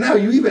 And now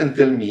you even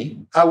tell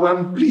me how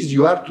unpleased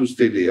you are to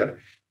stay there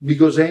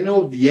because I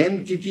know the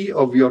entity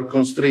of your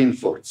constraint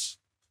force.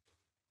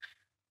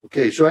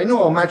 Okay, so I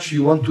know how much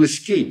you want to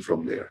escape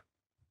from there.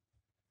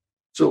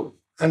 So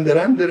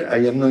under, I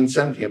am knowing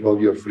something about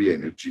your free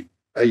energy.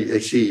 I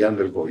say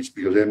under voice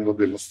because I am not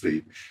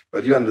demonstrating.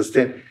 But you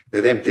understand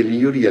that I'm telling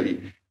you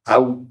really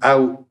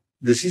how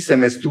the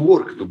system has to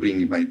work to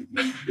bring my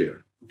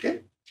there.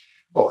 Okay?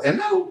 Oh, and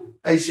now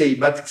I say,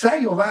 but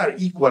psi of R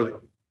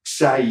equal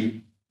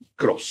psi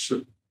cross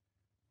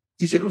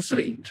is a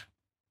constraint.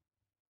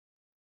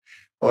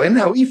 Oh, and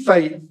now if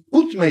I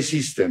put my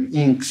system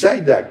in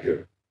psi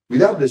dagger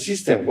without the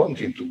system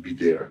wanting to be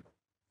there,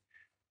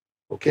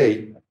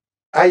 okay,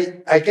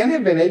 I can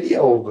have an idea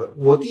of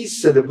what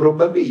is the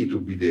probability to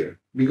be there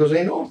because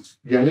I know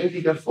the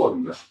analytical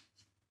formula.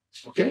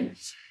 Okay?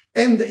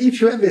 And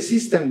if you have a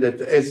system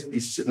that, as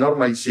is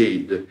normally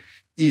said,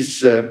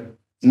 is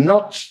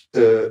not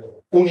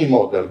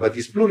unimodal, but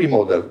is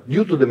plurimodal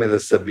due to the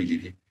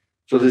metastability,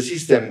 so the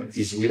system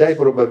is with high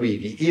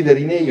probability either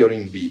in A or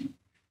in B,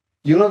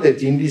 you know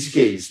that in this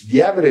case,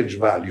 the average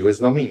value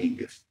has no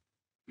meaning.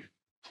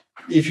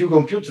 If you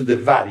compute the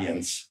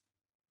variance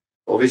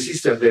of a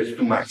system that has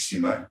two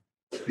maxima,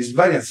 this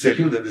variance tells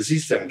you that the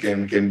system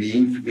can be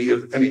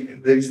infinite. I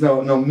mean, there is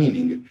no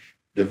meaning.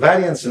 The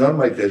variance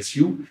normally tells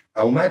you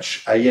how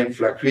much I am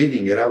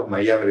fluctuating around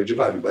my average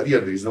value, but here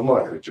there is no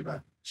more average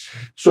value.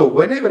 So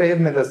whenever I have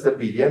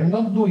metastability, I'm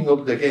not doing all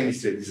the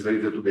chemistry that is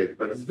related to that,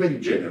 but it's very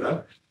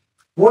general.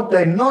 What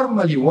I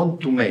normally want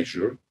to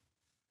measure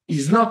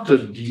is not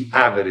the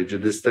average,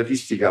 the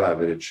statistical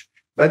average,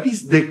 but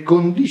is the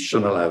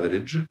conditional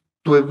average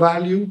to a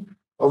value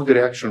of the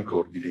reaction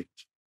coordinate.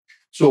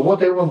 So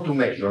what I want to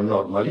measure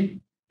normally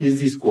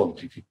is this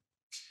quantity,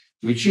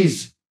 which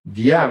is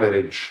the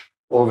average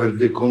over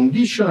the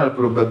conditional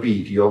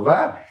probability of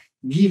R,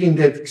 given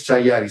that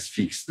psi R is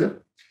fixed,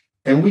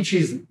 and which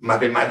is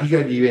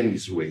mathematically given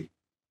this way.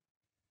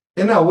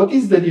 And now, what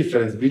is the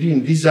difference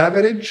between this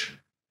average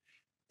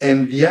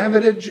and the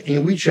average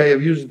in which I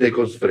have used the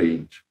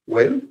constraint?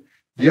 Well,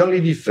 the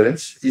only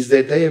difference is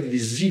that I have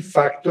this Z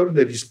factor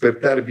that is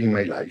perturbed in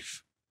my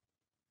life.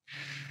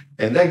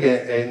 And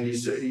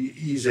is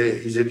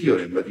a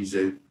theorem, but it's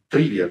a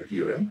trivial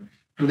theorem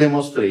to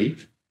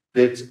demonstrate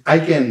that I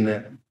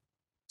can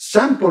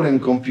sample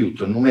and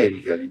compute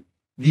numerically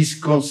this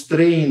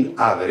constrained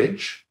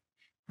average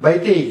by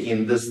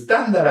taking the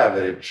standard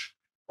average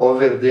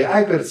over the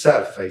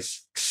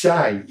hypersurface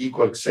psi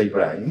equals psi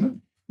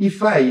prime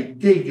if I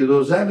take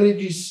those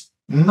averages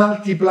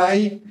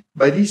multiply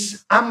by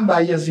this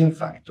unbiasing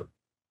factor.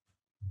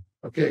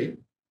 Okay?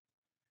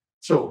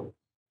 So,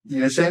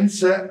 in a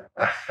sense,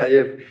 I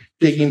have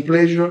taken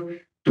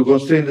pleasure to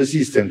constrain the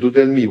system to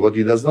tell me what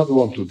it does not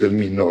want to tell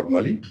me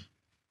normally,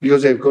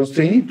 because I have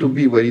constrained it to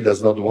be where it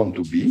does not want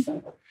to be,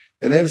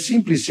 and I have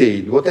simply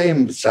said what I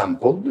am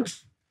sampled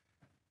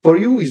for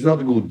you is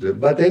not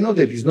good, but I know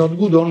that it's not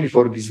good only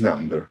for this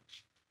number.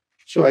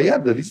 So I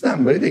add this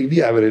number, I take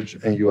the average,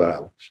 and you are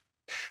out.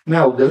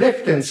 Now, the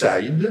left-hand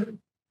side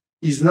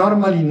is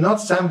normally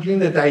not sampling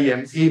that I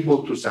am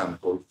able to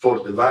sample for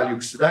the value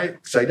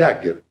psi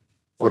dagger.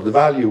 For the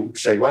value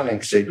psi1 and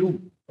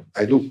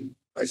psi2,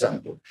 I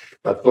sample.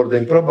 But for the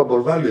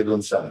improbable value, I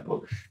don't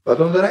sample.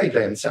 But on the right,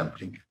 I am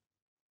sampling.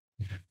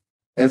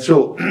 And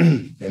so,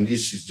 and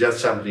this is just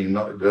something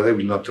that I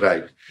will not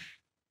write.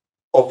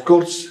 Of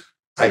course,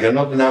 I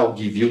cannot now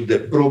give you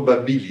the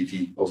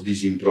probability of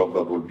this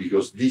improbable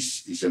because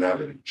this is an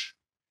average.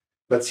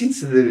 But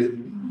since the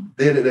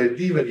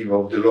derivative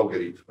of the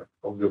logarithm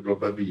of the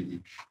probability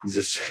is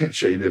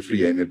essentially the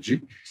free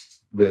energy,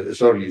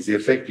 the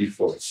effective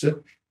force,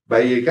 by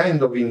a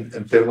kind of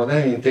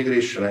thermodynamic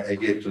integration, I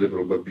get to the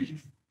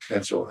probability.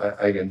 And so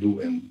I can do,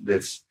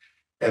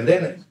 and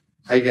then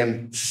I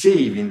can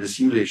save in the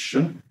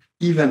simulation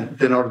even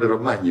 10 order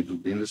of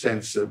magnitude, in the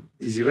sense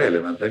is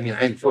irrelevant. I mean,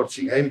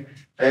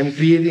 I'm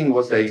creating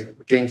what I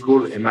can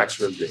call a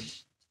Maxwell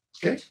density.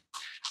 Okay?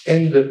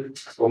 And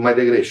for my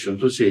digression,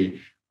 to say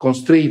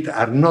constraints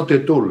are not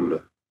at all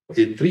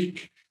a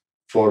trick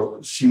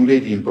for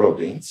simulating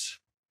proteins.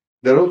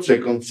 They're also a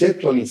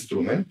conceptual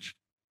instrument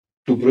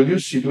to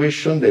produce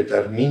situations that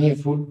are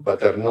meaningful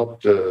but are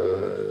not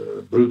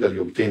brutally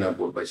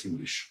obtainable by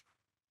simulation.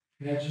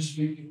 Can I just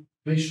make a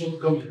very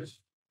short comment?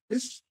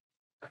 Yes.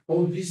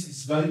 All this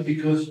is valid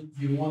because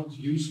you want to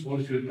use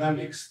molecular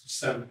dynamics to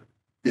sample.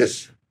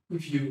 Yes.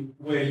 If you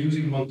were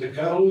using Monte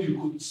Carlo, you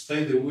could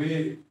stay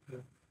away.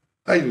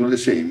 I do the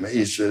same.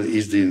 Is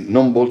the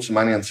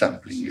non-Boltzmannian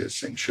sampling,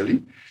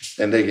 essentially,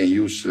 and I can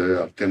use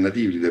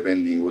alternatively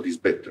depending what is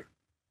better.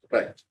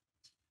 Right.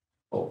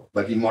 Oh,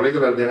 but in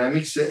molecular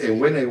dynamics,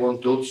 and when I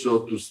want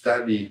also to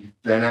study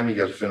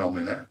dynamical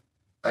phenomena,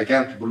 I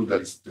can't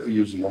brutally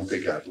use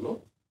Monte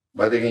Carlo,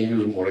 but I can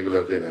use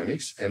molecular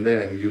dynamics, and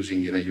then I'm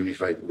using in a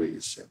unified way,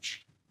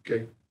 essentially.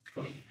 Okay.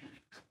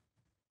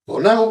 Well,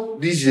 now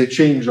this is a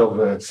change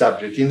of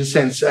subject. In the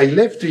sense, I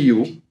left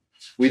you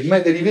with my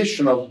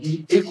derivation of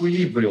the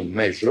equilibrium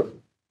measure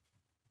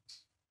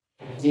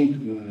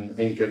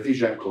in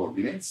Cartesian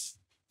coordinates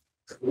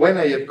when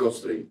I have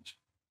constraint.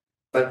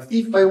 But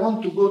if I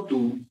want to go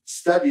to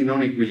study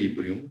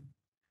non-equilibrium,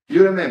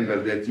 you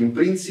remember that in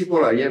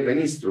principle I have an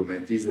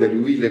instrument, is the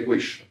Liouville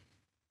equation.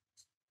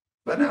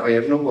 But now I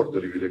have no more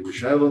the Liouville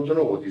equation. I want to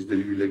know what is the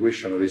Liouville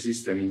equation of a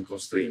system in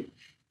constraint.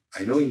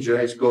 I know in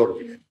generalized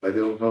coordinate, but I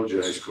don't know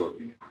generalized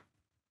coordinate.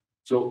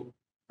 So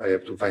I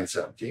have to find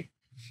something.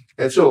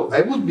 And so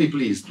I would be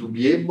pleased to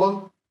be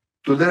able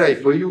to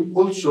derive for you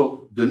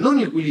also the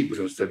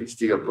non-equilibrium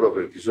statistical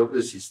properties of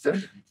the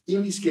system,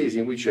 in this case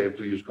in which I have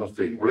to use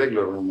constraint,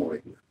 molecular or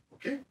non-molecular.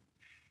 Okay?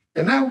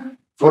 And now,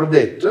 for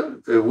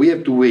that, we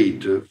have to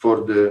wait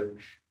for the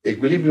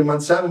equilibrium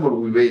ensemble.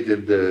 We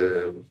waited,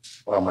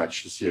 how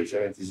much this year?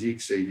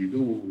 76,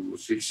 82,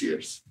 6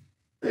 years.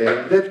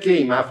 That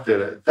came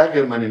after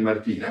Tuckerman and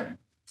Martina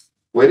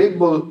were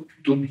able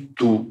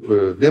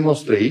to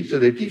demonstrate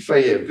that if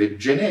I have a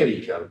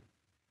generical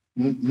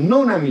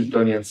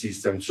non-Hamiltonian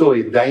system, so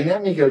a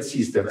dynamical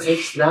system,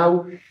 X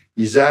now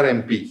is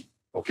RMP,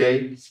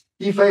 okay?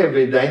 If I have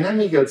a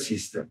dynamical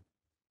system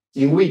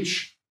in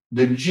which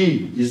the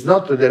G is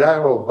not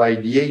derived by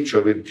dH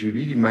over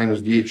dV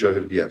minus dH over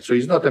dr, so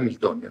it's not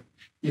Hamiltonian.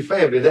 If I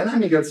have a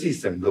dynamical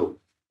system, though,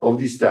 of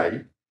this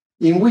type,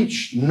 in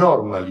which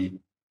normally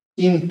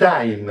in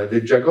time the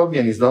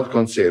Jacobian is not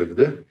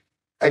conserved,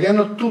 I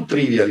cannot do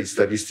trivially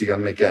statistical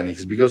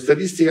mechanics, because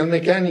statistical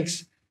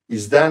mechanics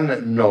is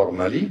done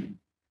normally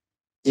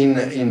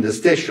in the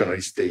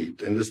stationary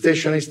state. And the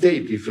stationary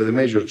state, if the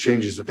measure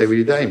changes at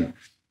every time,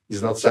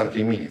 is not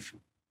something meaningful.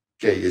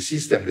 Okay, a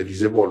system that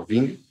is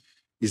evolving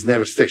is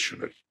never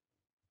stationary.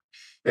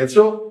 And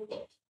so,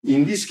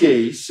 in this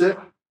case,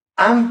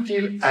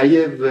 until I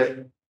have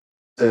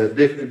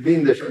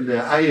been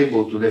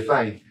able to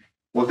define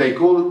what I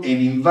call an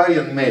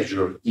invariant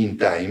measure in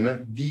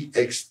time,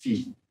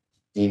 dxt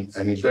in an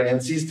Hamiltonian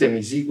system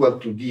is equal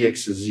to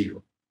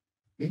dx0.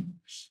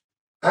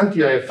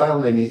 Until I have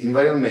found an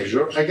invariant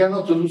measure, I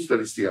cannot do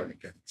statistical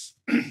mechanics.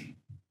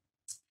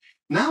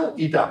 Now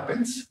it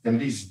happens, and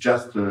this is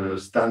just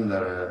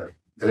standard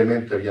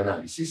elementary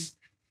analysis,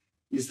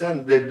 is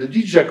that the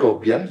D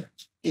Jacobian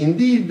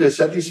indeed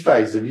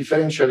satisfies the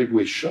differential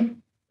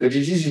equation that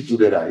is easy to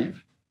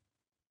derive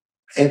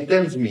and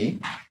tells me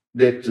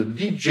that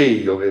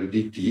dj over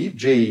dt,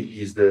 j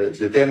is the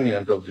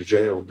determinant of the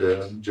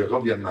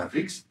Jacobian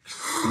matrix,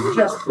 is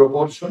just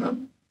proportional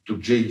to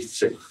j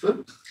itself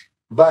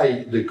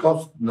by the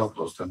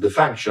the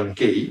function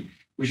k,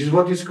 which is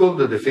what is called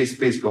the phase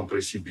space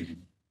compressibility.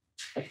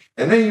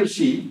 And then you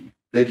see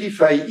that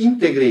if I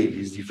integrate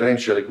this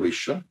differential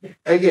equation,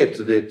 I get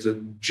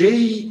that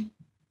j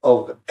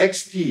of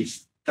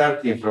xt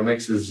starting from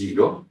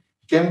x0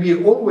 can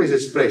be always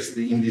expressed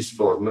in this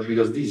form,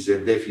 because this is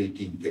a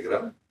definite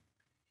integral.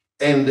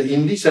 And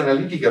in this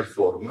analytical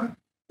form,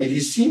 it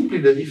is simply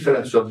the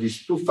difference of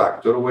these two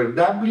factors, where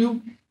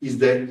w is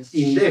the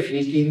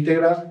indefinite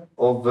integral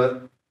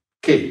of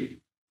k,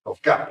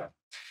 of kappa.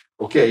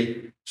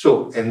 Okay?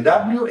 So, and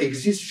w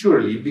exists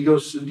surely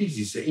because this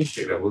is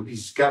integrable, this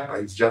is kappa,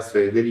 it's just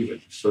a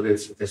derivative, so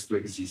that has to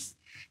exist.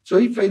 So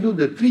if I do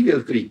the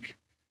trivial trick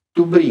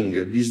to bring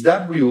this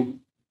w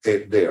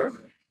there,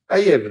 I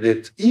have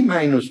that E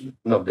minus,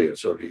 not there,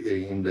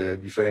 sorry, in the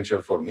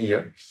differential form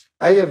here,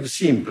 I have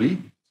simply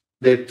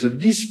that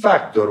this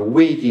factor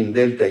weighting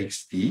delta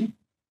xt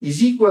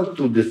is equal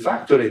to the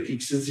factor at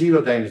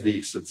x0 times the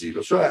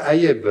x0. So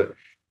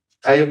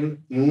I have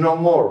no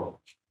more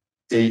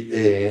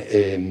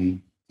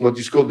what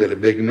is called a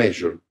Lebesgue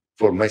measure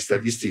for my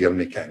statistical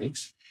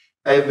mechanics.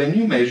 I have a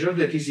new measure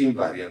that is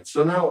invariant.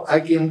 So now I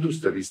can do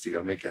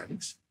statistical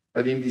mechanics,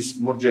 but in this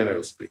more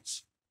general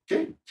space.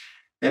 Okay?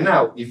 And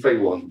now, if I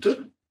want,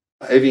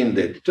 having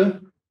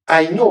that,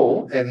 I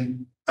know,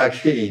 and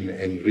again,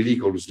 and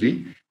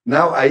ridiculously,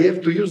 now I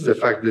have to use the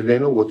fact that I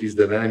know what is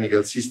the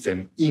dynamical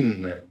system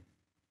in,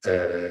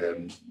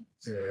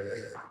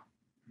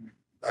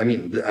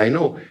 I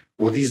know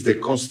what is the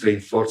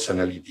constraint force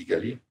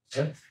analytically,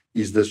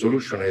 is the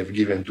solution I've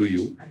given to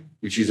you,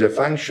 which is a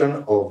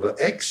function of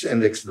x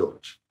and x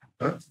dot,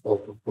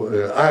 of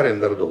r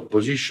and r dot,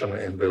 position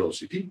and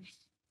velocity.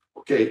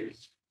 Okay,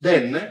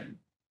 then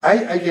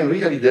I can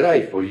really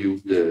derive for you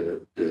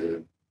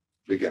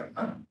the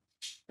gamma.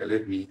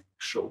 Let me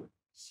show.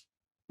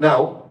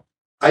 Now,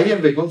 I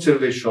have a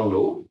conservation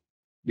law,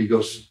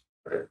 because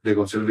the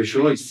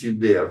conservation law is still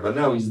there, but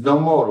now it's no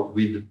more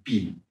with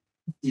P.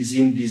 Is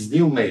in this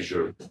new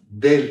measure,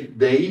 the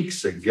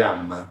x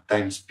gamma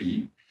times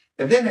P.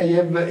 And then I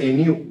have a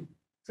new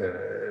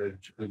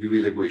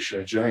Wheel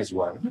equation, generalized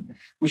one,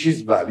 which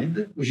is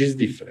valid, which is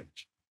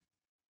different.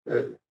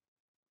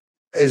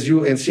 As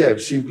you can see,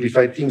 I've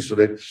simplified things so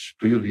that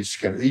to you this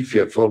can, if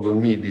you have followed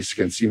me, this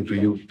can seem to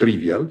you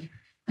trivial.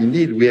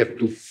 Indeed, we have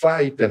to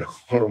fight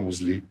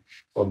enormously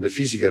on the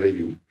physical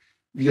review,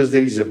 because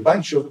there is a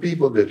bunch of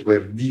people that were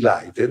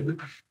delighted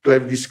to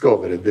have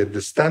discovered that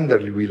the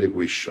standard Wheel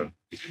equation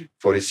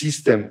for a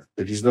system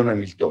that is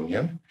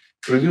non-Hamiltonian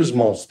produce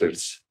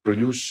monsters,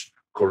 produce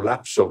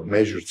collapse of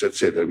measures,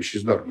 etc., which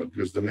is normal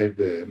because the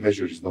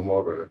measure is no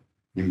more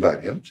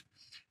invariant.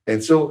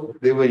 And so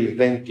they were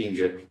inventing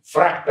a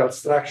fractal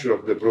structure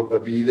of the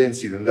probability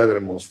density and other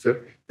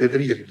monster that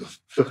really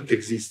don't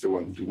exist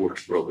when to work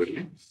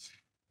properly.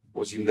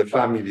 Was in the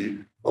family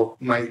of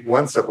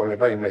once upon a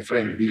time, my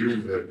friend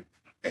Bill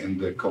and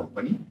the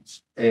company,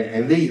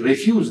 and they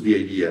refused the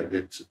idea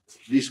that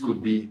this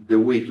could be the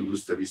way to do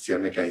statistical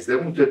mechanics. They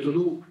wanted to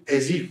do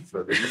as if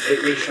the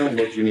equation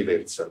was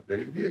universal.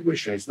 The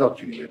equation is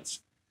not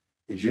universal.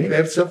 It's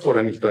universal for a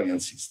Hamiltonian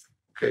system.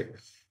 Okay,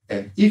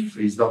 and if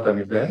it's not a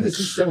Hamiltonian, the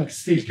system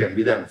still can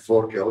be done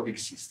for chaotic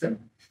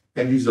system,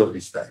 and is of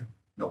this type.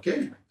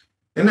 Okay,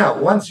 and now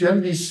once you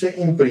have this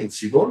in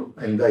principle,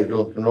 and I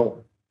don't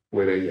know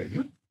where I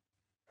am.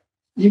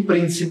 In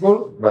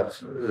principle, but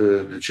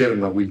the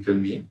chairman will tell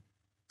me,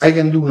 I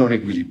can do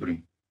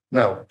non-equilibrium.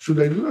 Now,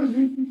 should I do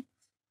non-equilibrium?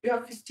 You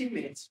have 15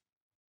 minutes.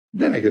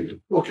 Then I can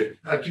do. Okay,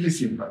 at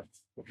least in part.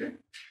 Okay.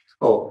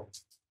 Oh,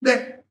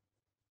 then,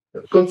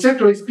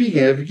 conceptually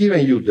speaking, I've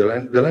given you the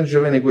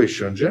Langevin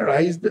equation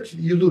generalized.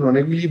 You do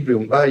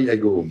non-equilibrium, bye, I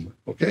go home.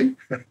 Okay.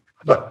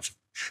 But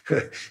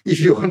if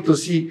you want to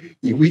see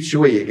in which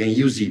way I can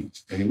use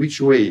it, and in which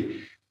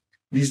way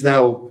this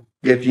now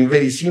getting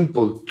very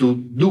simple to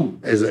do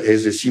as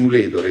a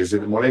simulator, as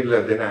a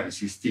molecular dynamics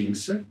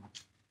things,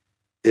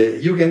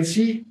 you can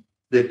see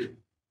that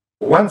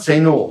once I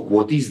know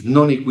what is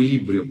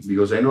non-equilibrium,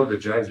 because I know the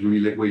generalized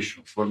Wheel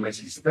equation for my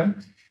system,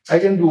 I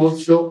can do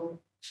also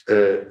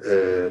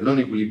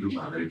non-equilibrium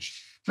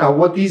average. Now,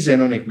 what is a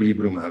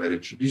non-equilibrium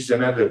average? This is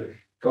another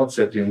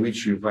concept in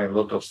which you find a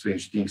lot of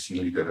strange things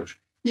in literature.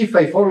 If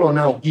I follow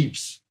now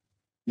Gibbs,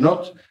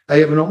 I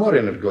have no more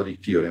an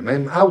ergodic theorem,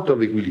 I'm out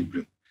of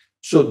equilibrium.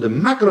 So the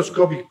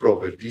macroscopic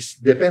properties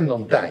depend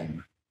on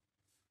time.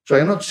 So I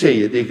cannot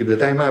say I take the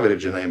time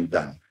average and I am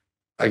done.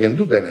 I can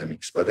do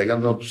dynamics, but I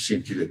cannot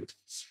scintillate.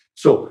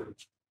 So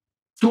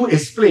to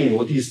explain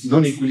what is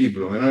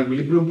non-equilibrium and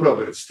non-equilibrium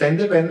properties, time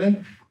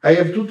dependent, I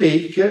have to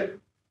take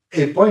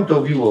a point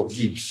of view of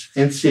Gibbs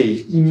and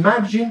say,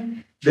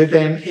 imagine that I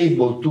am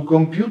able to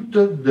compute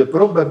the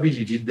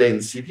probability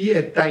density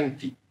at time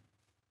t.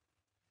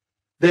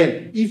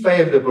 Then, if I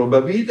have the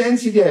probability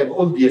density, I have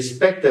all the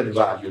expected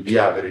value, the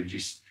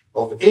averages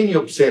of any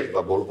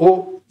observable,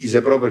 O is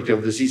a property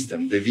of the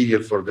system, the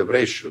variable for the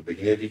pressure, the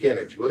kinetic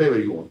energy, whatever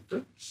you want,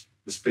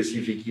 the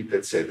specific heat,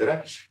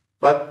 etc.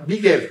 But be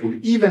careful,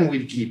 even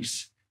with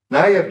Gibbs,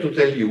 now I have to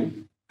tell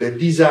you that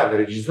this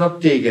average is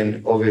not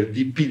taken over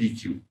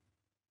dpdq.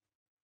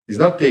 It's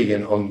not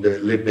taken on the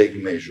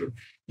Lebesgue measure.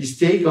 It's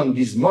taken on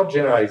this more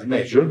generalized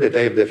measure that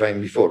I have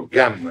defined before,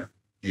 gamma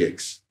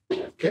dx.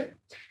 Okay?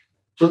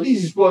 So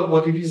this is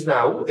what it is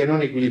now, a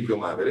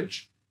non-equilibrium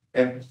average.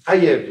 And I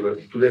have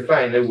to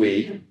define a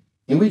way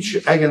in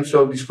which I can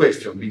solve this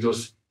question,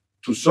 because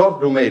to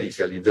solve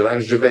numerically the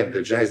Langevin,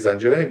 the generalized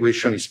Langevin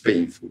equation is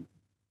painful.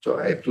 So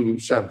I have to do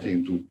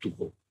something to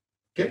go.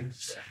 Okay?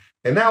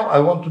 And now I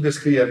want to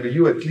describe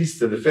you at least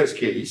the first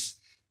case.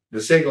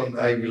 The second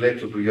I will let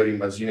to your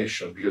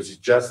imagination, because it's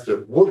just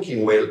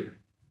working well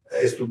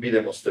has to be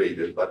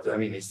demonstrated, but I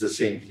mean, it's the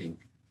same thing.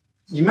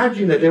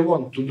 Imagine that I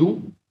want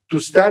to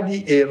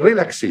study a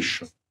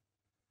relaxation.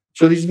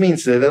 So this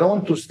means that I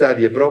want to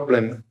study a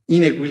problem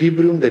in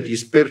equilibrium that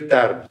is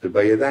perturbed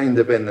by a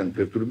time-independent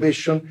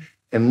perturbation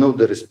and know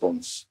the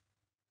response.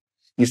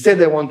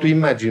 Instead, I want to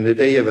imagine that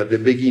I have at the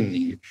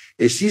beginning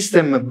a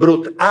system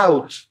brought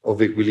out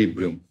of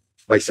equilibrium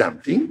by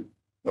something,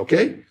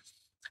 okay,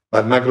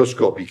 but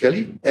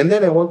macroscopically, and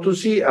then I want to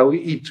see how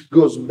it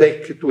goes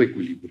back to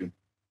equilibrium.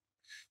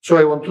 So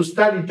I want to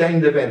study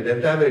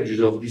time-dependent averages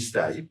of this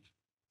type,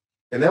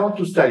 and I want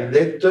to study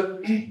that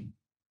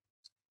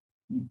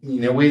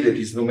in a way that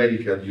is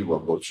numerically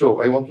doable.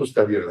 So I want to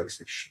study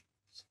relaxation.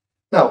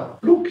 Now,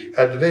 look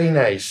at the very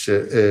nice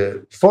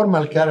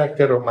formal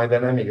character of my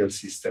dynamical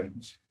system.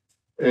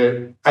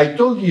 I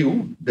told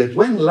you that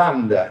when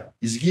lambda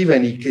is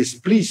given in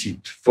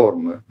explicit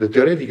form, the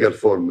theoretical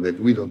form that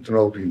we don't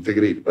know how to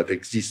integrate but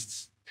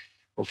exists,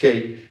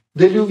 okay,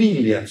 the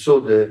Liouvillean, so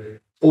the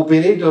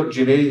operator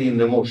generating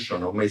the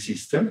motion of my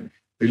system,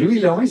 the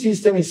Liouvillean of my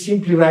system is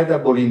simply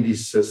writable in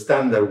this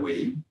standard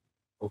way,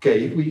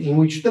 okay, in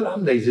which the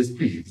lambda is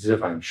explicit, is a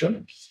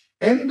function,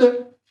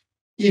 and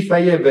if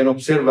I have an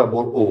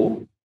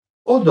observable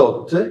O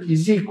dot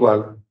is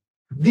equal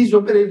this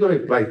operator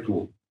applied to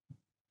O.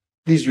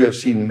 This you have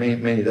seen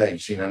many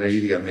times in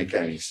analytical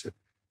mechanics.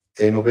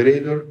 An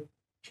operator,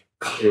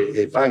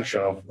 a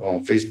function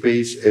of phase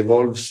space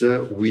evolves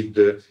with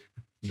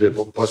the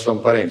Poisson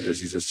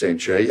parenthesis,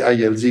 essentially.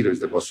 IL0 is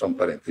the Poisson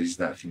parenthesis,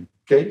 nothing.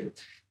 Okay?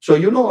 So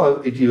you know how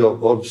it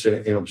evolves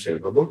an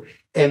observable.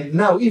 And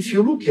now if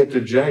you look at the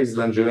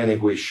Giles-Langevin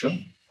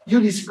equation, you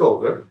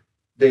discover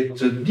that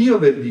d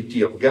over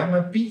dt of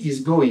gamma p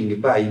is going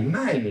by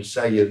minus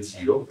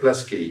IL0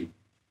 plus k.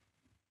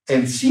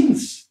 And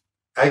since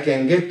I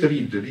can get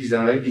rid of this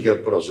analytical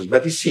process,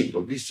 but it's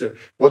simple. This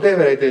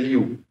whatever I tell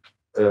you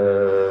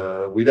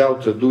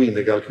without doing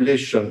the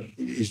calculation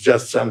is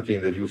just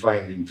something that you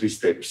find in 3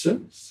 steps.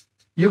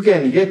 You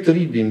can get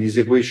rid in this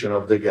equation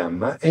of the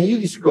gamma, and you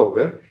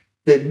discover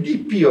that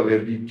dp over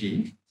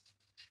dt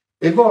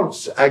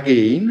evolves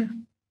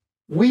again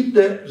with,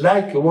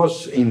 like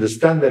was in the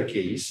standard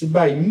case,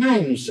 by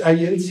minus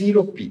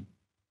IL0p.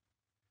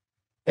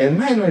 And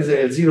minus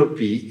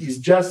IL0p is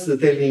just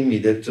telling me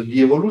that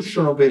the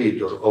evolution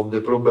operator of the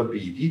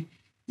probability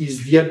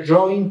is the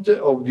adjoint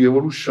of the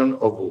evolution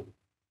of O.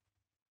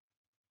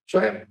 So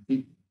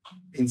I'm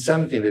in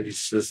something that is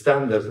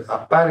standard,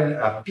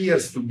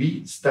 appears to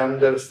be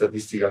standard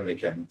statistical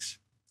mechanics.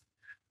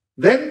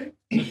 Then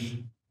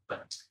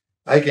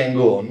I can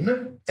go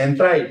on and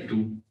try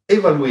to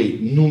evaluate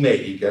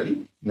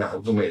numerically, now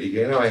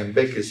I'm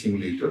back a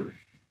simulator,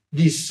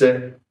 this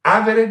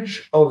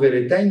average over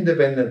a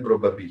time-dependent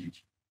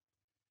probability.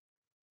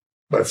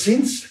 But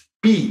since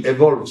P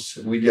evolves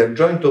with the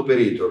adjoint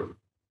operator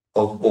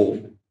of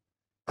O,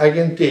 I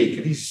can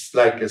take this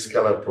like a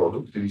scalar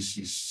product. This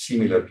is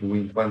similar to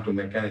in quantum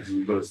mechanics,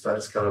 we call it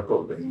scalar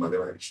product in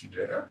mathematics in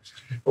general.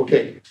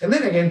 Okay, and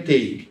then I can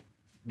take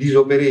this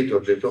operator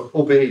that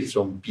operates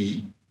on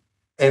P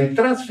and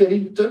transfer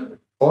it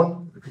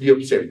on the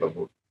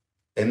observable.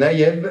 And I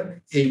have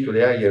a to the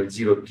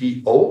IL0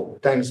 TO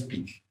times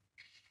P.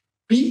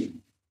 P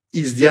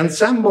is the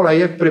ensemble I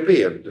have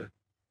prepared.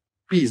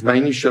 P is my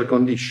initial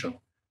condition.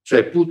 So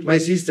I put my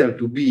system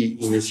to be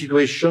in a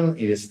situation,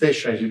 in a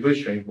stationary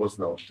situation it was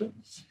not.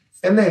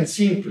 And then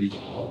simply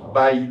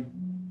by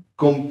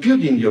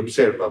computing the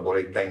observable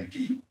at time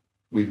t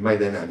with my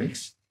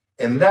dynamics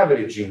and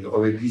averaging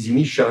over this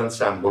initial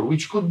ensemble,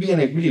 which could be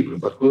an equilibrium,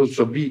 but could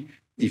also be,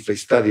 if I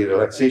study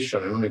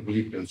relaxation and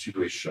non-equilibrium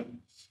situation,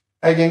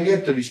 I can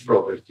get this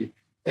property.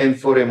 And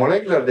for a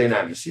molecular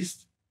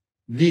dynamicist,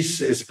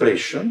 this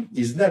expression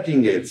is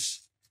nothing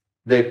else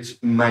that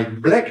my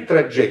black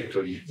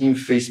trajectory in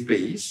phase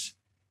space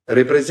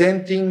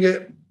representing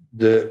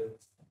the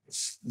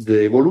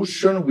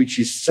evolution which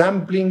is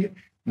sampling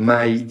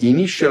my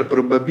initial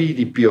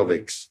probability P of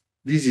X.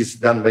 This is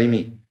done by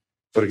me.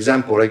 For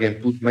example, I can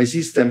put my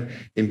system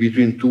in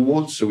between 2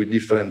 walls with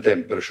different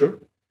temperature.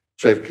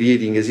 So I'm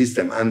creating a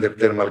system under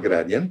thermal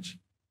gradient.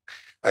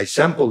 I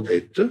sample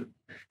that,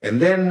 and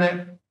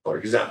then, for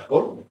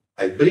example,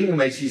 I bring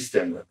my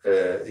system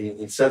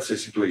in such a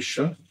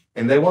situation,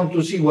 and I want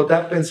to see what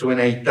happens when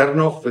I turn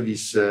off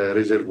this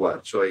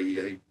reservoir. So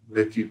I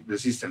let the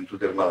system to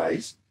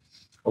thermalize.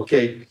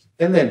 Okay,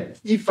 and then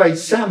if I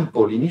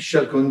sample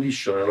initial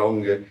condition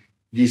along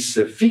this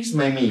fix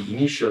my mean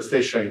initial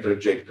stationary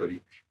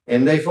trajectory,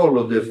 and I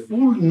follow the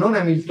full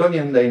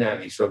non-Hamiltonian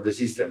dynamics of the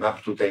system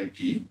up to time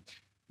t,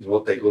 is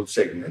what I call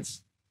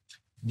segments,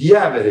 the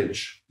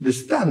average, the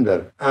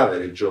standard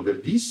average over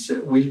this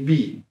will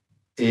be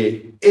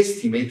a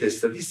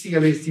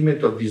statistical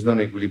estimate of this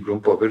non-equilibrium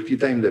property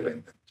time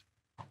dependent.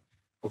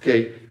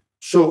 Okay,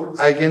 so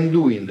I can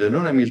do in the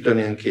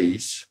non-Hamiltonian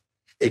case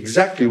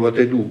exactly what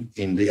I do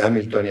in the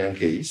Hamiltonian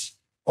case,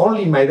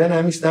 only my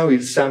dynamics now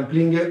is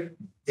sampling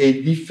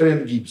a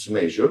different Gibbs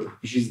measure,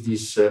 which is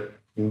this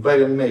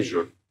invariant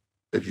measure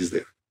that is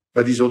there,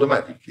 but it's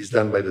automatic, it's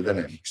done by the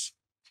dynamics.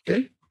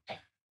 Okay,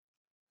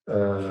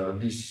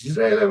 this is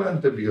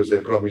relevant because I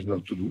promised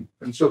not to do,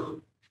 and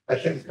so I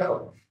can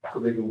now to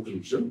the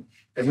conclusion.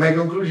 And my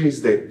conclusion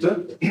is that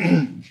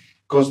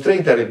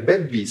constraints are a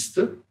bad beast,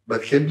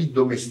 but can be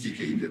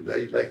domesticated.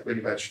 I like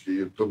very much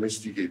the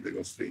domesticated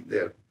constraint. They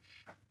are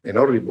an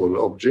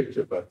horrible object,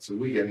 but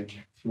we can do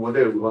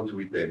whatever we want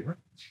with them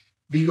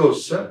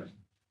because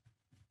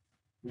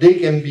they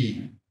can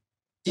be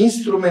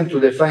instrument to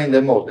define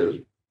the model,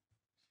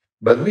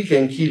 but we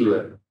can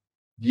kill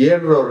the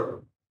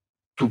error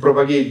to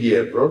propagate the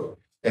error,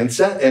 and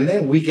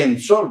then we can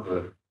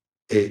solve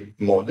a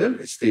model,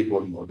 a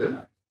stable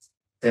model,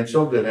 and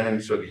solve the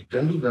dynamics of it,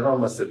 and do the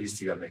normal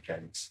statistical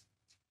mechanics.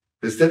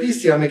 The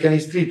statistical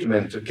mechanics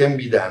treatment can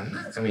be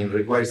done, I mean,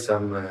 requires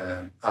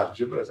some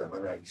algebra, some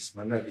analysis,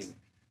 but nothing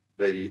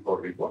very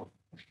horrible.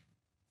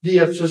 The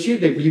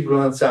associated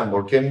equilibrium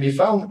ensemble can be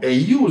found and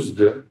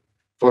used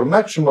for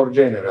much more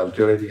general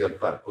theoretical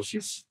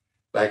purposes,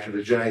 like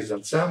the generalized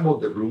ensemble,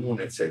 the blue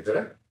moon,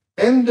 etc.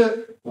 And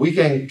we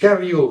can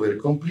carry over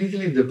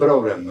completely the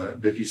program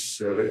that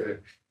is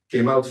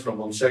came out from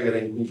Onsager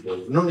and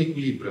Kubo,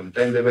 non-equilibrium,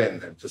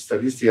 time-dependent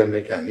statistical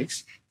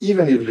mechanics,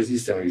 even if the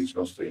system is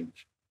constrained.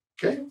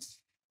 Okay?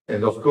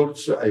 And of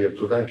course, I have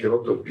to thank a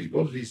lot of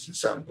people. This is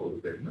sample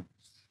of them.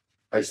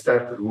 I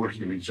started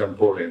working with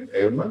Jean-Paul and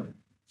Herman.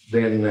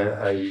 Then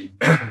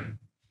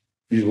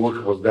this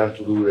work was done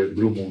to do the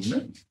blue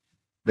moon.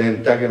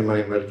 Then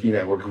Tagerman and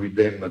Martina worked with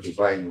them to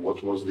find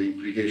what was the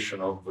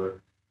implication of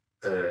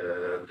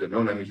the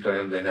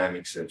non-Hamiltonian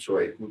dynamics, and so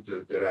I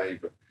could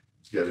derive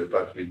the other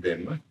part with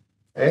them.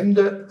 And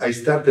I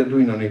started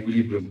doing an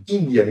equilibrium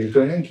in the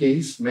Hamiltonian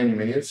case many,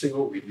 many years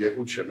ago with the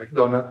Yakucha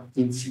McDonald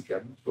in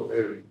SICAM. So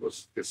everything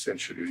was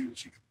essentially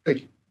using.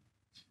 Thank you.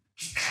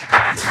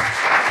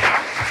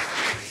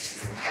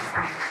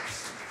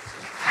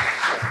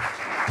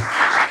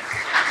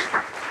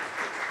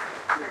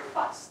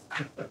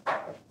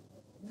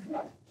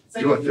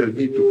 You wanted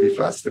me to be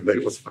fast, but I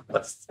was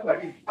fast.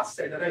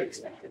 Faster than I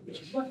expected,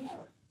 which is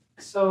wonderful.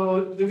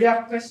 So, do we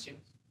have questions?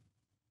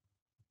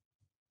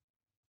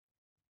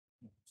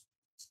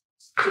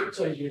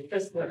 Sorry, you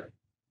pressed the.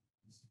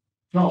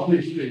 No,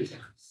 please.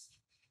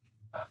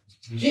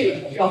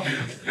 Gee,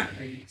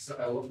 So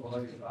I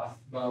wanted to ask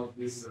about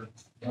this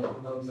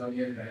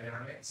non-Hamiltonian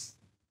dynamics.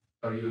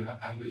 Or you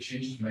have the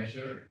change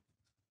measure.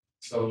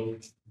 So,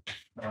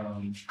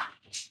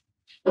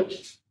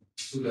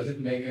 so does it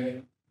make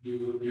any? Do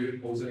you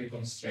impose any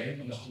constraint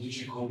on the how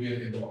much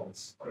Jacobian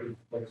involves, or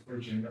for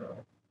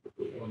general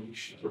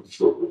evolution?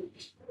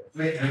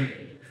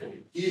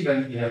 Even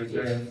in a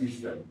Hamiltonian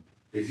system,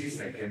 the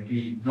system can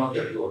be not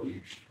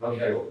chaotic,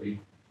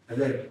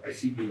 and then I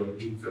see people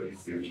do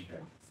statistical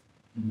mechanics.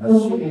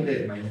 Assuming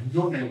that my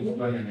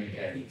non-Hamiltonian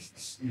mechanics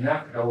is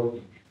enough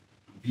chaotic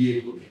to be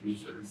able to do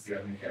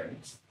statistical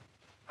mechanics,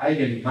 I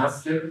can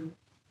master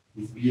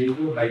this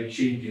behavior by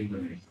changing the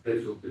method.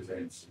 That's what the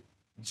sense.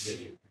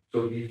 So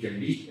it can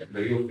be, and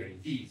very often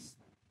it is,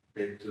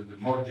 that the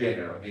more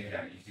general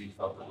mechanics is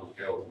not so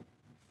chaotic.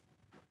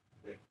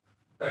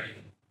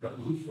 Not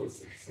good for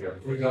statistical.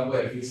 For example,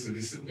 if it's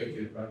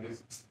dissipated, right?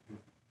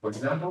 For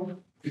example?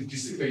 If it's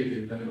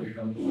dissipated, then it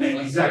becomes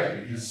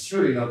Exactly. It's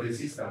surely not the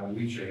system on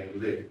which I can do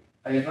that.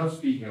 I am not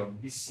speaking of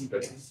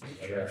dissipated system.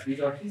 I am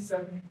speaking of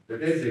system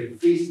that has a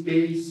phase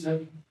space,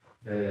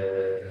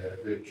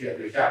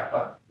 the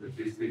kappa, the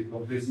phase space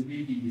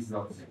compressibility is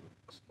not zero.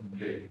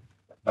 Okay.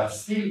 But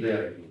still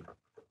there.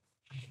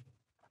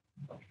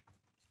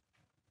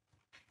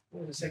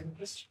 the second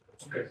question.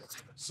 Okay.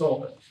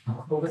 So,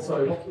 Professor,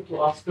 I wanted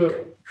to ask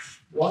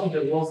why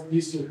there was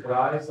this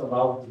surprise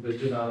about the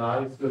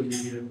generalized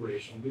linear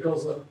equation?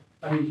 Because,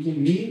 I mean, to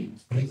me,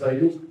 as I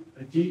look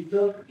at it,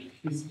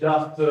 it's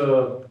just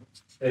a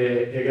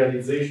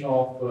realization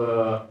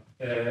of,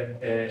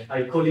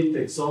 I call it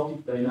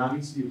exotic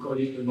dynamics, you call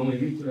it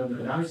non-Hamiltonian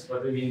dynamics,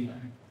 but I mean,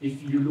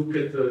 if you look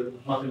at a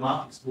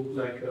mathematics book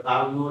like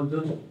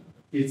Arnold,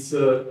 it's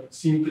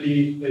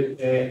simply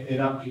an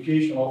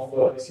application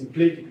of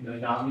symplectic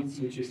dynamics,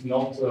 which is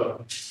not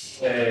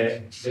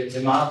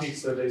the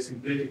matrix, the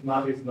symplectic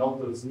matrix, not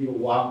 0,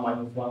 1,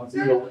 minus 1,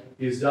 0,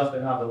 is just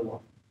another one.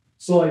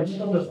 So I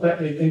didn't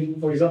understand,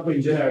 and for example,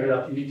 in general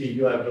relativity,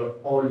 you have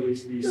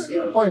always this.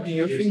 You're pointing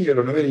your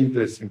finger on a very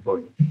interesting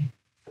point.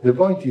 The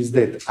point is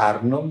that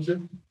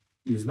Arnold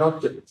is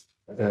not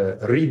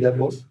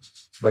readable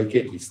by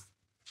chemists.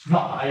 No,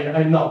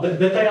 I know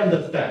that I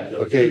understand.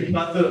 Okay,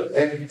 but,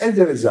 and as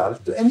a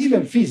result, and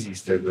even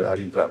physicists are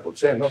in trouble.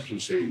 So not to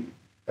say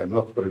I'm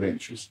not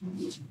pretentious,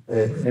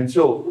 and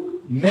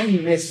so many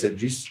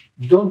messages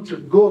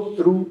don't go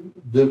through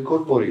the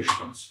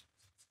corporations.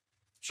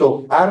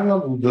 So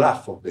Arnold would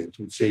laugh at that,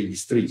 would say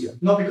it's trivial.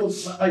 No,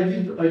 because I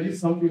did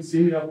something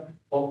similar,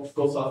 of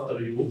course, after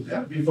you,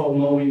 before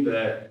knowing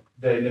the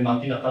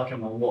Martina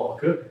Tuckerman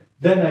work.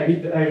 Then I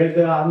read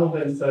the Arnold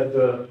and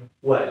said,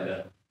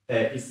 well.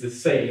 It's the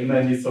same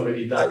and it's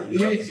already done.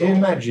 You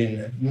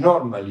imagine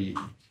normally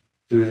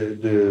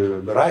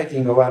the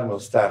writing of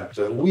Arnold starts,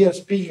 we are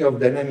speaking of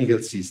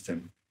dynamical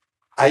system.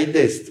 I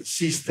test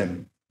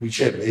system which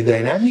have a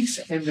dynamics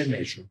and a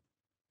measure.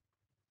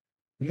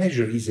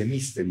 Measure is a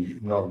mystery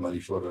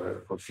normally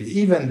for physics.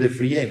 Even the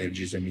free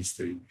energy is a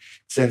mystery.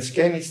 Since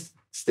chemists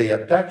stay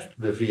attached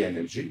to the free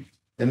energy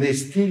and they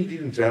still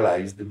didn't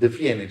realize that the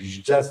free energy is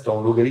just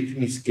on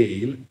logarithmic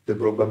scale the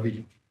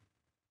probability.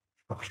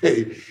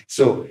 Okay,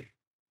 so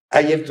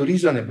I have to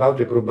reason about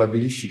a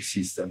probabilistic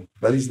system,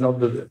 but it's not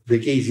the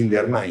case in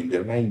their mind.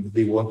 Their mind,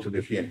 they want to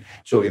define.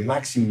 So a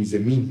maximum is a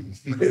minimum,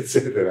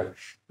 etc.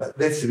 But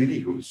that's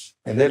ridiculous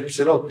and helps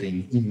a lot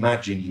in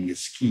imagining a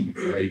scheme, a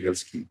numerical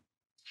scheme.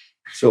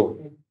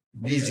 So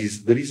this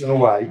is the reason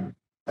why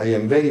I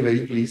am very,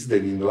 very pleased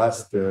that in the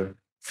last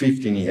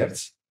 15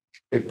 years,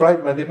 a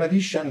private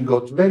mathematician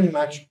got very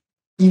much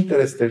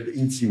interested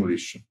in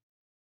simulation.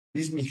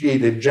 This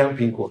created a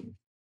jumping point.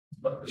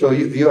 So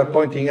you are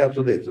pointing out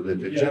to that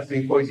the yes.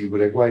 Jumping point will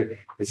require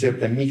a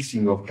certain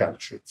mixing of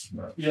cultures.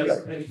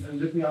 Yes, right.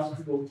 And let me ask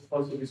you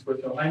also this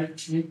question.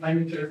 I'm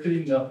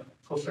interested in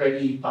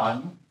constraining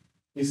time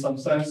in some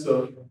sense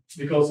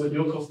because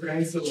your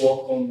constraints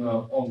work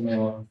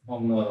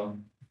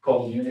on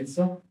coordinates,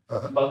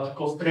 but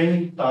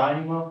constraining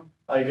time,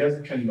 I guess,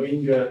 can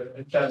bring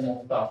a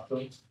thermostat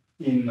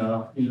in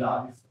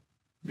life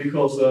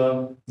because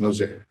no,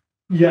 sir.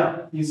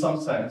 Yeah, in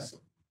some sense.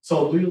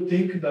 So do you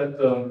think that,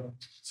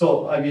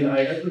 so I mean,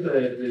 I read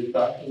the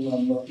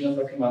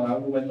Martina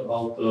argument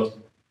about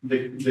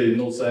the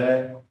Nose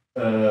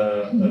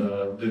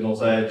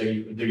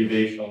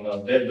derivation,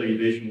 their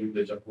derivation with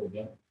the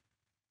Jacobian.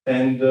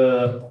 And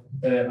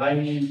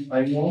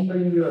I'm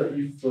wondering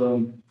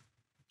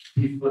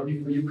if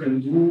you can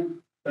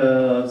do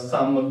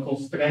some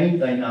constraint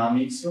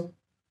dynamics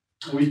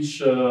which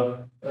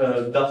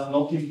does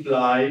not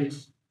imply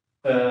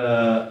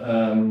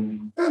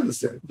I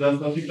understand. Does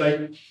not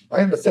imply.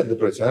 I understand the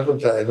question. I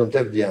don't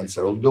have the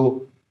answer.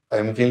 Although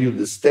I'm telling you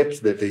the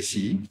steps that I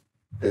see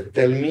that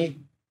tell me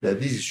that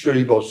this is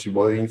surely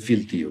possible in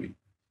field theory,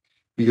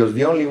 because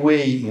the only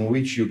way in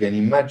which you can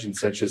imagine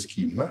such a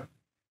schema,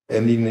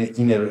 and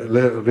in a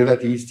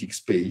relativistic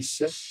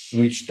space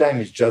in which time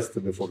is just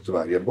the fourth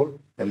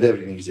variable and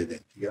everything is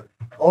identical,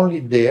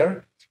 only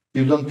there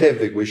you don't have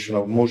the equation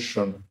of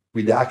motion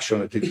with the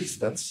action at a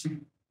distance.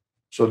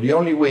 So the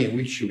only way in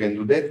which you can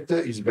do that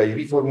is by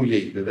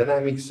reformulating the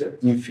dynamics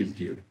in field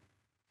theory.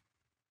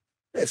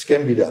 That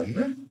can be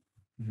done,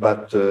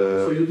 but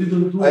so you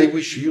didn't do I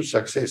wish you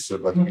success,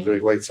 but it will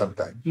require some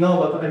time.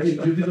 No, but I mean,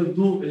 you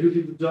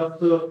did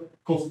just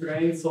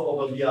constraints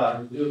over the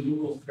R, you didn't do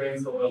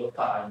constraints over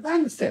time. I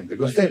understand, the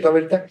constraint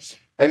over time.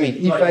 I mean,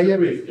 if I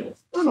have,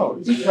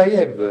 if I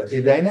have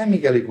a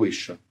dynamical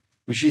equation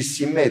which is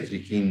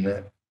symmetric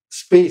in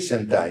space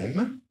and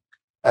time,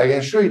 I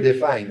can surely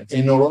define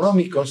a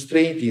holonomic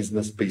constraint in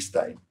the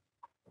space-time,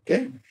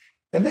 okay?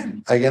 And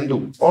then I can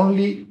do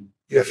only,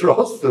 you have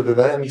lost the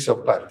dynamics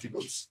of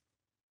particles,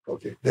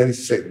 okay? Then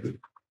it's said,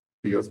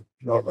 because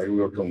normally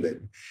we work on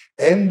that.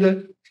 And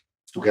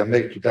to come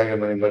back to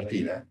Tagerman and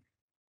Martina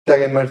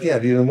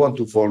didn't want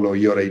to follow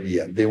your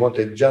idea. They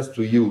wanted just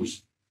to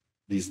use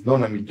this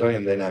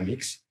non-Hamiltonian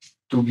dynamics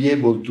to be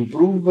able to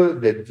prove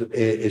that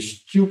a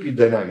stupid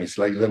dynamics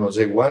like the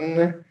Nose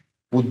one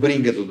would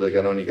bring it to the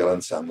canonical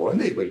ensemble.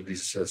 And they were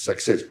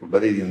successful,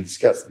 but they didn't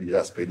discuss this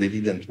aspect. They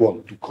didn't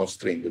want to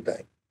constrain the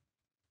time.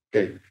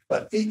 Okay,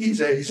 but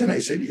it's a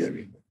nice idea. I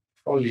mean,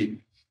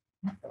 only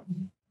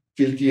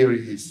field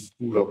theory is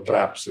full of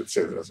traps,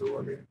 etc. So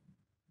I mean,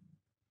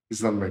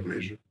 it's not my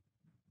pleasure.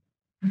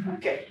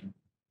 Okay.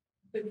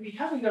 But we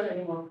haven't got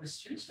any more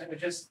questions. I would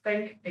just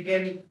thank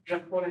again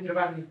Jean-Paul and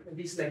Giovanni for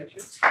these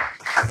lectures.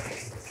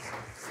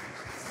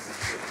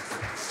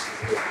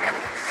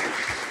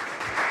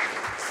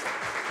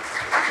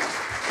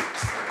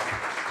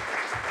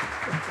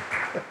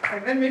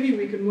 And then maybe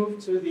we can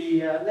move to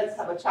the let's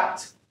have a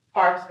chat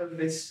part of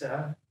this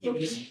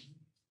evening.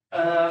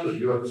 So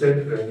you have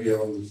center and we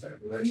are on the side,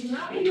 right?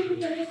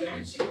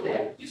 You sit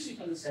there, you sit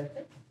on the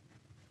center.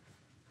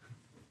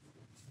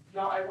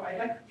 No, I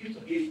like you to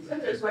be in the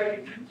center, so I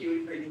can keep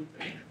you in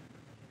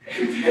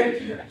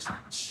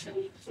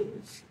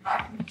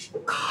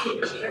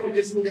we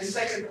just need a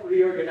second to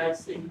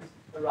reorganize things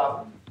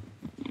around.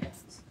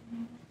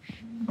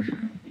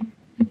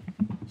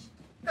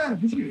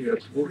 You are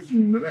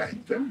working right.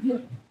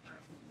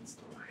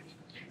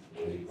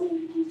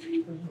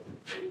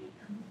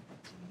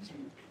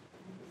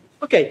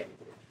 Okay.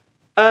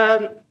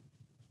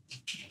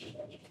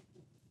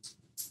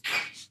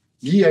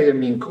 Yeah, I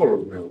am in color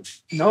now.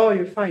 No,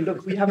 you're fine.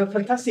 Look, we have a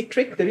fantastic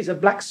trick. There is a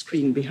black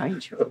screen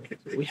behind you. Okay.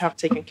 We have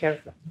taken care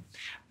of that.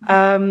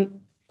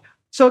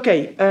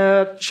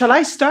 Shall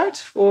I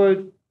start?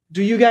 Or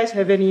do you guys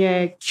have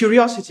any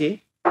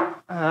curiosity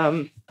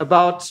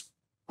about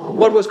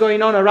what was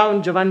going on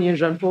around Giovanni and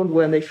Jean-Paul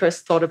when they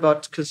first thought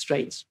about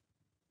constraints?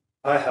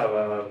 I have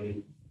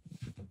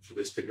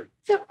the speaker.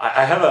 Yeah.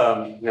 I have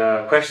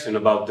a question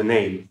about the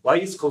name. Why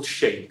is it called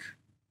shake?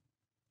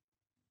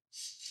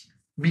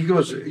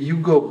 Because you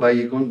go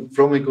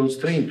from a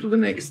constraint to the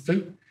next. But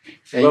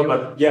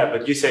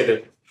you say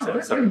that.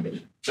 Sorry.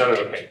 No,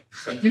 okay.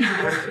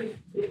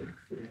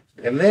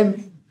 And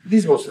then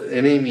this was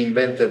a name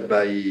invented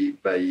by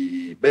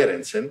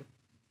Berensen,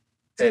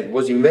 and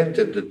was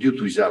invented due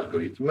to his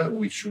algorithm,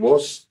 which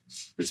was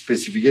the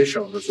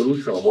specification of the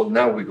solution of what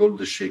now we call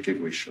the shake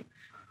equation.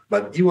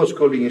 But he was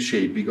calling it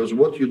shake because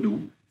what you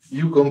do,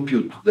 you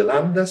compute the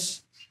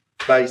lambdas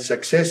by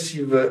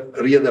successive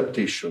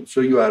readaptation.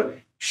 So you are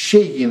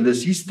shaking the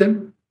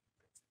system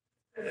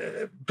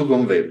to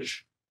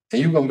converge,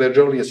 and you converge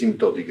only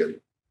asymptotically.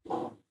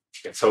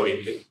 So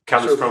it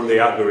comes from the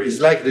algorithm. It's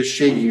like the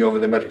shaking of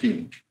the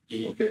Martini.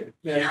 Okay.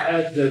 May I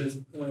add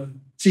that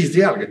See, it's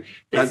the algorithm.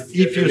 But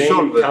if the you name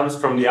solve comes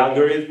from the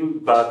algorithm,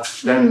 but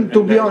then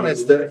to be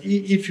honest,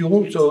 if you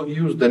also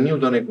use the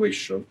Newton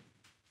equation,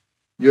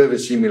 you have a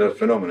similar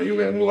phenomenon. You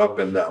can go up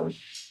and down.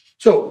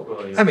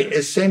 So, I mean,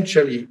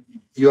 essentially,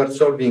 you are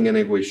solving an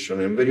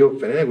equation, and very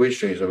often an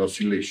equation is an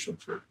oscillation.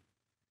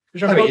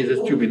 I mean, it's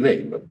a stupid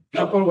name, but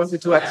Jean-Paul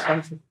wanted to add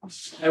something.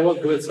 I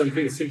want to add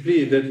something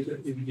simply that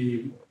in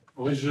the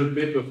original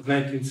paper of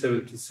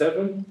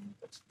 1977,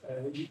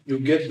 you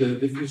get the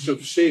definition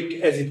of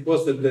shake as it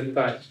was at that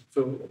time.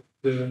 So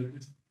the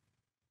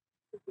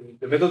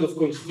method of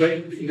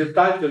constraint, in the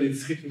title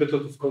it's written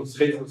method of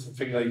constraint or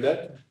something like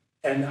that,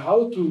 and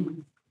how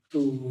to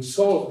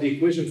solve the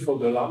equation for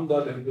the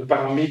lambda and the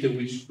parameter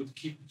which would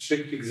keep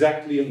shake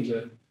exactly on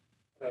the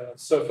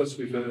surface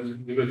with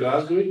the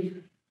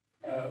algorithm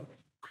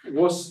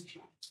was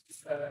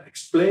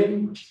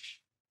explained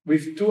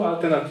with two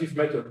alternative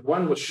methods.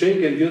 One was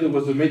shake and the other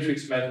was the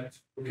matrix method.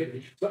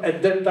 Okay? So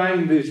at that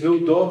time, there is no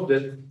doubt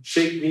that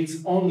shake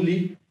means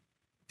only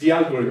the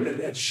algorithm.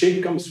 And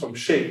shake comes from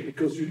shake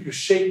because you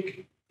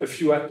shake a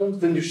few atoms,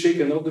 then you shake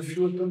another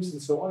few atoms,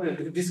 and so on.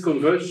 And this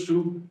converges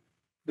to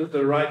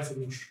the right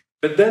solution.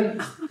 But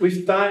then,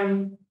 with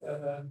time,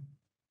 the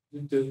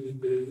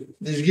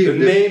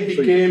name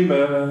became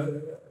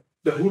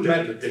the whole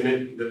method.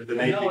 The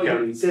name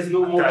becomes there's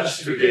no more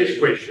attached to the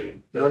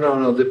equation.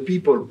 no. The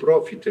people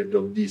profited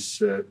of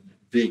this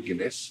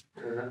vagueness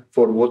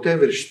for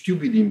whatever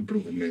stupid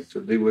improvement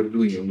they were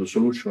doing on the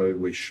solution of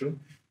equation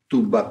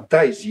to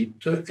baptize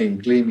it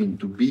and claiming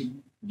to be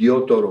the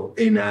author of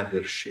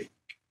another shake.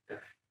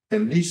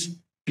 And this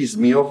pissed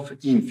me off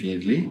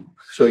infinitely.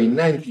 So in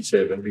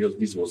 97, because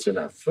this was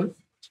enough,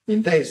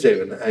 in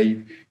 97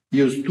 I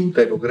used two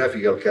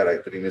typographical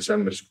characters in a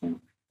summer school,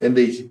 and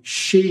they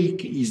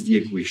shake is the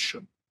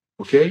equation.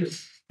 Okay?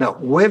 Now,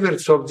 whoever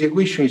solves the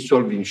equation is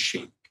solving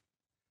shake.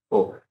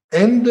 Oh,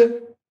 and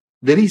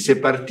there is a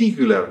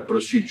particular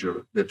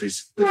procedure that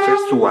is the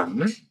first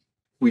one,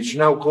 which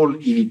now called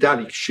in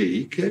italic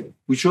shake,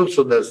 which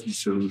also does the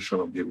solution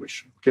of the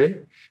equation.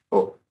 Okay?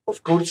 Oh,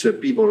 of course,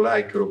 people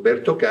like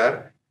Roberto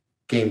Carr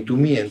came to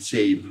me and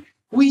said,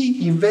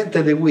 we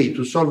invented a way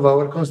to solve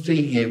our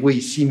constraint in a way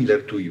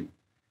similar to you.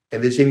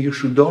 And they say you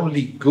should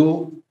only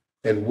go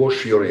and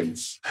wash your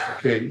hands,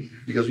 okay?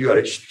 Because you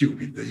are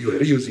stupid, you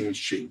are using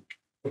shake,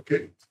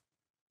 okay?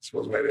 This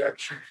was my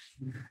reaction.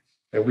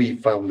 And we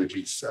found the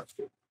peace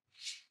after.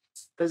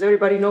 Does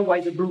everybody know why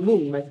the blue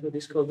moon method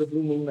is called the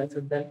blue moon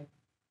method then?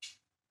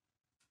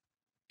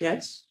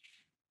 Yes?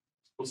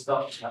 Well,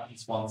 stuff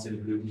happens once in a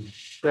blue moon.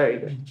 Very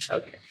good.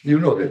 Okay. You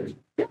know that.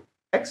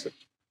 Excellent.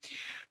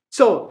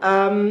 So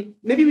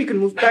maybe we can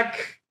move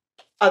back.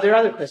 Are there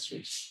other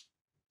questions?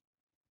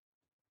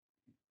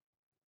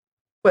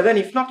 But then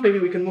if not, maybe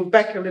we can move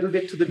back a little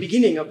bit to the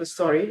beginning of the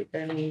story.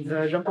 And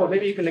Jean-Paul,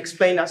 maybe you can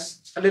explain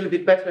us a little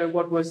bit better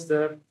what was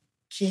the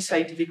key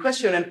scientific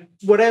question and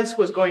what else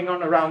was going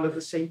on around at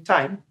the same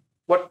time,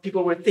 what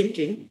people were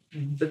thinking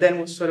that then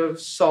was sort of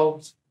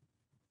solved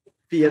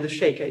via the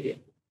shake idea.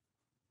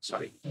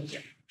 Sorry,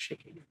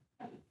 shake idea.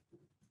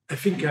 I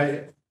think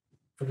I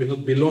will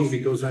not be long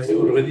because I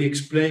already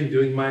explained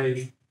during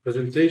my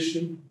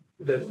presentation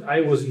that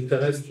I was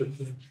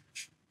interested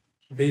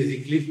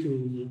basically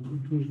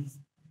to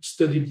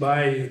study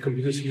by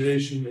computer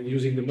simulation and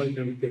using the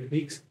holonomic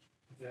techniques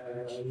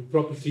the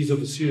properties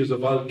of a series of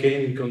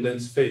alkane in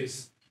condensed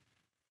phase.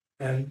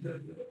 And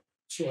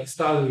so I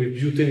started with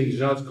butane in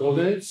general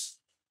coordinates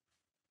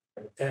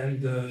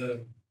and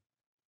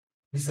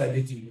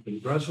decided in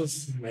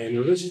Brussels, in my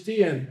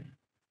university, and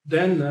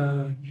then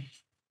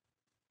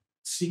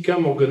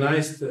CCAM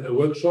organized a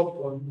workshop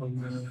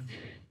on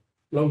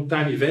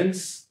long-time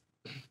events,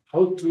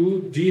 how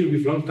to deal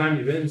with long-time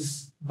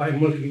events by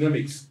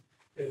holonomics.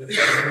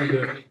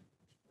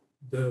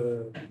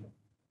 The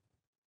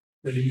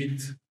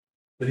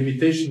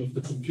limitation of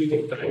the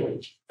computing time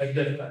at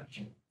that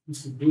time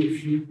is to do a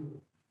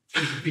few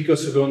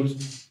picosecond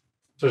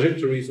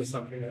trajectories or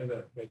something like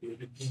that, maybe a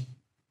bit more.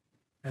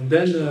 And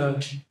then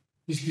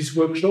this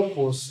workshop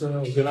was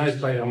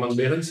organized by Herman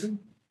Berendsen,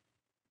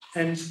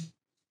 and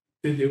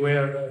there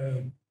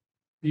were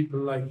people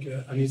like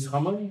Anis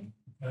Raman,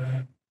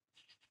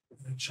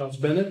 Charles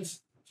Bennett,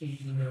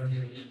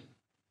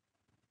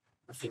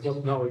 I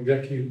forgot now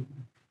exactly.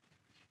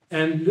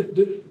 And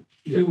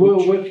we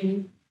were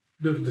working,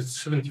 the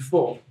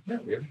 74.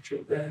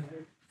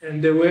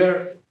 And there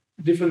were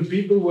different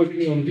people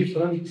working on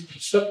different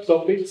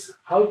subtopics,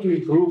 how to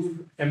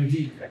improve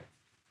MD effect.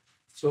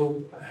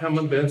 So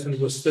Herman Berendsen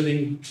was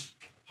studying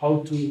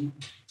how to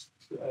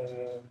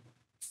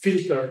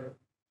filter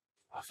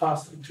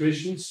fast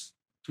iterations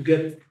to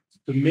get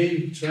the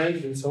main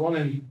trend and so on,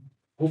 and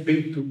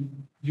hoping to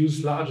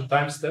use larger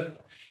time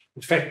step.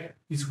 In fact,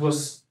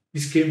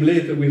 this came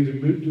later with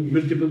the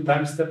multiple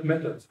time step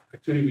method,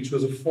 actually, which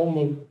was a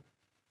formal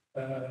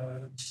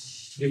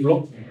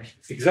development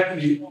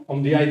exactly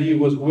on the idea he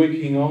was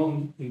working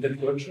on in that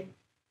workshop.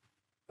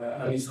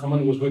 Anis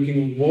Raman was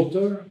working on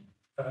water,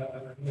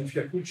 and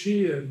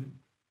Fiacucci, and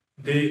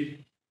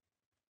they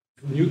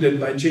knew that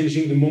by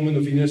changing the moment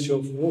of inertia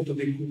of water,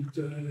 they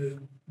could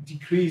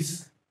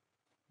decrease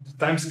the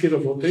time scale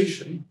of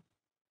rotation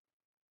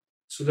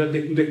so that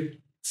they could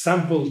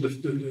sample the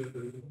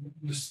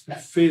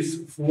phase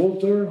of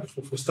water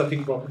for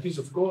static properties,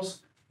 of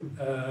course,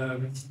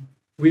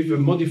 with a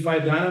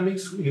modified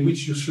dynamics in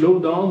which you slow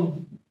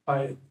down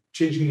by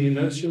changing the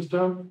inertial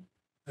term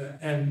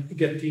and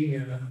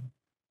getting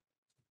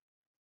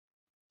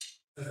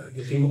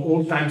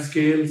all time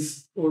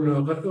scales,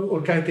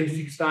 all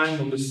characteristics time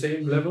on the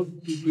same level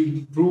to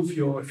improve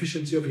your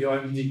efficiency of your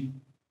MD.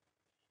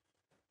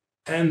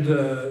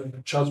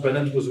 And Charles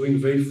Bennett was doing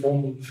very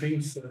formal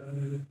things,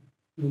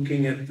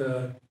 looking at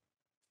the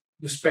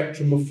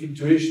spectrum of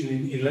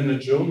fluctuation in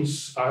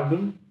Lennard-Jones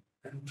album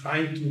and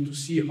trying to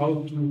see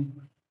how to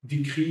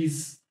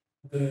decrease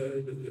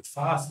the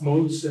fast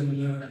modes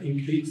and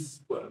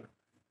increase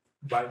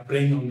by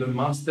playing on the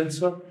mass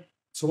tensor,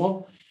 so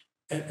on.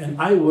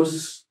 And I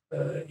was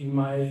in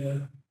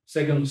my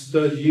second or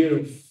third year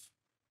of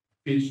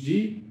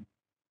PhD,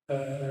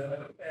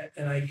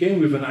 and I came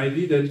with an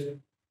idea that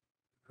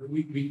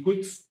we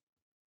could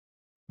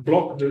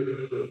block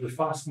the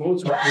fast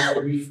modes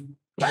with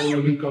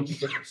holonomic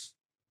consequences.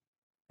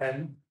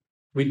 And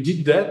we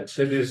did that.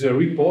 There is a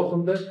report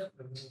on that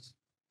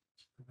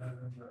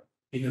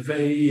in a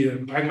very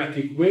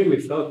pragmatic way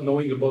without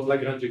knowing about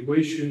Lagrange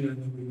equation.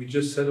 And we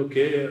just said,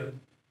 okay,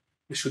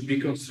 there should be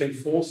constraint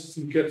forces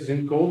in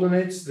Cartesian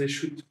coordinates. They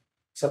should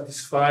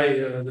satisfy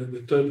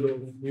the third law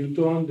of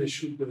Newton. They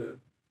should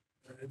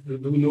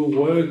do no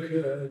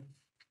work.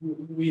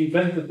 We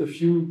invented a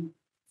few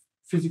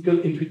physical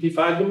intuitive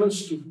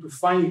arguments to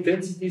find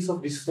intensities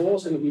of this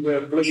force, and we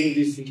were plugging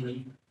this in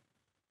the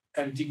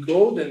empty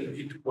code, and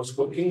it was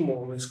working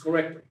more or less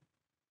correctly.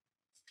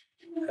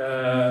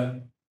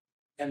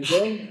 And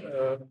then,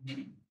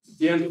 at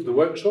the end of the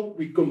workshop,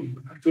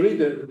 actually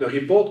the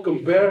report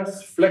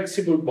compares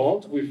flexible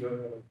bond with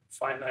a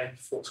finite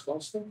force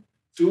constant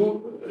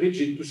to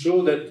rigid to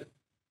show that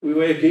we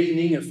were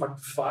gaining a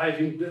factor 5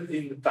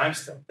 in the time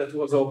step. That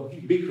was our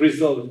big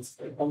result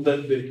on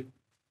that day.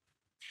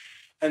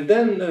 And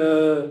then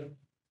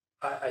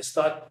I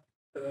start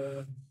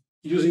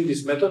using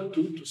this method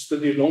to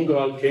study longer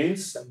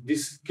alkanes, and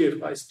this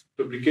gave rise to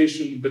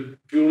publication, but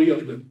purely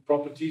of the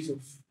properties of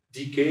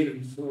decay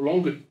and for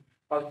longer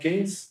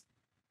alkanes.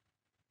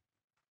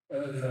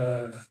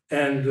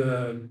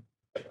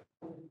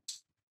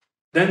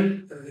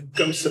 Then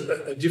comes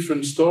a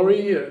different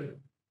story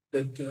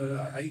that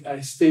I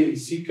stay in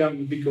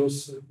CCAM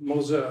because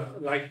Moser,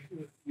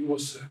 he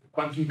was a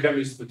quantum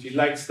chemist, but he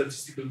liked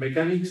statistical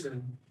mechanics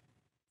and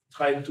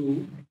tried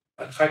to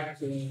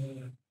attract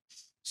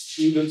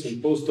students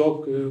and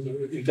postdoc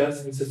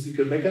interested in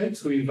statistical mechanics.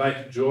 So we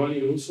invited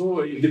Giovanni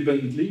also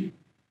independently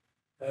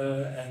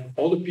and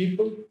other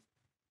people.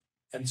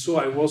 And so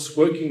I was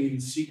working in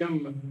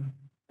CCAM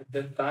at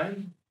that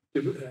time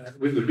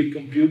with a big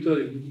computer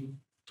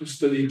to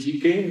study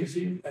decay, you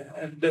see.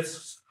 And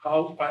that's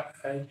how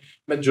I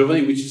met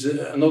Giovanni, which is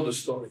another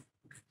story.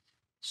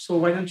 So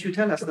why don't you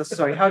tell us the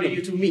story? How did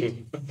you two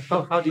meet?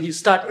 How did you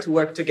start to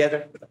work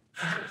together?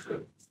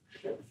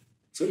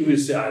 So you will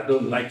say, I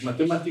don't like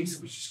mathematics,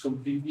 which is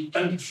completely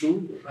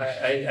untrue.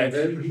 I have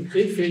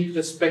infinite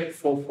respect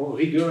for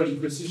rigor and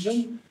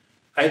precision.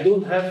 I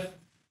don't have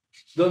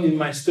done in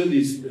my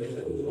studies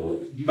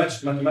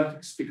much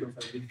mathematics because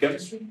I did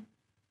chemistry,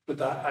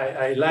 but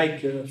I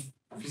like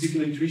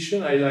physical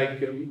intuition. I like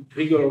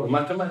rigor of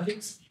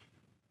mathematics.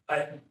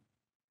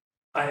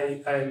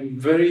 I'm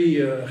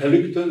very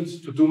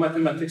reluctant to do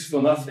mathematics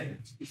for nothing,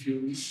 if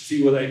you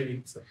see what I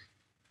mean. So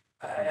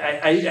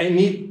I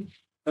need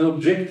an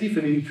objective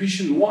and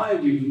intuition why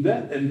we do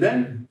that, and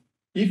then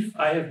if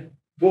I have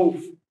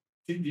both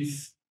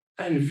this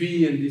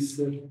NV and this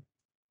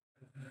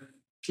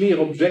clear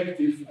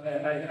objective,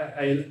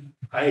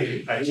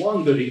 I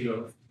want the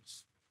rigor.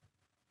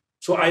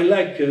 So I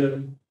like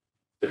the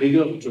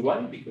rigor of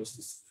Giovanni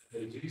because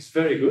it's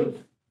very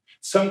good.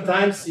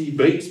 Sometimes he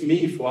breaks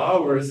me for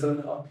hours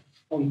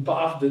on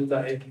path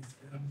that I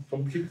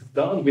completed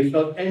down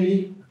without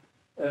any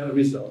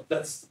result.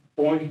 That's the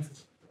point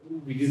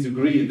we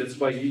disagree, and that's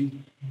why he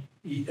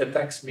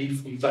attacks me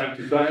from time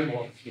to time.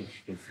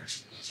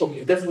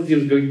 Okay, that's what he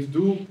was going to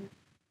do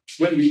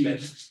when we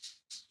met.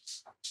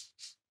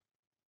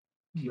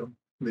 No,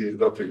 this is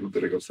not a good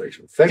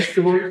reconstruction. First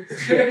of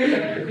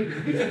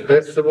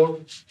all,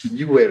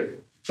 you were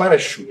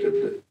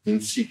parachuted in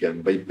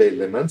CCAM by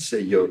Bellemans,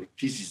 your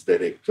thesis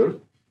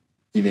director,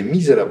 in a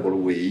miserable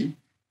way,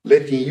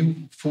 letting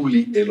you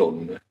fully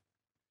alone.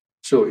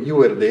 So you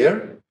were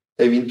there,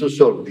 having to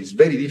solve this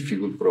very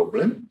difficult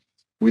problem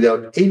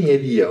without any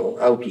idea of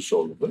how to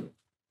solve it.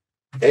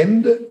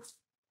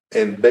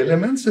 And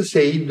Bellemans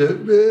said,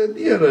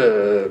 dear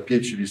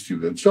PhD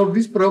student, solve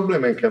this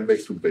problem and come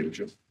back to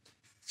Belgium.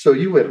 So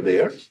you were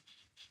there,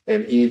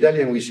 and in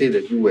Italian we say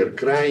that you were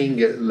crying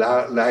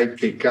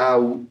like a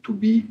cow to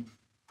be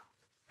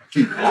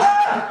killed.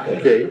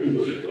 Okay?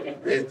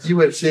 And you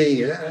were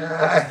saying,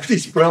 I have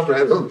this problem,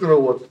 I don't know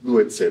what to do,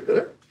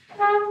 etc.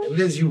 And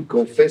as you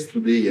confessed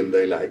today, and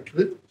I liked,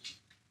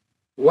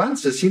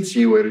 once, since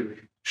you were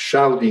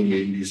shouting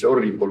in this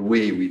horrible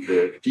way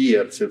with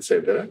tears,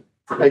 etc.,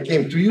 I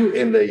came to you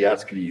and I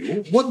asked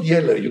you, what the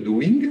hell are you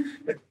doing?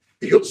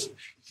 Because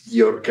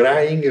your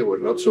crying were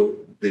not so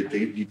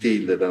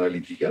detailed and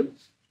analytical.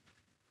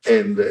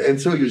 And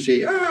so you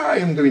say, I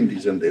am doing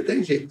this and that.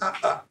 I say,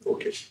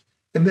 okay.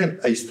 And then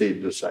I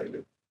stayed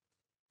silent.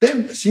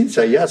 Then, since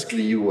I asked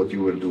you what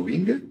you were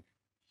doing,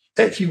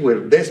 and you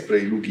were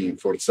desperately looking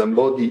for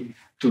somebody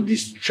to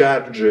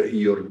discharge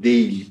your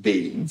daily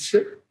pains,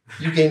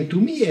 you came to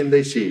me and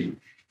I say,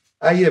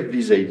 I have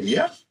this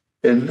idea,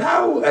 and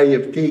now I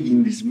have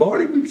taken this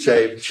molecules,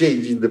 I have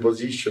changed the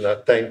position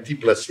at time t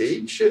plus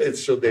h, and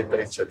so that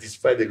I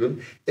satisfy the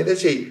good. And I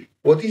say,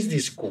 what is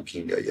this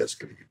cooking? I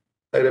ask you.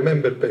 I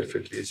remember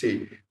perfectly. I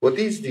say, what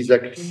is this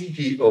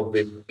activity of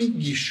a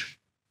piggish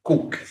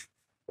cook?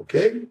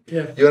 Okay?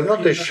 Yeah. You are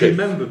not a chef. I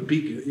remember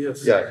pig,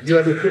 yes. Yeah, you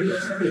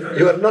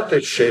are not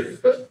a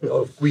chef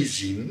of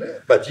cuisine,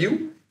 but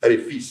you are a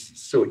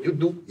physicist, so you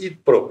do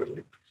it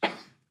properly.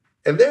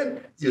 And then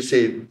you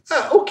say,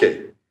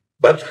 okay,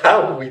 but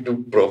how we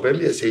do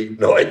properly? I say,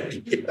 no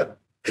idea.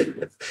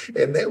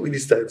 And then we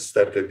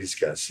started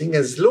discussing,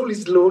 and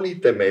slowly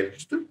it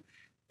emerged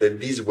that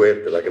these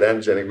were the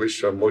Lagrangian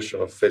equation of motion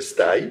of first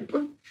type,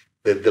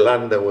 that the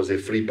lambda was a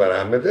free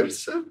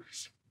parameters,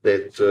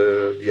 that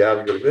the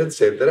algorithm,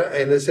 etc.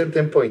 And at a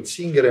certain point,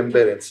 Singer and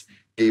Behrens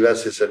gave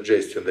us a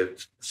suggestion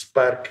that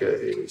spark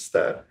a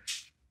star,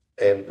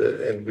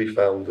 and we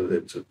found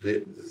that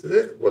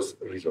that was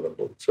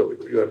reasonable. So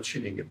you are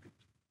cheating a bit.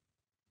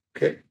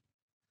 Okay?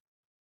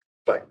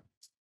 Fine.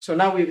 So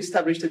now we've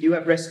established that you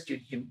have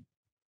rescued him.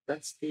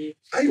 That's the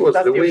way in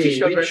which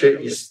version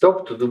of he it.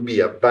 stopped to be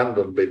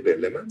abandoned by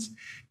Bellemans.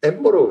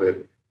 And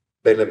moreover,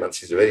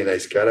 Bellemans is a very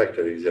nice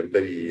character,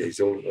 he's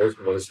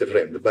almost a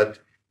friend, but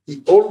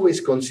he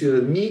always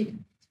considered me,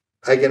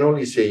 I can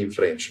only say in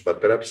French, but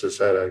perhaps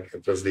Sarah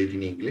can translate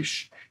in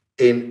English,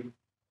 an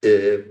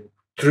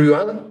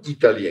truand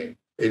Italien,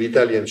 an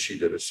Italian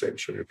cheater,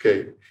 essentially,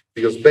 okay?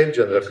 Because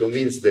Belgians are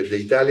convinced that the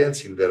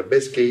Italians, in their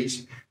best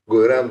case, go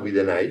around with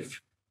a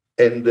knife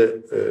and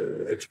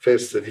at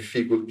first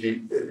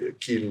difficulty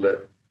kill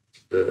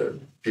the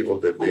people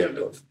that they are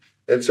not.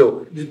 And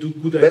so they do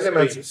good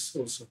Bellemans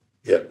also.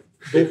 Yeah.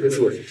 And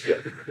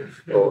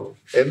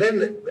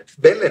then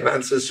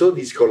Bellemans saw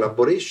this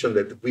collaboration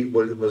that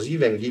was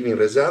even giving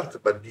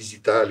result, but this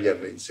Italian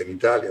is an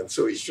Italian,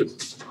 so he should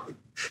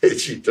be a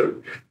cheater,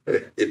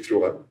 a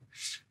true one.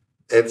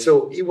 And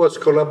so he was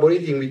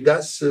collaborating with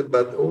us,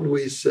 but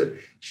always,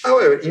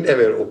 however, he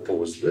never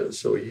opposed.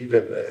 So he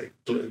even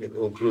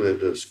concluded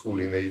the school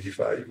in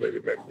 85, I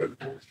remember.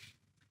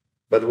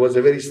 But it was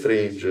a very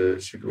strange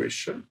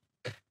situation.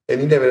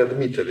 And he never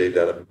admitted that he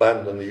had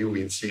abandoned you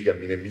in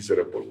SIGAM in a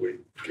miserable way.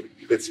 Okay,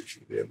 that's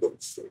the end of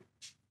the story.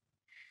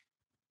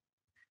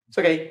 It's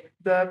okay.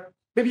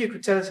 Maybe you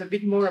could tell us a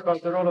bit more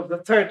about the role of the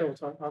third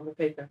author on the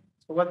paper.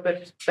 So what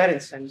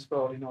Berenssen's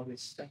role in all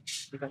these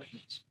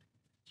developments?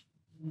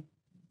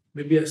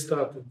 Maybe I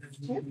started.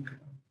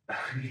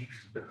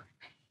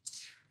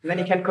 Then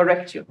he can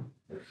correct you.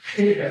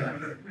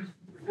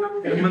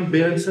 Hermann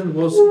Berendsen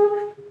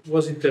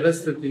was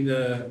interested in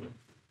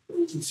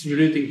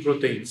simulating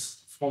proteins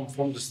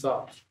from the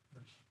start.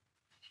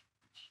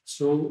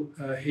 So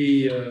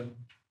he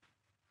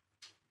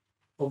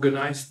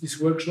organized this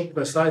workshop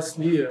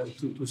precisely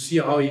to see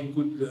how he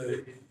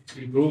could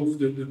improve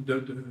the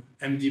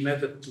MD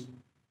method to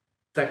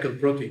tackle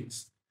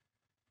proteins.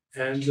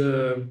 And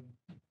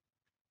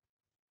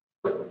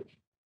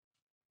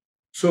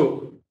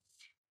so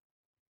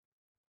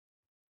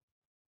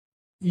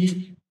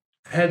he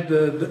had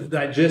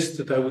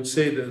digested, I would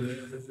say,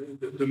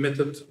 the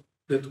method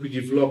that we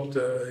developed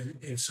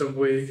in some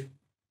way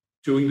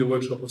during the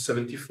workshop of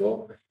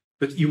 74.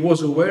 But he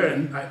was aware,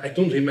 and I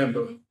don't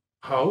remember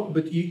how,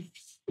 but he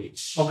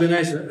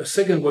organized a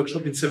second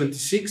workshop in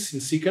 76 in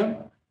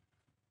SICAM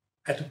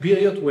at a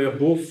period where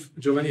both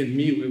Giovanni and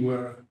me, we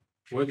were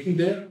working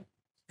there,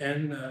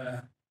 and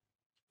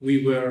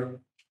we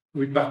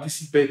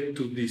participated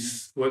to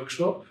this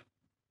workshop.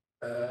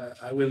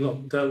 I will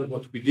not tell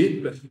what we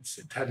did, but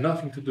it had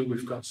nothing to do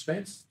with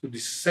constraints, to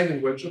this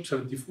second workshop,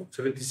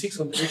 76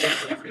 on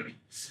the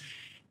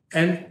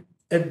And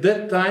at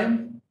that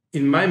time,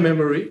 in my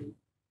memory,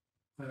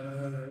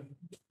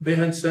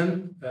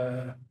 Berendsen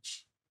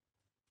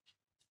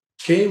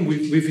came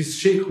with his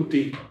shake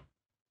routine,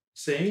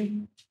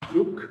 saying,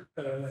 look,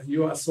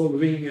 you are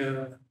solving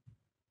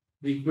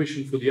the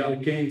equation for the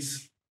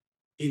alkanes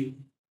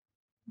in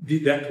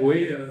that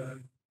way,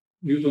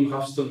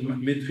 Newton-Raphson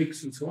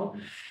matrix and so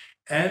on.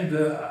 And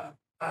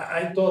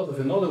I thought of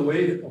another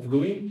way of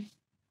doing,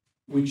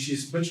 which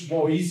is much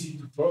more easy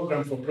to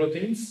program for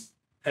proteins.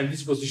 And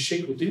this was the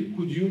shake routine.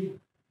 Could you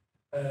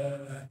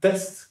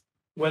test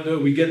whether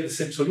we get the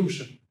same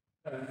solution?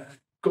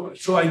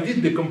 So I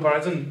did the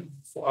comparison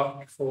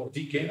for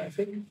Decane, I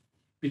think,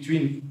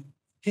 between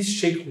his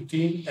shake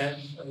routine and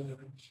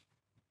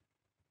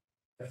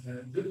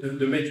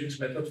the matrix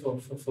method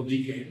for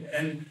decaying.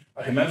 And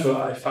I remember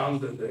I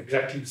found that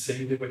exactly the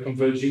same, they were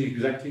converging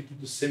exactly to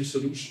the same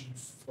solution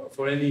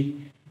for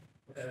any.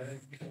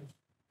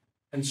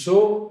 And so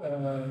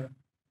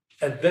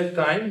at that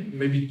time,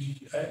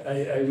 maybe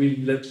I will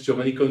let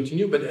Giovanni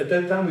continue, but at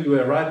that time we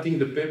were writing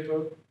the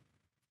paper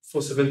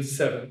for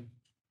 77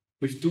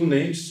 with two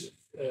names,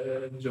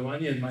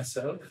 Giovanni and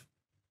myself.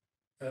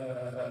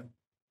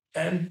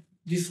 And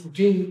this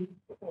routine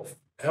of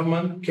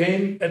Herman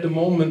came at the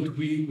moment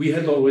we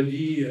had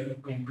already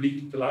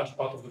completed a large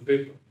part of the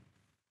paper.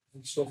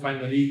 And so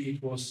finally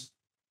it was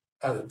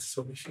added.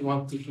 So if you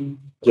want to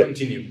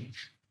continue.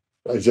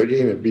 It's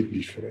again a bit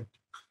different.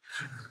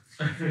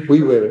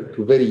 We were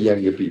two very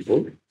young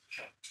people,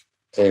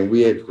 and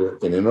we had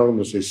an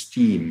enormous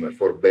esteem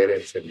for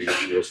Berenson because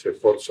he was a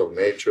force of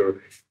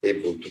nature,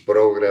 able to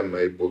program,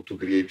 able to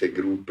create a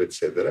group,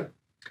 etc.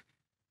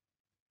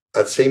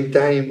 At the same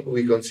time,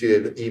 we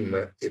considered him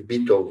a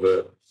bit of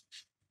a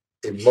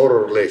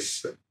more or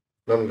less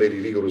non very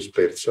rigorous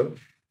person,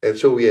 and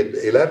so we had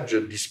a large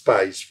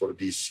despise for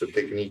this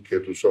technique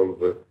to solve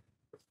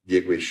the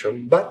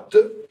equation, but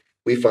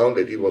we found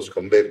that it was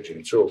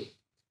converging. So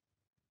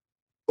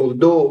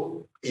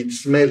although it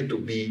smelled to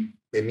be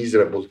a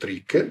miserable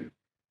trick,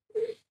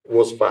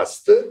 was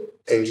fast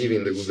and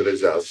giving the good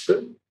results.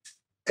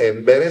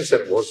 And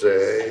Berenson was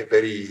a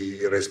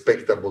very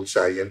respectable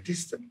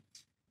scientist.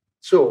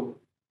 So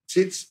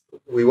since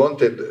we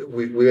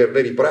were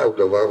very proud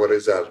of our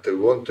result, we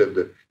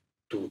wanted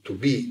to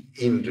be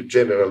in the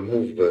general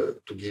move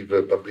to give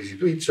publicity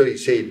to it. So he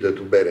said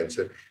to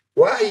Berenson,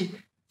 why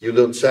you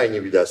don't sign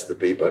with us the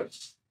paper?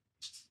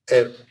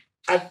 And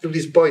up to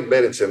this point,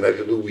 Berenson had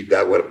to do with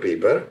our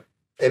paper,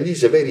 and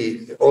he's a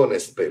very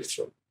honest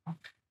person.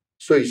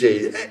 So he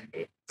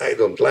said, I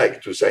don't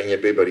like to sign a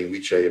paper in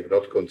which I have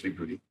not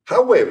contributed.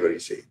 However, he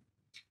said,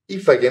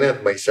 if I can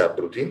add my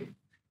subroutine,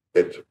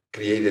 that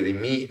created in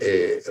me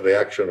a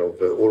reaction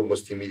of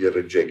almost immediate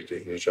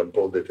rejection in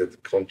Jean-Paul that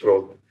had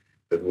control,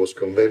 that was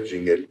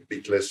converging a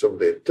bit less of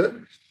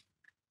that.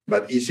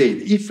 But he said,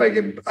 if I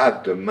can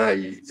add my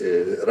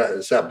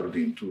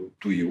subroutine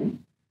to you,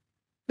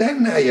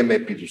 then I am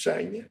happy to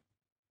sign.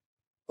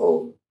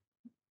 Oh,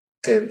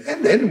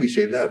 and then we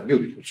said,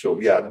 beautiful. So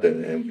we had,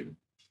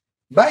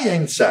 by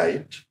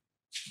hindsight,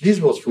 this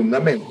was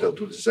fundamental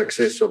to the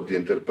success of the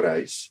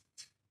enterprise,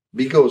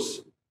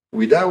 because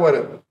with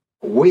our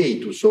way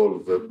to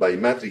solve by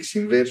matrix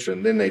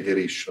inversion, then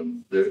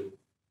iteration, the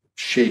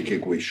shake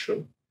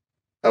equation,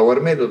 our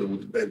method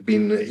would have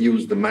been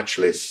used much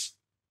less.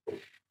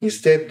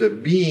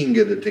 Instead, being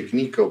the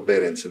technique of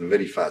Berenson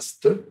very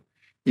fast,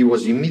 he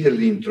was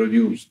immediately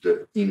introduced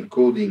in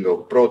coding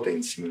of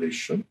protein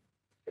simulation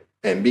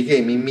and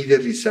became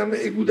immediately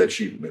a good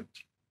achievement.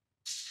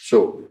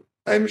 So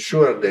I'm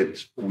sure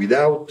that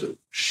without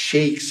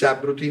shake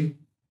subroutine,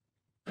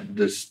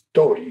 the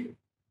story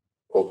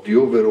of the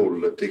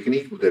overall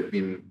technique would have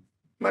been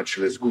much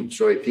less good.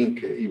 So I think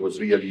he was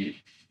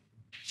really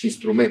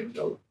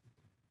instrumental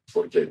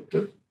for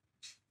that.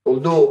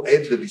 Although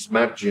had this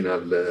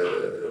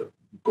marginal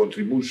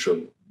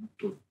contribution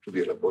to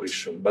the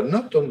elaboration, but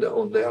not on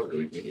the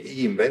algorithm.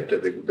 He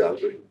invented a good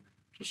algorithm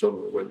to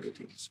solve well the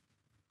things.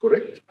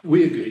 Correct?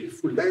 We agree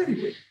fully.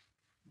 Very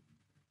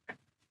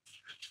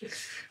well.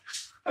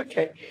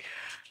 Okay.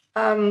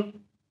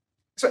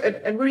 So,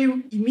 and were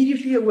you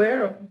immediately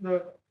aware of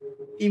the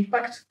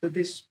impact that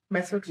this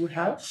method would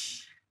have?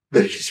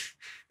 There is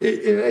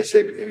a nice,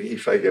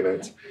 if I can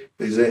add,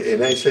 there's a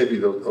nice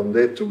episode on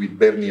that with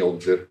Bernie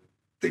Holder,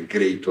 the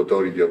great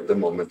authority of the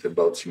moment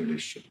about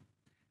simulation.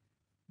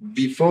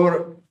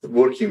 Before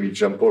working with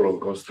Jean-Paul on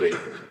constraint,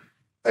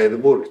 I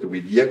had worked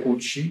with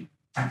Iacucci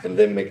and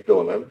then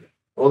McDonald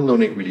on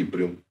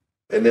non-equilibrium,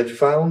 and had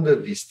found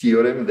this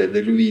theorem that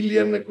the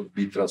Liouvillean could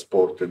be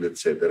transported,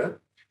 etc.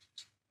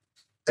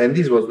 And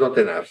this was not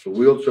enough.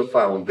 We also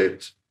found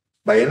that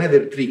by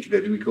another trick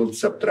that we called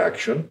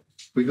subtraction,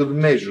 we could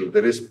measure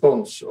the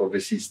response of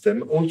a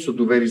system also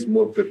to very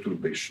small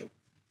perturbation.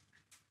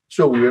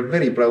 So we were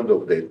very proud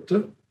of that,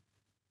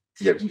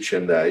 Iacucci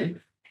and I.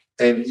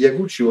 And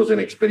Iacucci was an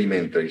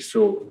experimentalist.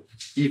 So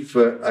if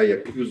I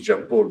accuse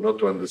Jean-Paul not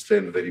to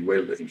understand very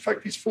well, in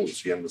fact it's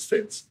false, he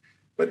understands,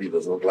 but he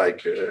does not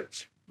like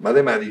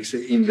mathematics.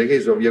 In the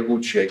case of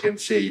Iacucci, I can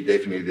say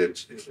definitely that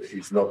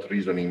he's not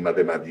reasoning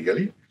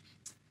mathematically.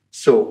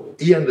 So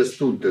he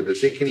understood the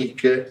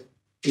technique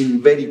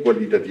in very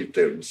qualitative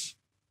terms.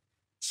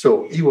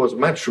 So he was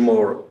much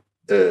more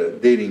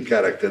daring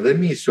character than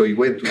me, so he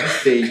went to the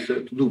state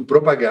to do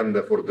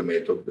propaganda for the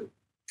method.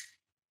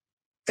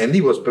 And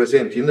he was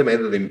presenting the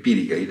method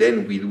empirically.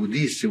 Then we do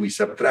this, we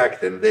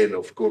subtract, and then,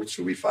 of course,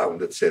 we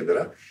found,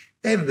 etc.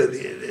 And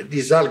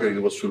this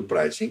algorithm was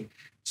surprising.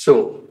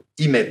 So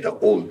he met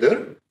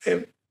Holder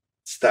and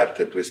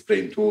started to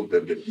explain to Holder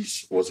that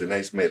this was a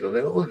nice method.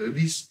 And Holder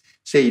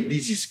said,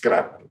 this is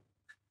crap.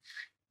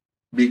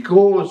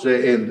 Because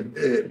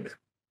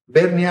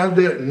Bernie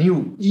Holder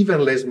knew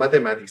even less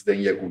mathematics than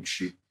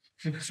Iacucci.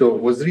 So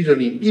was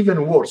reasoning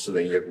even worse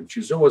than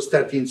Yaguchi. So was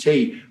starting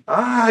saying,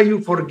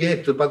 you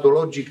forget the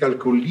pathological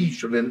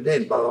collision and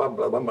then blah, blah,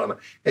 blah, blah, blah.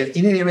 And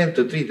in any event,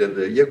 treated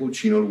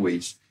Yaguchi in all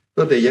ways.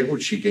 So the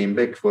Yaguchi came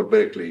back for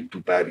Berkeley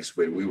to Paris,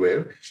 where we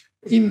were,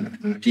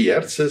 in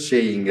tears,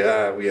 saying, we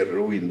are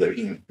ruined. I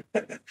mean,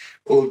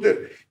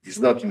 Older is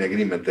not in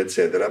agreement,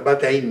 etc.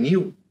 But I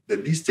knew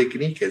that this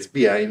technique is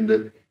behind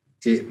a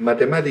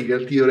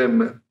mathematical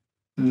theorem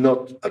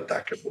not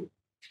attackable.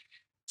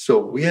 So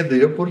we had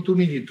the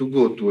opportunity to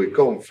go to a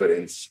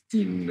conference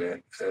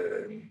in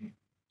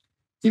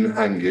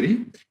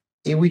Hungary,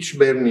 in which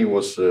Bernie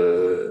was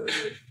a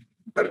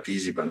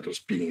participant or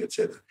speaking,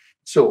 etc.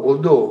 So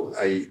although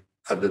I,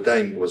 at the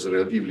time, was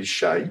relatively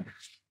shy,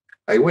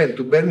 I went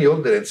to Bernie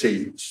Older and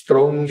say,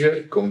 strong,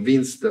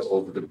 convinced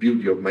of the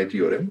beauty of my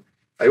theorem.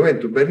 I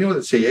went to Bernie Older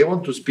and say, I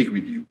want to speak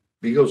with you,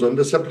 because on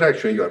the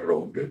subtraction you are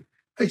wrong.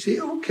 I say,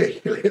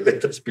 okay,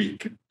 let us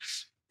speak.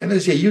 And I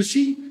say, you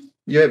see,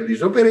 you have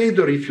this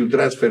operator, if you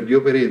transfer the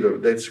operator,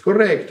 that's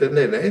correct, and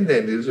then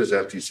the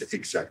result is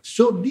exact.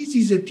 So this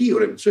is a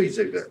theorem, so it's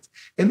exact.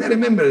 And I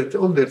remember that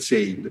Older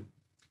said,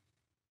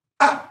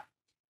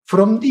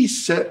 from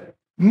this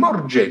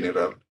more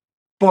general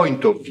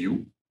point of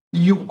view,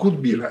 you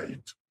could be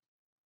right.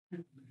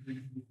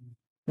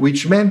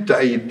 Which meant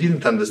I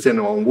didn't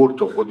understand one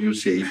word of what you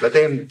say, but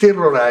I am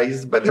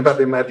terrorized by the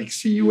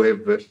mathematics you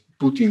have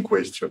put in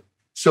question.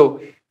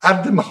 So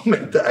at the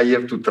moment, I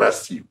have to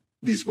trust you.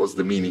 This was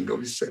the meaning of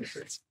his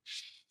sentence.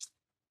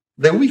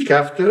 The week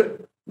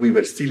after, we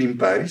were still in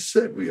Paris.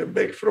 We were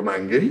back from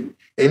Hungary,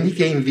 and he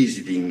came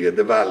visiting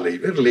the Valley,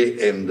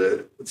 Verlet, and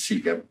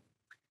SICAM.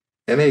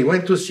 And then he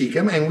went to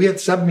SICAM, and we had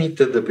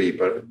submitted the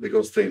paper, the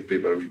constraint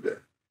paper with them.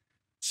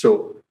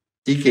 So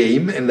he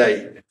came, and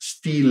I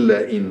still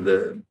in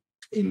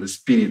the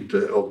spirit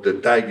of the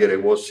tiger I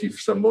was if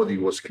somebody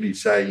was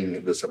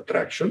criticizing the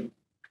subtraction.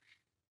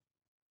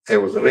 I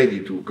was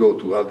ready to go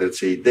to others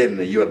say, then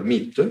you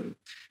admit.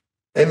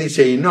 And he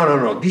say,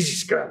 no, this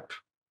is crap.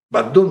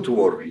 But don't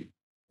worry.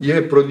 You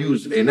have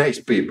produced a nice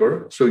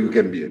paper, so you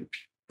can be happy.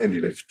 And he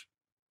left.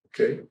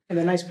 Okay. And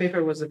the nice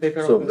paper was the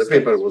paper so on the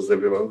paper was the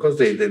paper on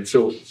constraint. And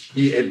so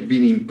he had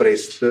been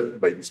impressed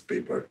by this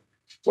paper.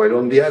 While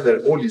on the other,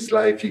 all his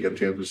life, he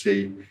continued to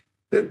say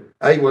that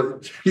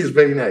he's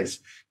very nice,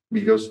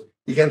 because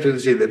he continued to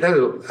say that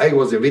I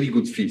was a very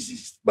good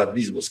physicist, but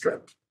this was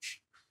crap.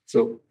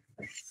 So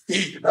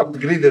he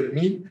upgraded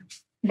me,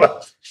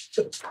 but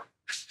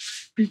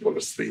people are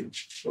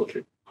strange.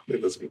 Okay,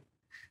 let us go.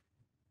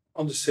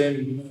 On the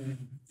same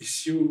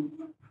issue,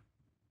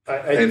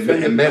 and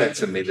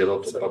Meretz made a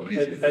lot of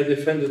publicity. I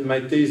defended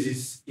my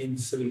thesis in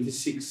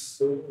 '76,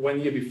 so 1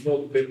 year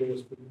before the paper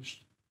was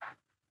published.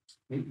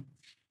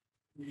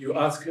 You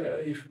ask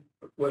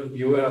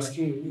you were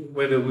asking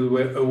whether we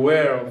were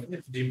aware of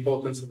the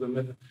importance of the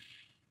method.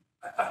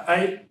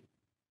 I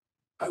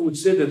would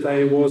say that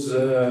I was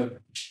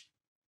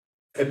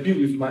happy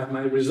with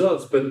my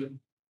results, but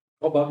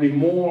probably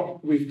more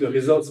with the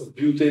results of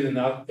butane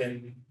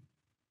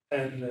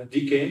and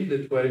decane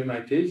that were in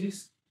my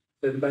thesis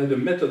than by the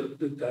method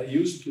that I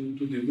used to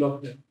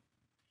develop them.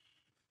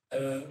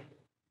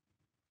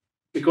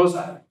 Because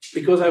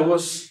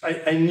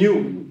I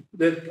knew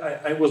that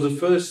I was the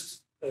first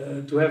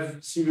to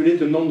have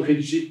simulated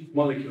non-rigid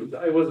molecules.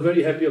 I was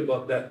very happy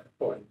about that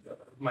point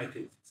of my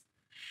thesis.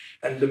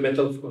 And the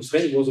method of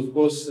constraint was, of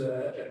course,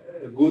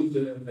 a good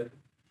method.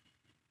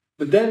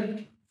 But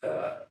then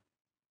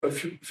a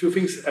few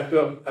things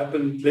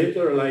happened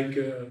later, like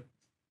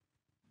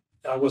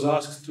I was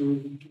asked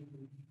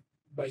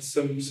by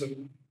some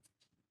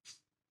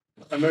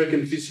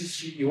American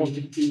physicist, he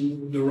wanted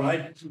the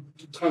right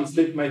to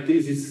translate my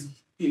thesis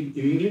in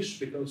English,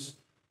 because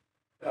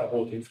I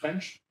wrote in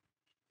French.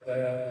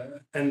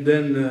 And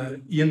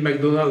then Ian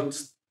MacDonald,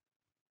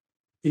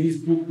 in his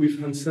book with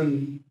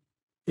Hansen,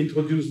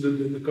 introduced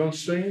the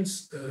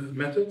constraints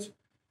method.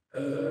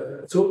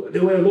 So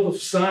there were a lot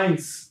of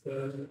signs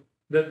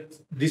that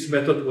this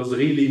method was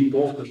really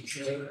important.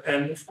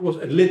 And of course,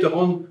 and later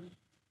on,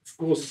 of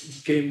course,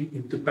 it came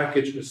into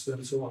packages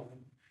and so on.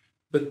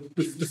 But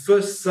the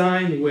first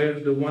sign were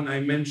the one I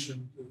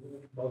mentioned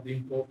about the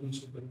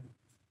importance of the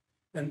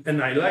method.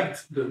 And I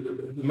liked the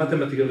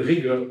mathematical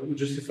rigor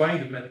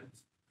justifying the method.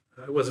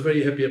 I was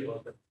very happy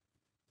about that.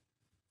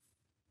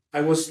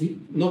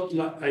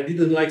 I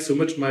didn't like so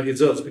much my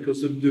results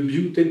because the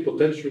butane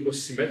potential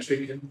was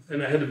symmetric,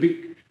 and I had a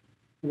big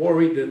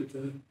worry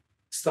that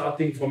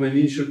starting from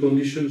initial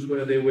conditions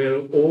where they were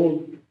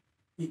all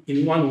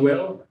in one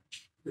well,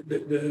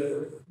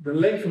 the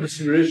length of the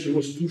simulation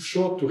was too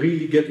short to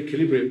really get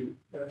equilibrium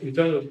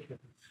internally.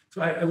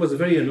 So I was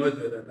very annoyed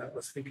by that. I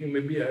was thinking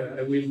maybe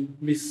I will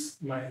miss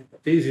my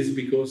thesis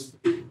because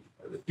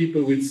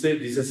people will say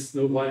this has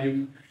no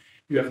value.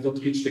 You have not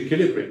reached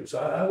equilibrium. So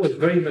I was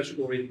very much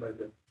worried by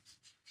that.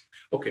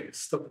 Okay,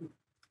 stop.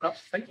 Oh,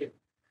 thank you.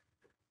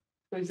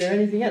 Is there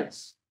anything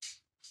else?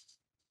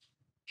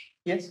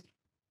 Yes?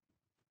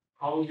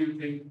 How do you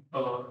think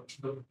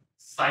the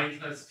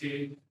science has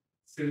changed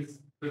since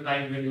the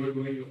time when you were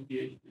doing your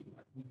PhD?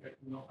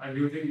 And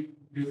do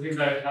you think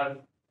that it has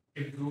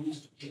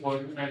improved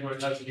over time, or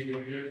it has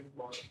deteriorated,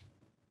 or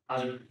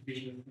other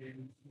reasons?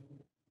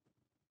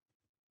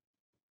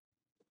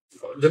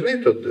 The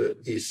method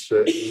is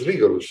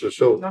rigorous.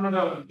 So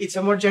No. It's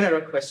a more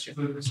general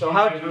question. So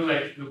how do you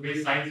like the way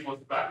science was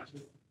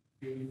practiced?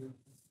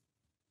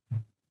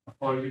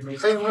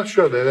 I'm not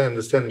sure that I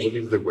understand what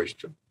is the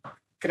question.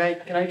 Can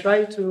I try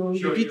to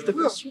repeat the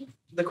question?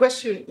 The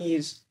question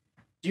is,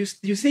 do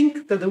you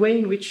think that the way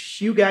in which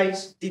you guys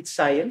did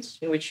science,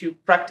 in which you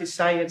practice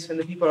science and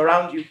the people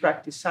around you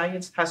practice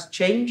science, has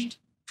changed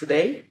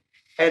today?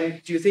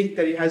 And do you think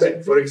that it has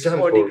improved for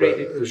example, or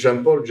degraded?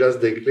 Jean-Paul just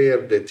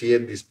declared that he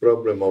had this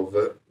problem of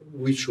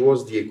which was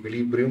the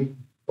equilibrium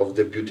of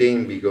the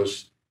butane, because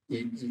he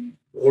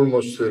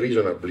almost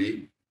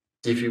reasonably,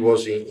 if he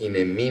was in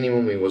a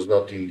minimum, he was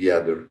not in the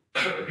other.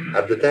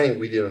 At the time,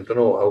 we didn't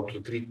know how to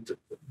treat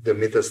the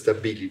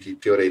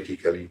metastability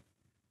theoretically.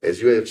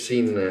 As you have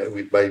seen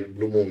by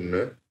Blue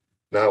Moon,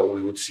 now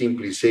we would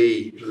simply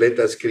say, let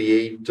us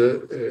create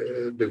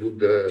the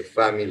good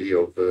family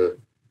of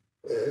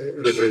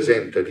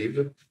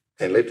representative,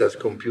 and let us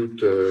compute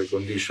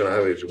condition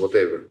average,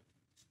 whatever.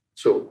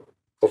 So,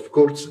 of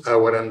course,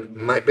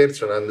 my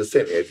personal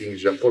understanding, I think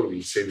Jean-Paul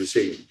will say the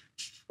same,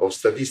 of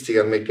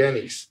statistical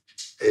mechanics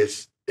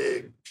has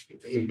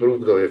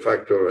improved by a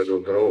factor, I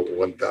don't know,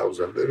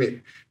 1,000. I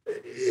mean,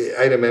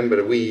 I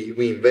remember we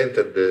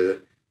invented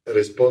the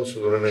response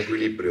to an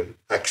equilibrium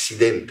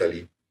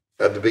accidentally.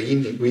 At the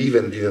beginning, we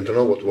even didn't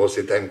know what was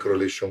a time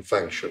correlation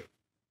function.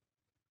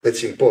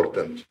 That's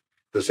important.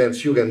 The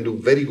sense you can do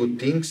very good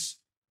things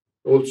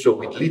also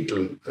with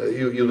little.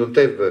 You don't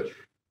have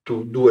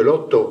to do a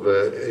lot of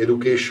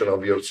education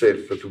of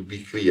yourself to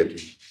be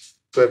creative.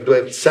 You have to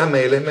have some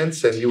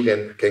elements, and you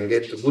can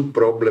get a good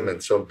problem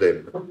and solve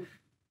them.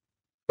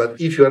 But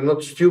if you are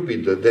not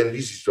stupid, then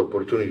this is the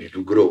opportunity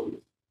to grow.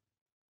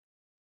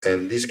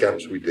 And this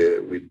comes with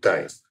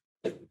time.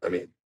 I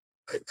mean,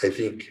 I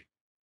think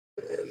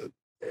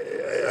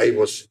I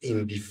was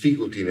in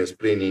difficulty in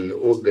explaining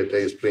all that I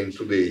explained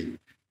today.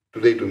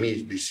 Today, to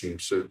me, this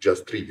seems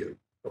just trivial,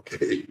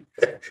 okay?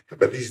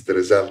 But this is the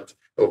result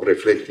of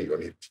reflecting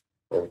on it,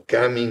 of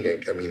coming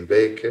and coming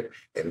back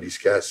and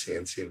discussing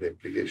and seeing the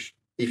implication.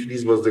 If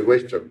this was the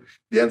question,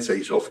 the answer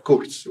is, of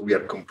course, we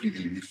are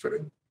completely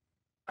different.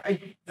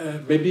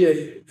 Maybe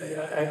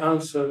I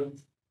answer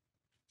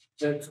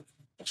that.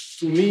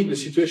 To me, the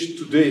situation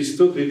today is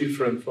totally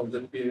different from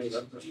that period.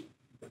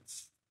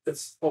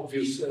 That's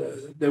obvious.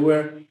 There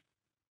were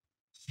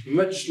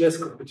much less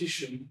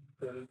competition.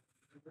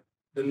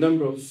 The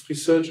number of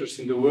researchers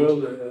in the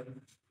world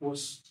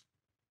was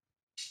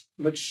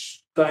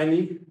much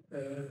tiny,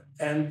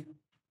 and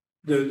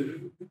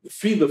the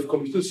field of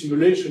computer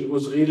simulation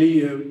was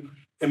really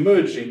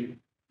emerging.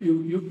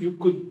 You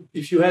could,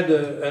 if you had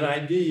an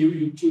idea,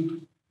 you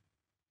could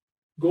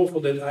go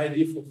for that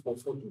idea for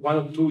 1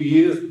 or 2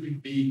 years,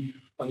 be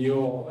on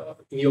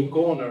in your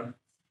corner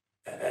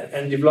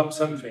and develop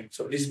something.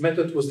 So this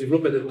method was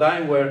developed at a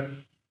time where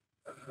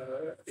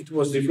it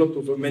was developed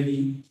over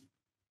many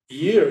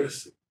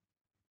years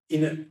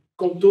in a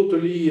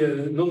totally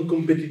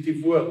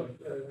non-competitive world.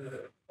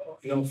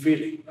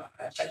 Feeling.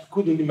 I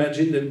couldn't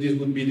imagine that this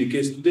would be the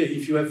case today.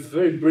 If you have a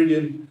very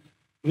brilliant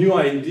new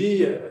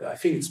idea, I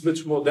think it's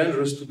much more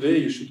dangerous today.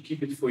 You should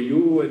keep it for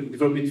you and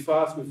develop it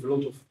fast with a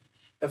lot of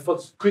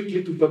efforts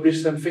quickly to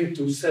publish something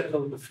to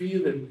settle the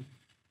field. And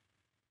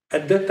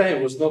at that time,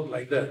 it was not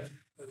like that.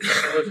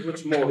 It was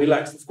much more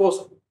relaxed. Of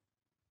course,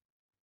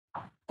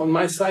 on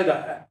my side,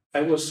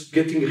 I was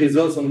getting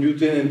results on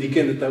butane and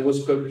decane that I was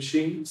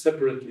publishing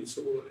separately.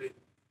 So,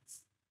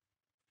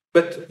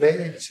 but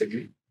may I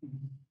disagree?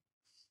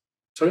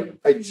 Sorry?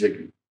 I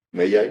disagree.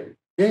 May I?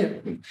 Yeah.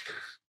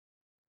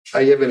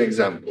 I have an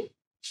example,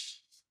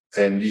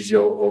 and this is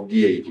of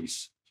the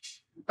 80s.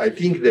 I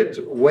think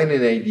that when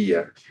an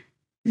idea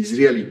is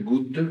really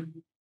good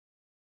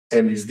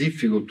and it's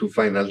difficult to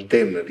find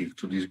alternative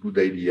to this good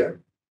idea,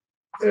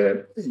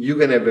 you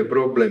can have a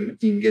problem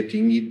in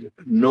getting it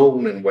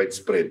known and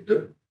widespread,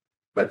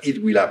 but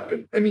it will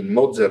happen. I mean,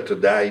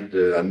 Mozart died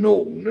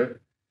unknown,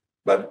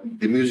 but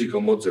the music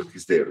of Mozart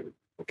is there,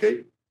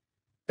 okay?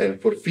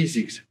 And for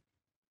physics,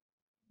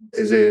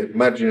 as a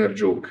marginal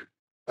joke,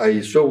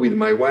 I saw with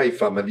my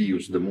wife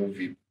Amadeus, the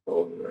movie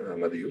on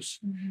Amadeus,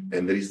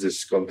 and there is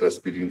this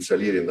contrast between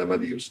Salieri and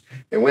Amadeus.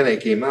 And when I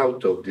came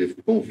out of the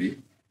movie,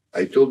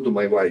 I told to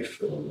my wife,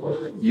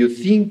 you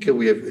think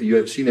you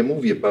have seen a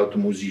movie about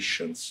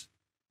musicians.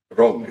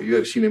 Wrong, you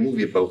have seen a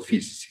movie about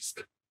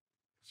physicists.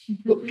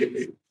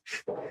 Okay.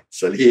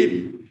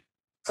 Salieri,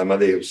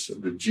 Amadeus,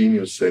 the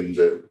genius and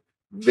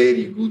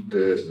very good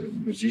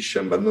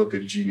musician, but not a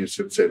genius,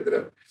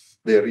 etc.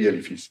 They are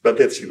really physicists, but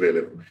that's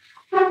irrelevant.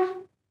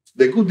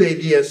 The good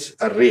ideas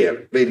are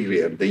rare, very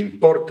rare. The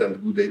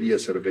important good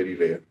ideas are very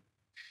rare.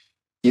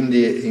 In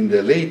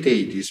the late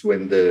 80s,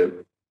 when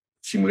the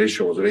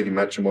simulation was already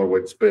much more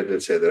widespread,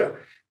 etc.,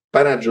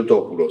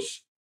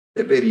 Panagiotopoulos,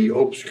 a very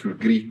obscure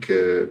Greek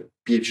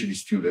PhD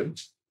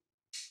student,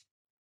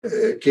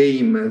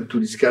 came to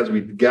discuss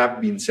with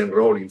Gabbins and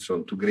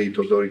Rawlinson to great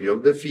authority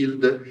of the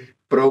field,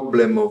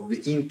 problem of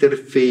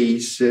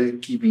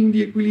interface, keeping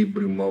the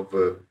equilibrium of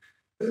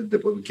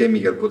the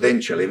chemical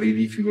potential, a very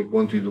difficult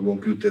quantity to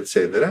compute,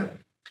 etc.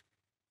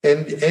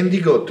 And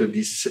he got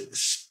this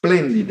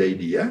splendid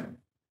idea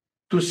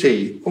to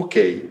say,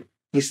 okay,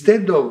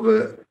 instead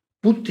of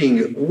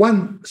putting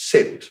one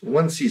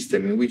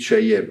system in which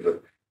I have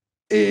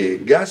a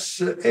gas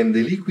and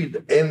a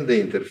liquid and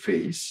the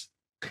interface,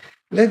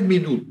 let me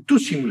do two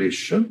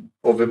simulations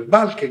of a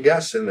bulk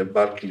gas and a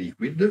bulk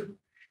liquid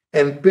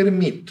and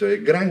permit a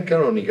grand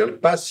canonical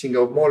passing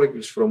of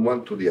molecules from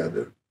one to the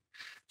other.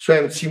 So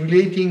I'm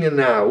simulating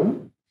now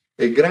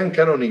a grand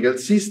canonical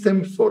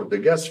system for the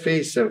gas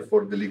phase and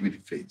for the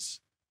liquid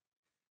phase.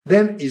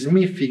 Then is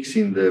me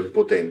fixing the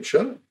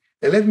potential,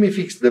 and let me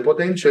fix the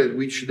potential at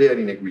which they are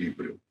in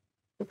equilibrium.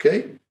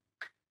 Okay?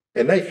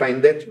 And I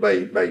find that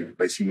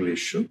by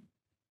simulation.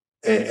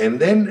 And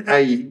then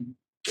I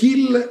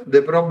kill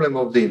the problem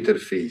of the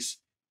interface.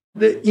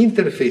 The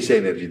interface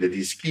energy that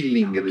is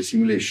killing the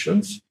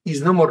simulations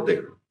is no more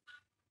there.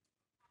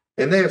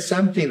 And I have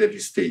something that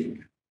is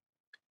staying.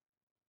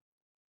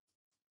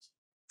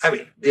 I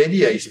mean, the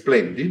idea is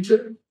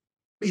splendid.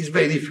 It's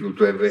very difficult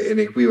to have an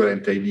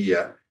equivalent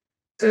idea.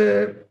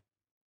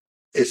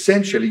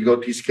 Essentially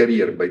got his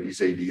career by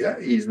this idea.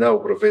 He is now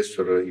a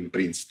professor in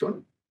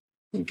Princeton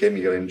in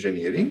chemical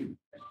engineering.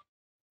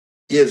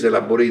 He has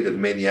elaborated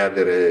many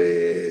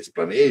other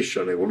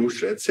explanations,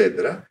 evolution,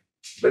 etc.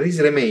 But this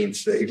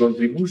remains a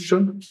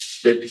contribution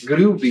that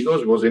grew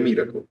because it was a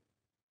miracle.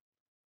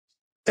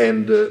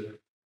 And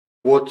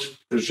what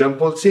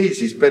Jean-Paul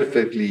says is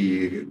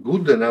perfectly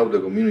good. Now the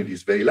community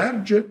is very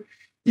large.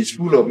 It's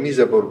full of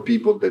miserable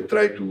people that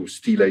try to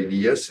steal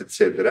ideas,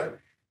 etc.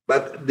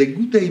 But the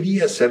good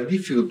ideas are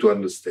difficult to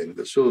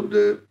understand. So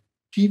the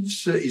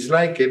thieves is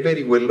like a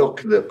very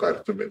well-locked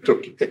apartment,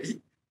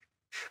 okay?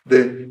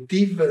 The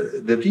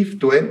thief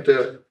to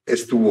enter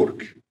has to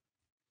work.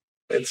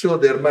 And so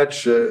they're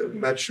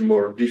much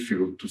more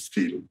difficult to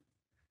steal.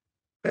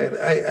 And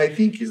I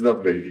think it's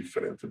not very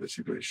different to the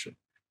situation.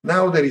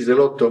 Now there is a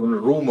lot of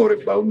rumor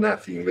about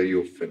nothing very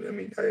often. I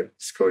mean, I have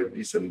discovered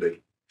this and that.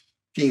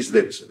 Things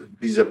that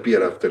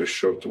disappear after a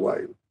short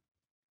while.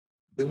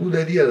 The good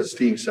ideas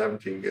think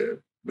something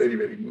very,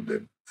 very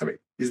good. I mean,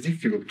 it's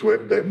difficult to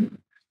have them.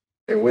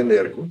 And when they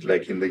are good,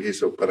 like in the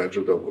case of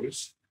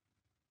Panagiotopolis,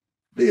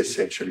 they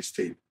essentially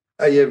stay.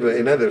 I have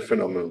another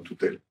phenomenon to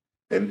tell.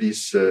 And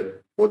this,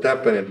 what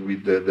happened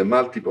with the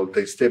multiple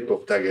step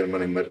of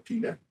Tagerman and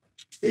Martina,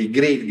 a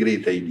great,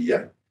 great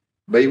idea,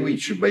 by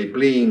which, by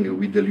playing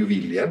with the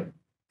Liouvillean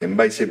and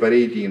by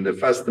separating the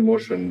fast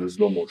motion and the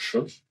slow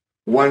motion,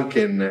 one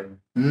can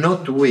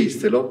not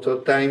waste a lot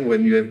of time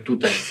when you have two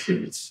time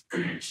scales.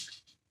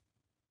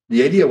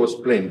 The idea was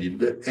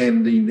splendid,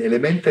 and in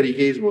elementary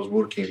case was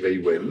working very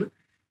well.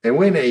 And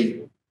when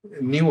I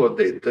knew of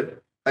that,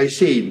 I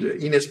said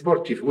in a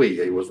sportive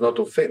way, I was not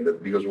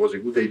offended because it was a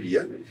good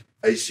idea.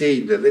 I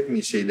said, let me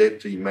say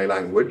that in my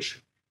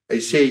language, I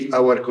say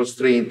our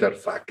constraints are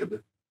fucked.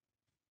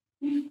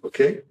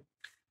 Okay?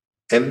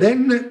 And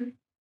then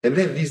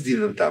this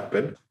didn't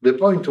happen. The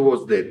point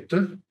was that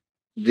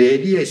the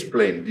idea is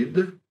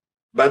splendid,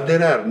 but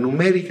there are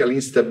numerical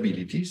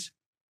instabilities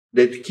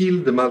that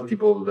kill the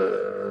multiple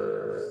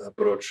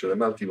approach, the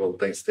multiple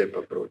time-step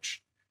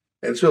approach.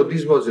 And so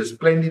this was a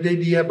splendid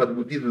idea, but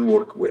it didn't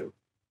work well.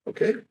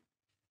 Okay?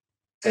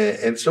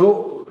 And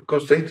so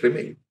constraints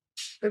remain.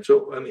 And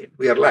so, I mean,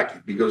 we are lucky,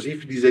 because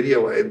if this idea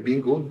had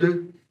been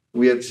good,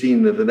 we had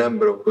seen the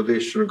number of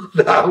quotations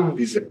go down,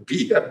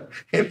 disappear,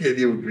 and the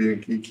idea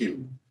would be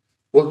killed.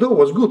 Although it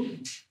was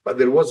good, but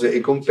there was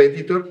a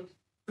competitor,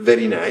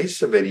 very nice,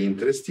 very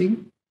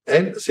interesting,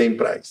 and same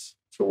price.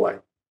 So why?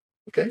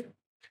 Okay?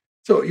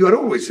 So you are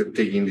always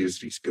taking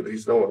this risk. There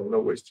is no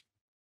question.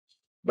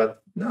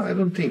 But no, I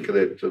don't think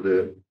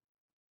that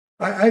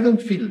I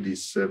don't feel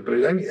this.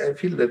 I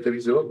feel that there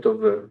is a lot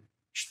of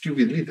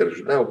stupid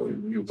literature. Now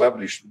you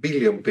publish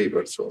billion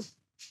papers on.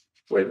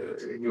 Well,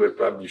 you were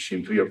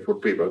publishing 3 or 4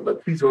 papers,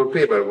 but 3 or 4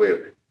 papers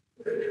were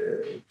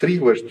 3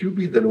 were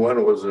stupid and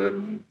 1 was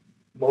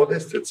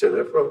modest,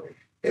 etc.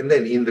 And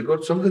then in the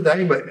course of the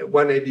time,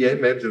 one idea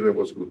emerged that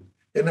was good.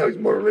 And now it's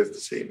more or less the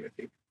same, I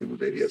think. The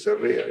good ideas are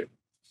rare.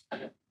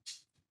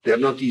 They are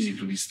not easy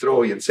to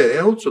destroy, etc.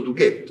 And also to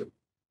get.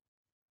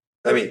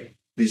 I mean,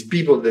 these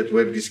people that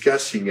were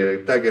discussing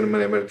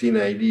Tagerman and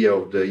Martina idea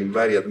of the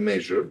invariant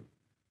measure,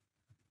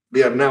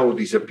 they are now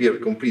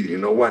disappeared completely.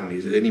 No one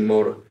is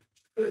anymore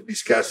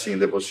discussing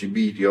the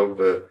possibility of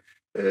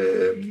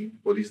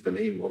what is the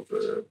name of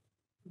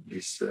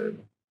this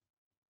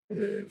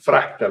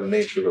fractal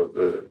nature of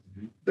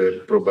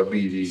the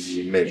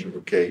probability measure.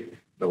 Okay,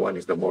 no one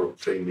is no more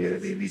saying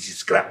this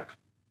is crap.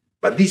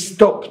 But this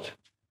stopped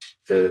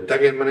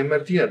Tagerman and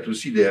Martina to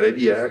see their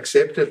idea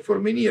accepted for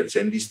many years,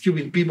 and these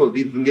stupid people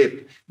didn't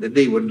get that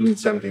they were doing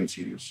something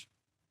serious,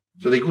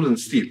 so they couldn't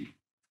steal.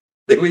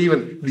 They were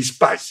even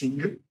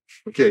despising,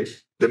 okay,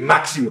 the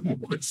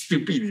maximum of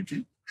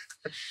stupidity.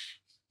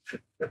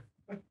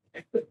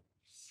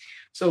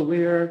 So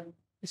we're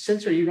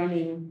essentially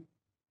running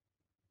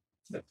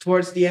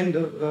towards the end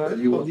of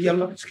the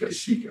allotted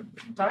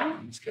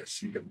time.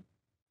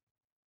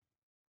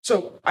 So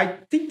I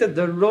think that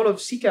the role of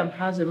SICAM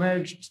has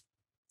emerged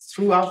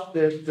throughout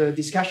the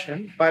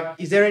discussion, but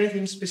is there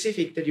anything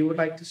specific that you would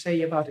like to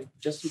say about it,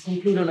 just to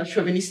conclude on a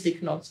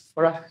chauvinistic note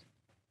for us?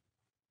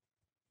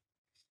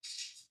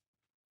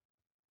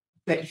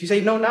 If you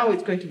say no now,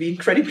 it's going to be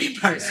incredibly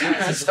embarrassing.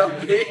 So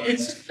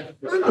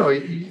no,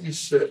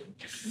 it's,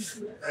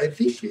 I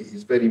think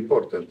it's very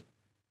important.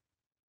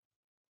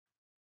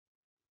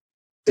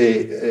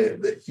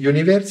 The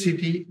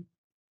university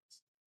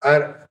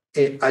are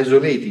an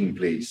isolating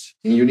place.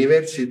 In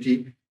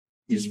university,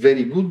 it's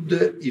very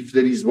good if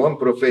there is one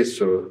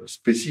professor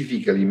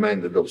specifically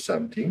minded of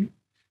something,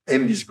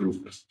 and this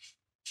group.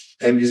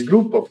 And this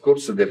group, of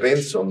course,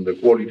 depends on the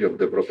quality of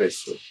the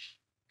professor.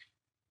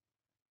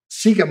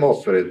 SICAM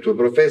offered to a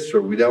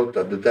professor without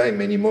at the time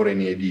anymore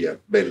any idea,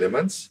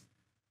 Bellemans,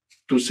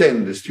 to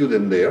send the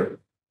student there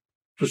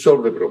to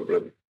solve a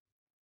problem.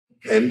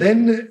 And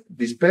then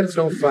this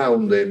person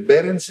found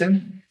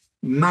Berensen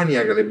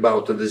maniacal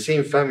about the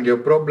same family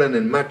of problem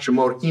and much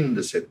more in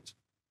the set.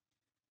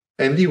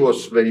 And he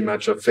was very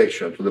much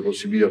affectionate to the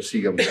possibility of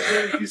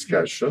SICAM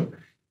discussion.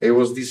 He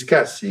was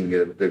discussing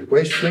the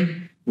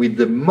question with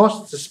the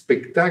most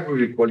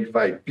spectacularly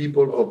qualified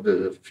people of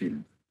the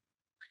field.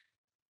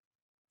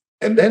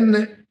 And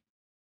then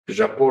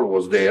Jean-Paul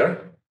was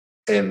there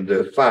and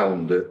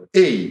found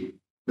A,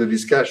 the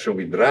discussion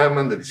with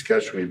Raman, the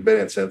discussion with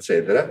Berensen,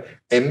 etc.,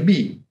 and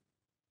B,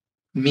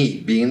 me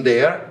being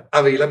there,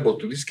 available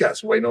to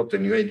discuss. Why not a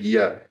new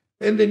idea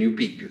and a new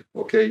pig?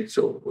 Okay,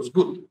 so it was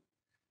good.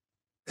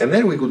 And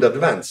then we could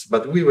advance,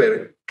 but we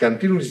were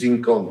continuously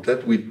in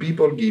contact with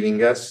people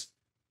giving us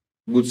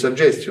good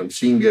suggestions,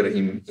 Singer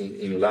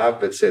in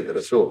lab,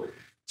 etc. So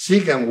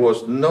SICAM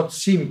was not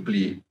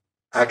simply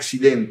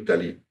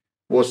accidentally,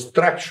 was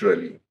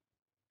structurally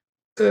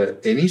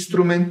an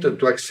instrument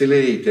to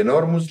accelerate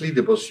enormously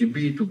the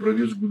possibility to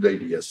produce good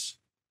ideas.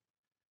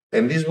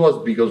 And this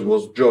was because it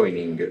was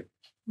joining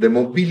the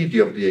mobility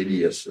of the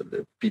ideas,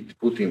 the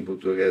put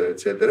together,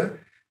 etc.,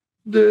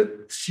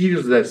 the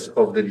seriousness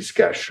of the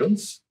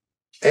discussions,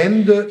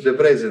 and the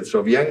presence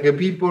of younger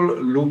people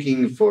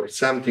looking for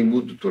something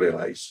good to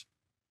realize.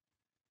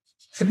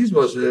 And this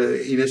was,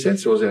 in a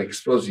sense, was an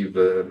explosive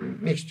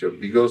mixture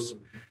because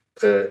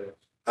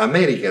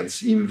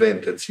Americans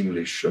invented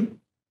simulation,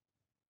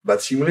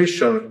 but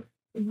simulation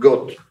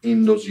got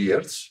in those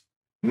years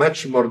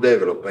much more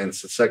development and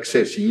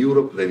success in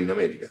Europe than in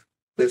America.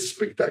 That's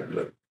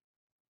spectacular.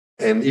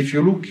 And if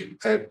you look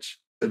at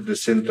the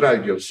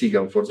centrality of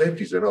SICAM for that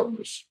is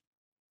enormous.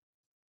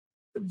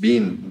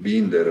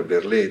 Binder,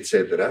 Verlet,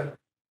 etc.,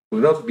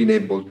 would not been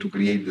able to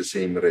create the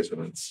same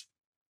resonance.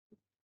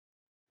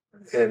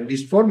 And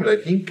this formula,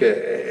 I think,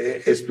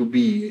 has to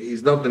be,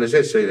 is not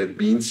necessary that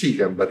be in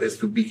SICAM, but has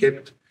to be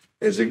kept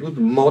as a good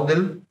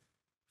model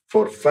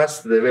for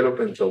fast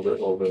development of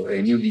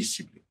a new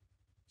discipline.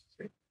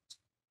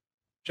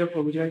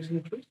 Jean-Paul, would you like to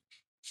include?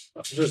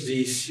 Just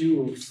the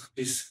issue of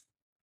this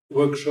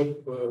workshop,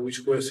 which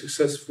were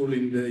successful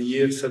in the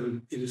years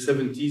in the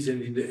 70s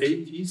and in the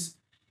 80s,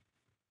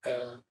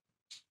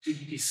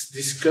 is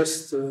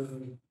discussed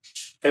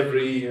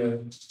every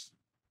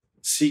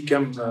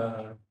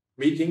SICAM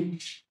meeting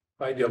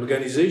by the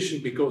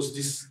organization because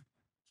this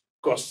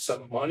costs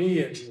some money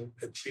and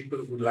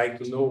people would like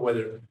to know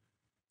whether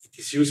it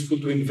is useful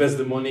to invest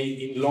the money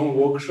in long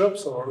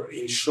workshops or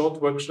in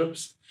short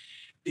workshops.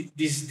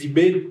 This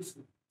debate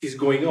is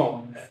going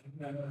on.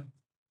 And,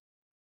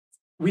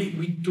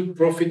 we took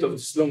profit of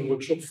this long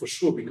workshop for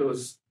sure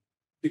because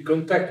the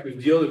contact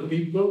with the other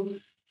people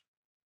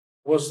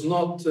was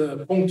not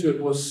punctual,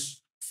 it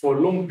was for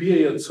a long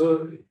period.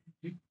 So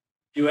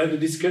you had a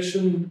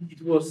discussion,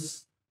 it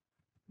was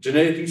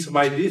generating some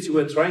ideas, you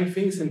were trying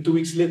things, and 2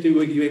 weeks later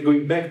you were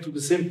going back to the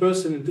same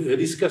person and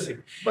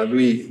discussing. But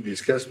we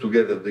discussed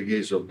together the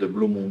case of the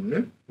Blue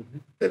Moon,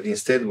 that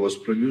instead was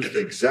produced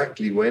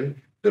exactly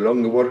when the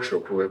long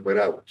workshop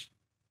were out.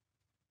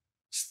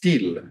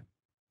 Still,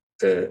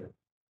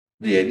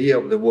 the idea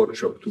of the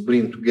workshop to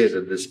bring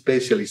together the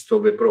specialists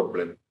of a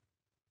problem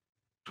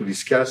to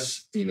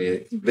discuss in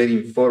a very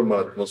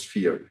informal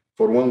atmosphere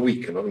for 1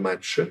 week, not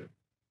much,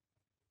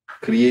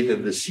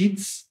 created the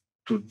seeds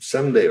to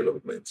some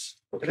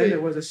developments. Okay? Then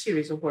there was a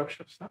series of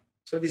workshops. Huh?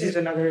 So this is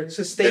another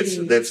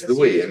sustaining. That's the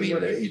way. I mean,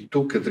 it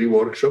took 3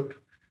 workshops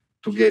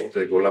to get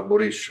a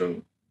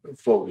collaboration,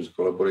 focused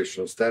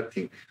collaboration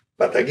starting.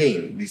 But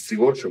again, these 3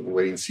 workshops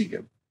were in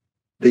SICAM.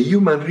 The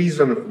human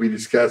reason we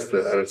discussed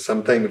are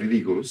sometimes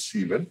ridiculous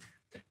even,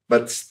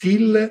 but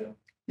still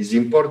it's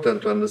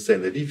important to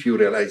understand that if you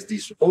realize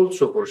this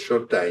also for a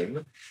short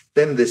time,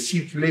 then the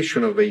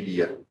circulation of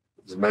idea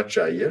is much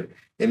higher.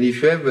 And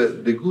if you have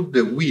the good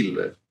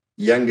will,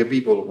 younger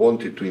people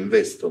wanted to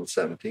invest on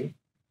something,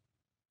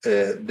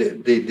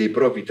 they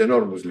profit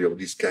enormously of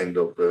this kind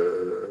of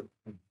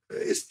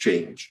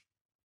exchange,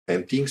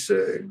 and things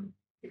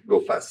go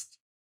fast.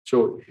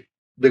 So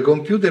the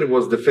computer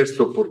was the first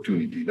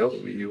opportunity, no?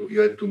 You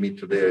had to meet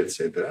there,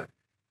 etc.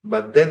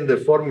 But then the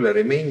formula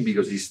remained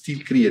because it's still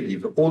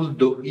creative,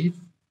 although if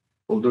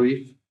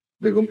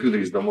the computer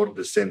is no more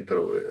the center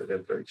of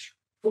the issue,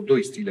 although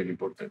it's still an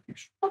important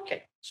issue.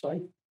 Okay, so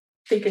I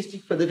think I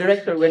speak for the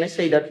director when I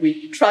say that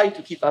we try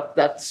to keep up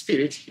that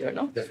spirit here,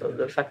 no? So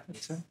the fact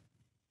that,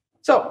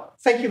 so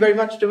thank you very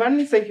much,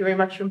 Giovanni. Thank you very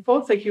much,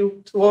 Jean-Paul. Thank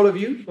you to all of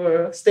you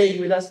for staying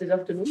with us this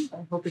afternoon.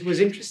 I hope it was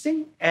interesting.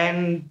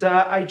 And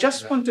I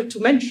just wanted to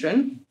mention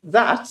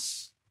that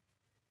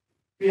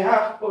we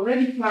have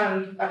already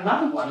planned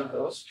another one of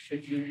those,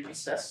 should you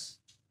assess.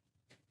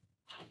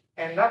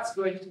 And that's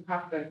going to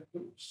happen,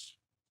 oops.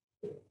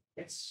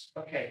 It's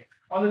okay.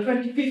 On the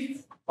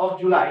 25th of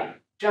July,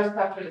 just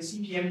after the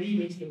CPMD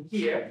meeting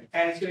here,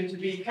 and it's going to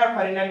be Carl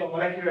Marinello,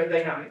 Molecular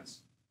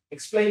Dynamics,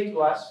 explained to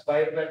us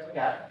by Roberto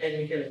Gar and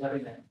Michele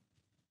Marinello.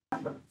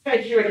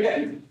 Thank you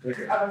again.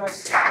 Have a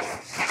nice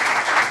day.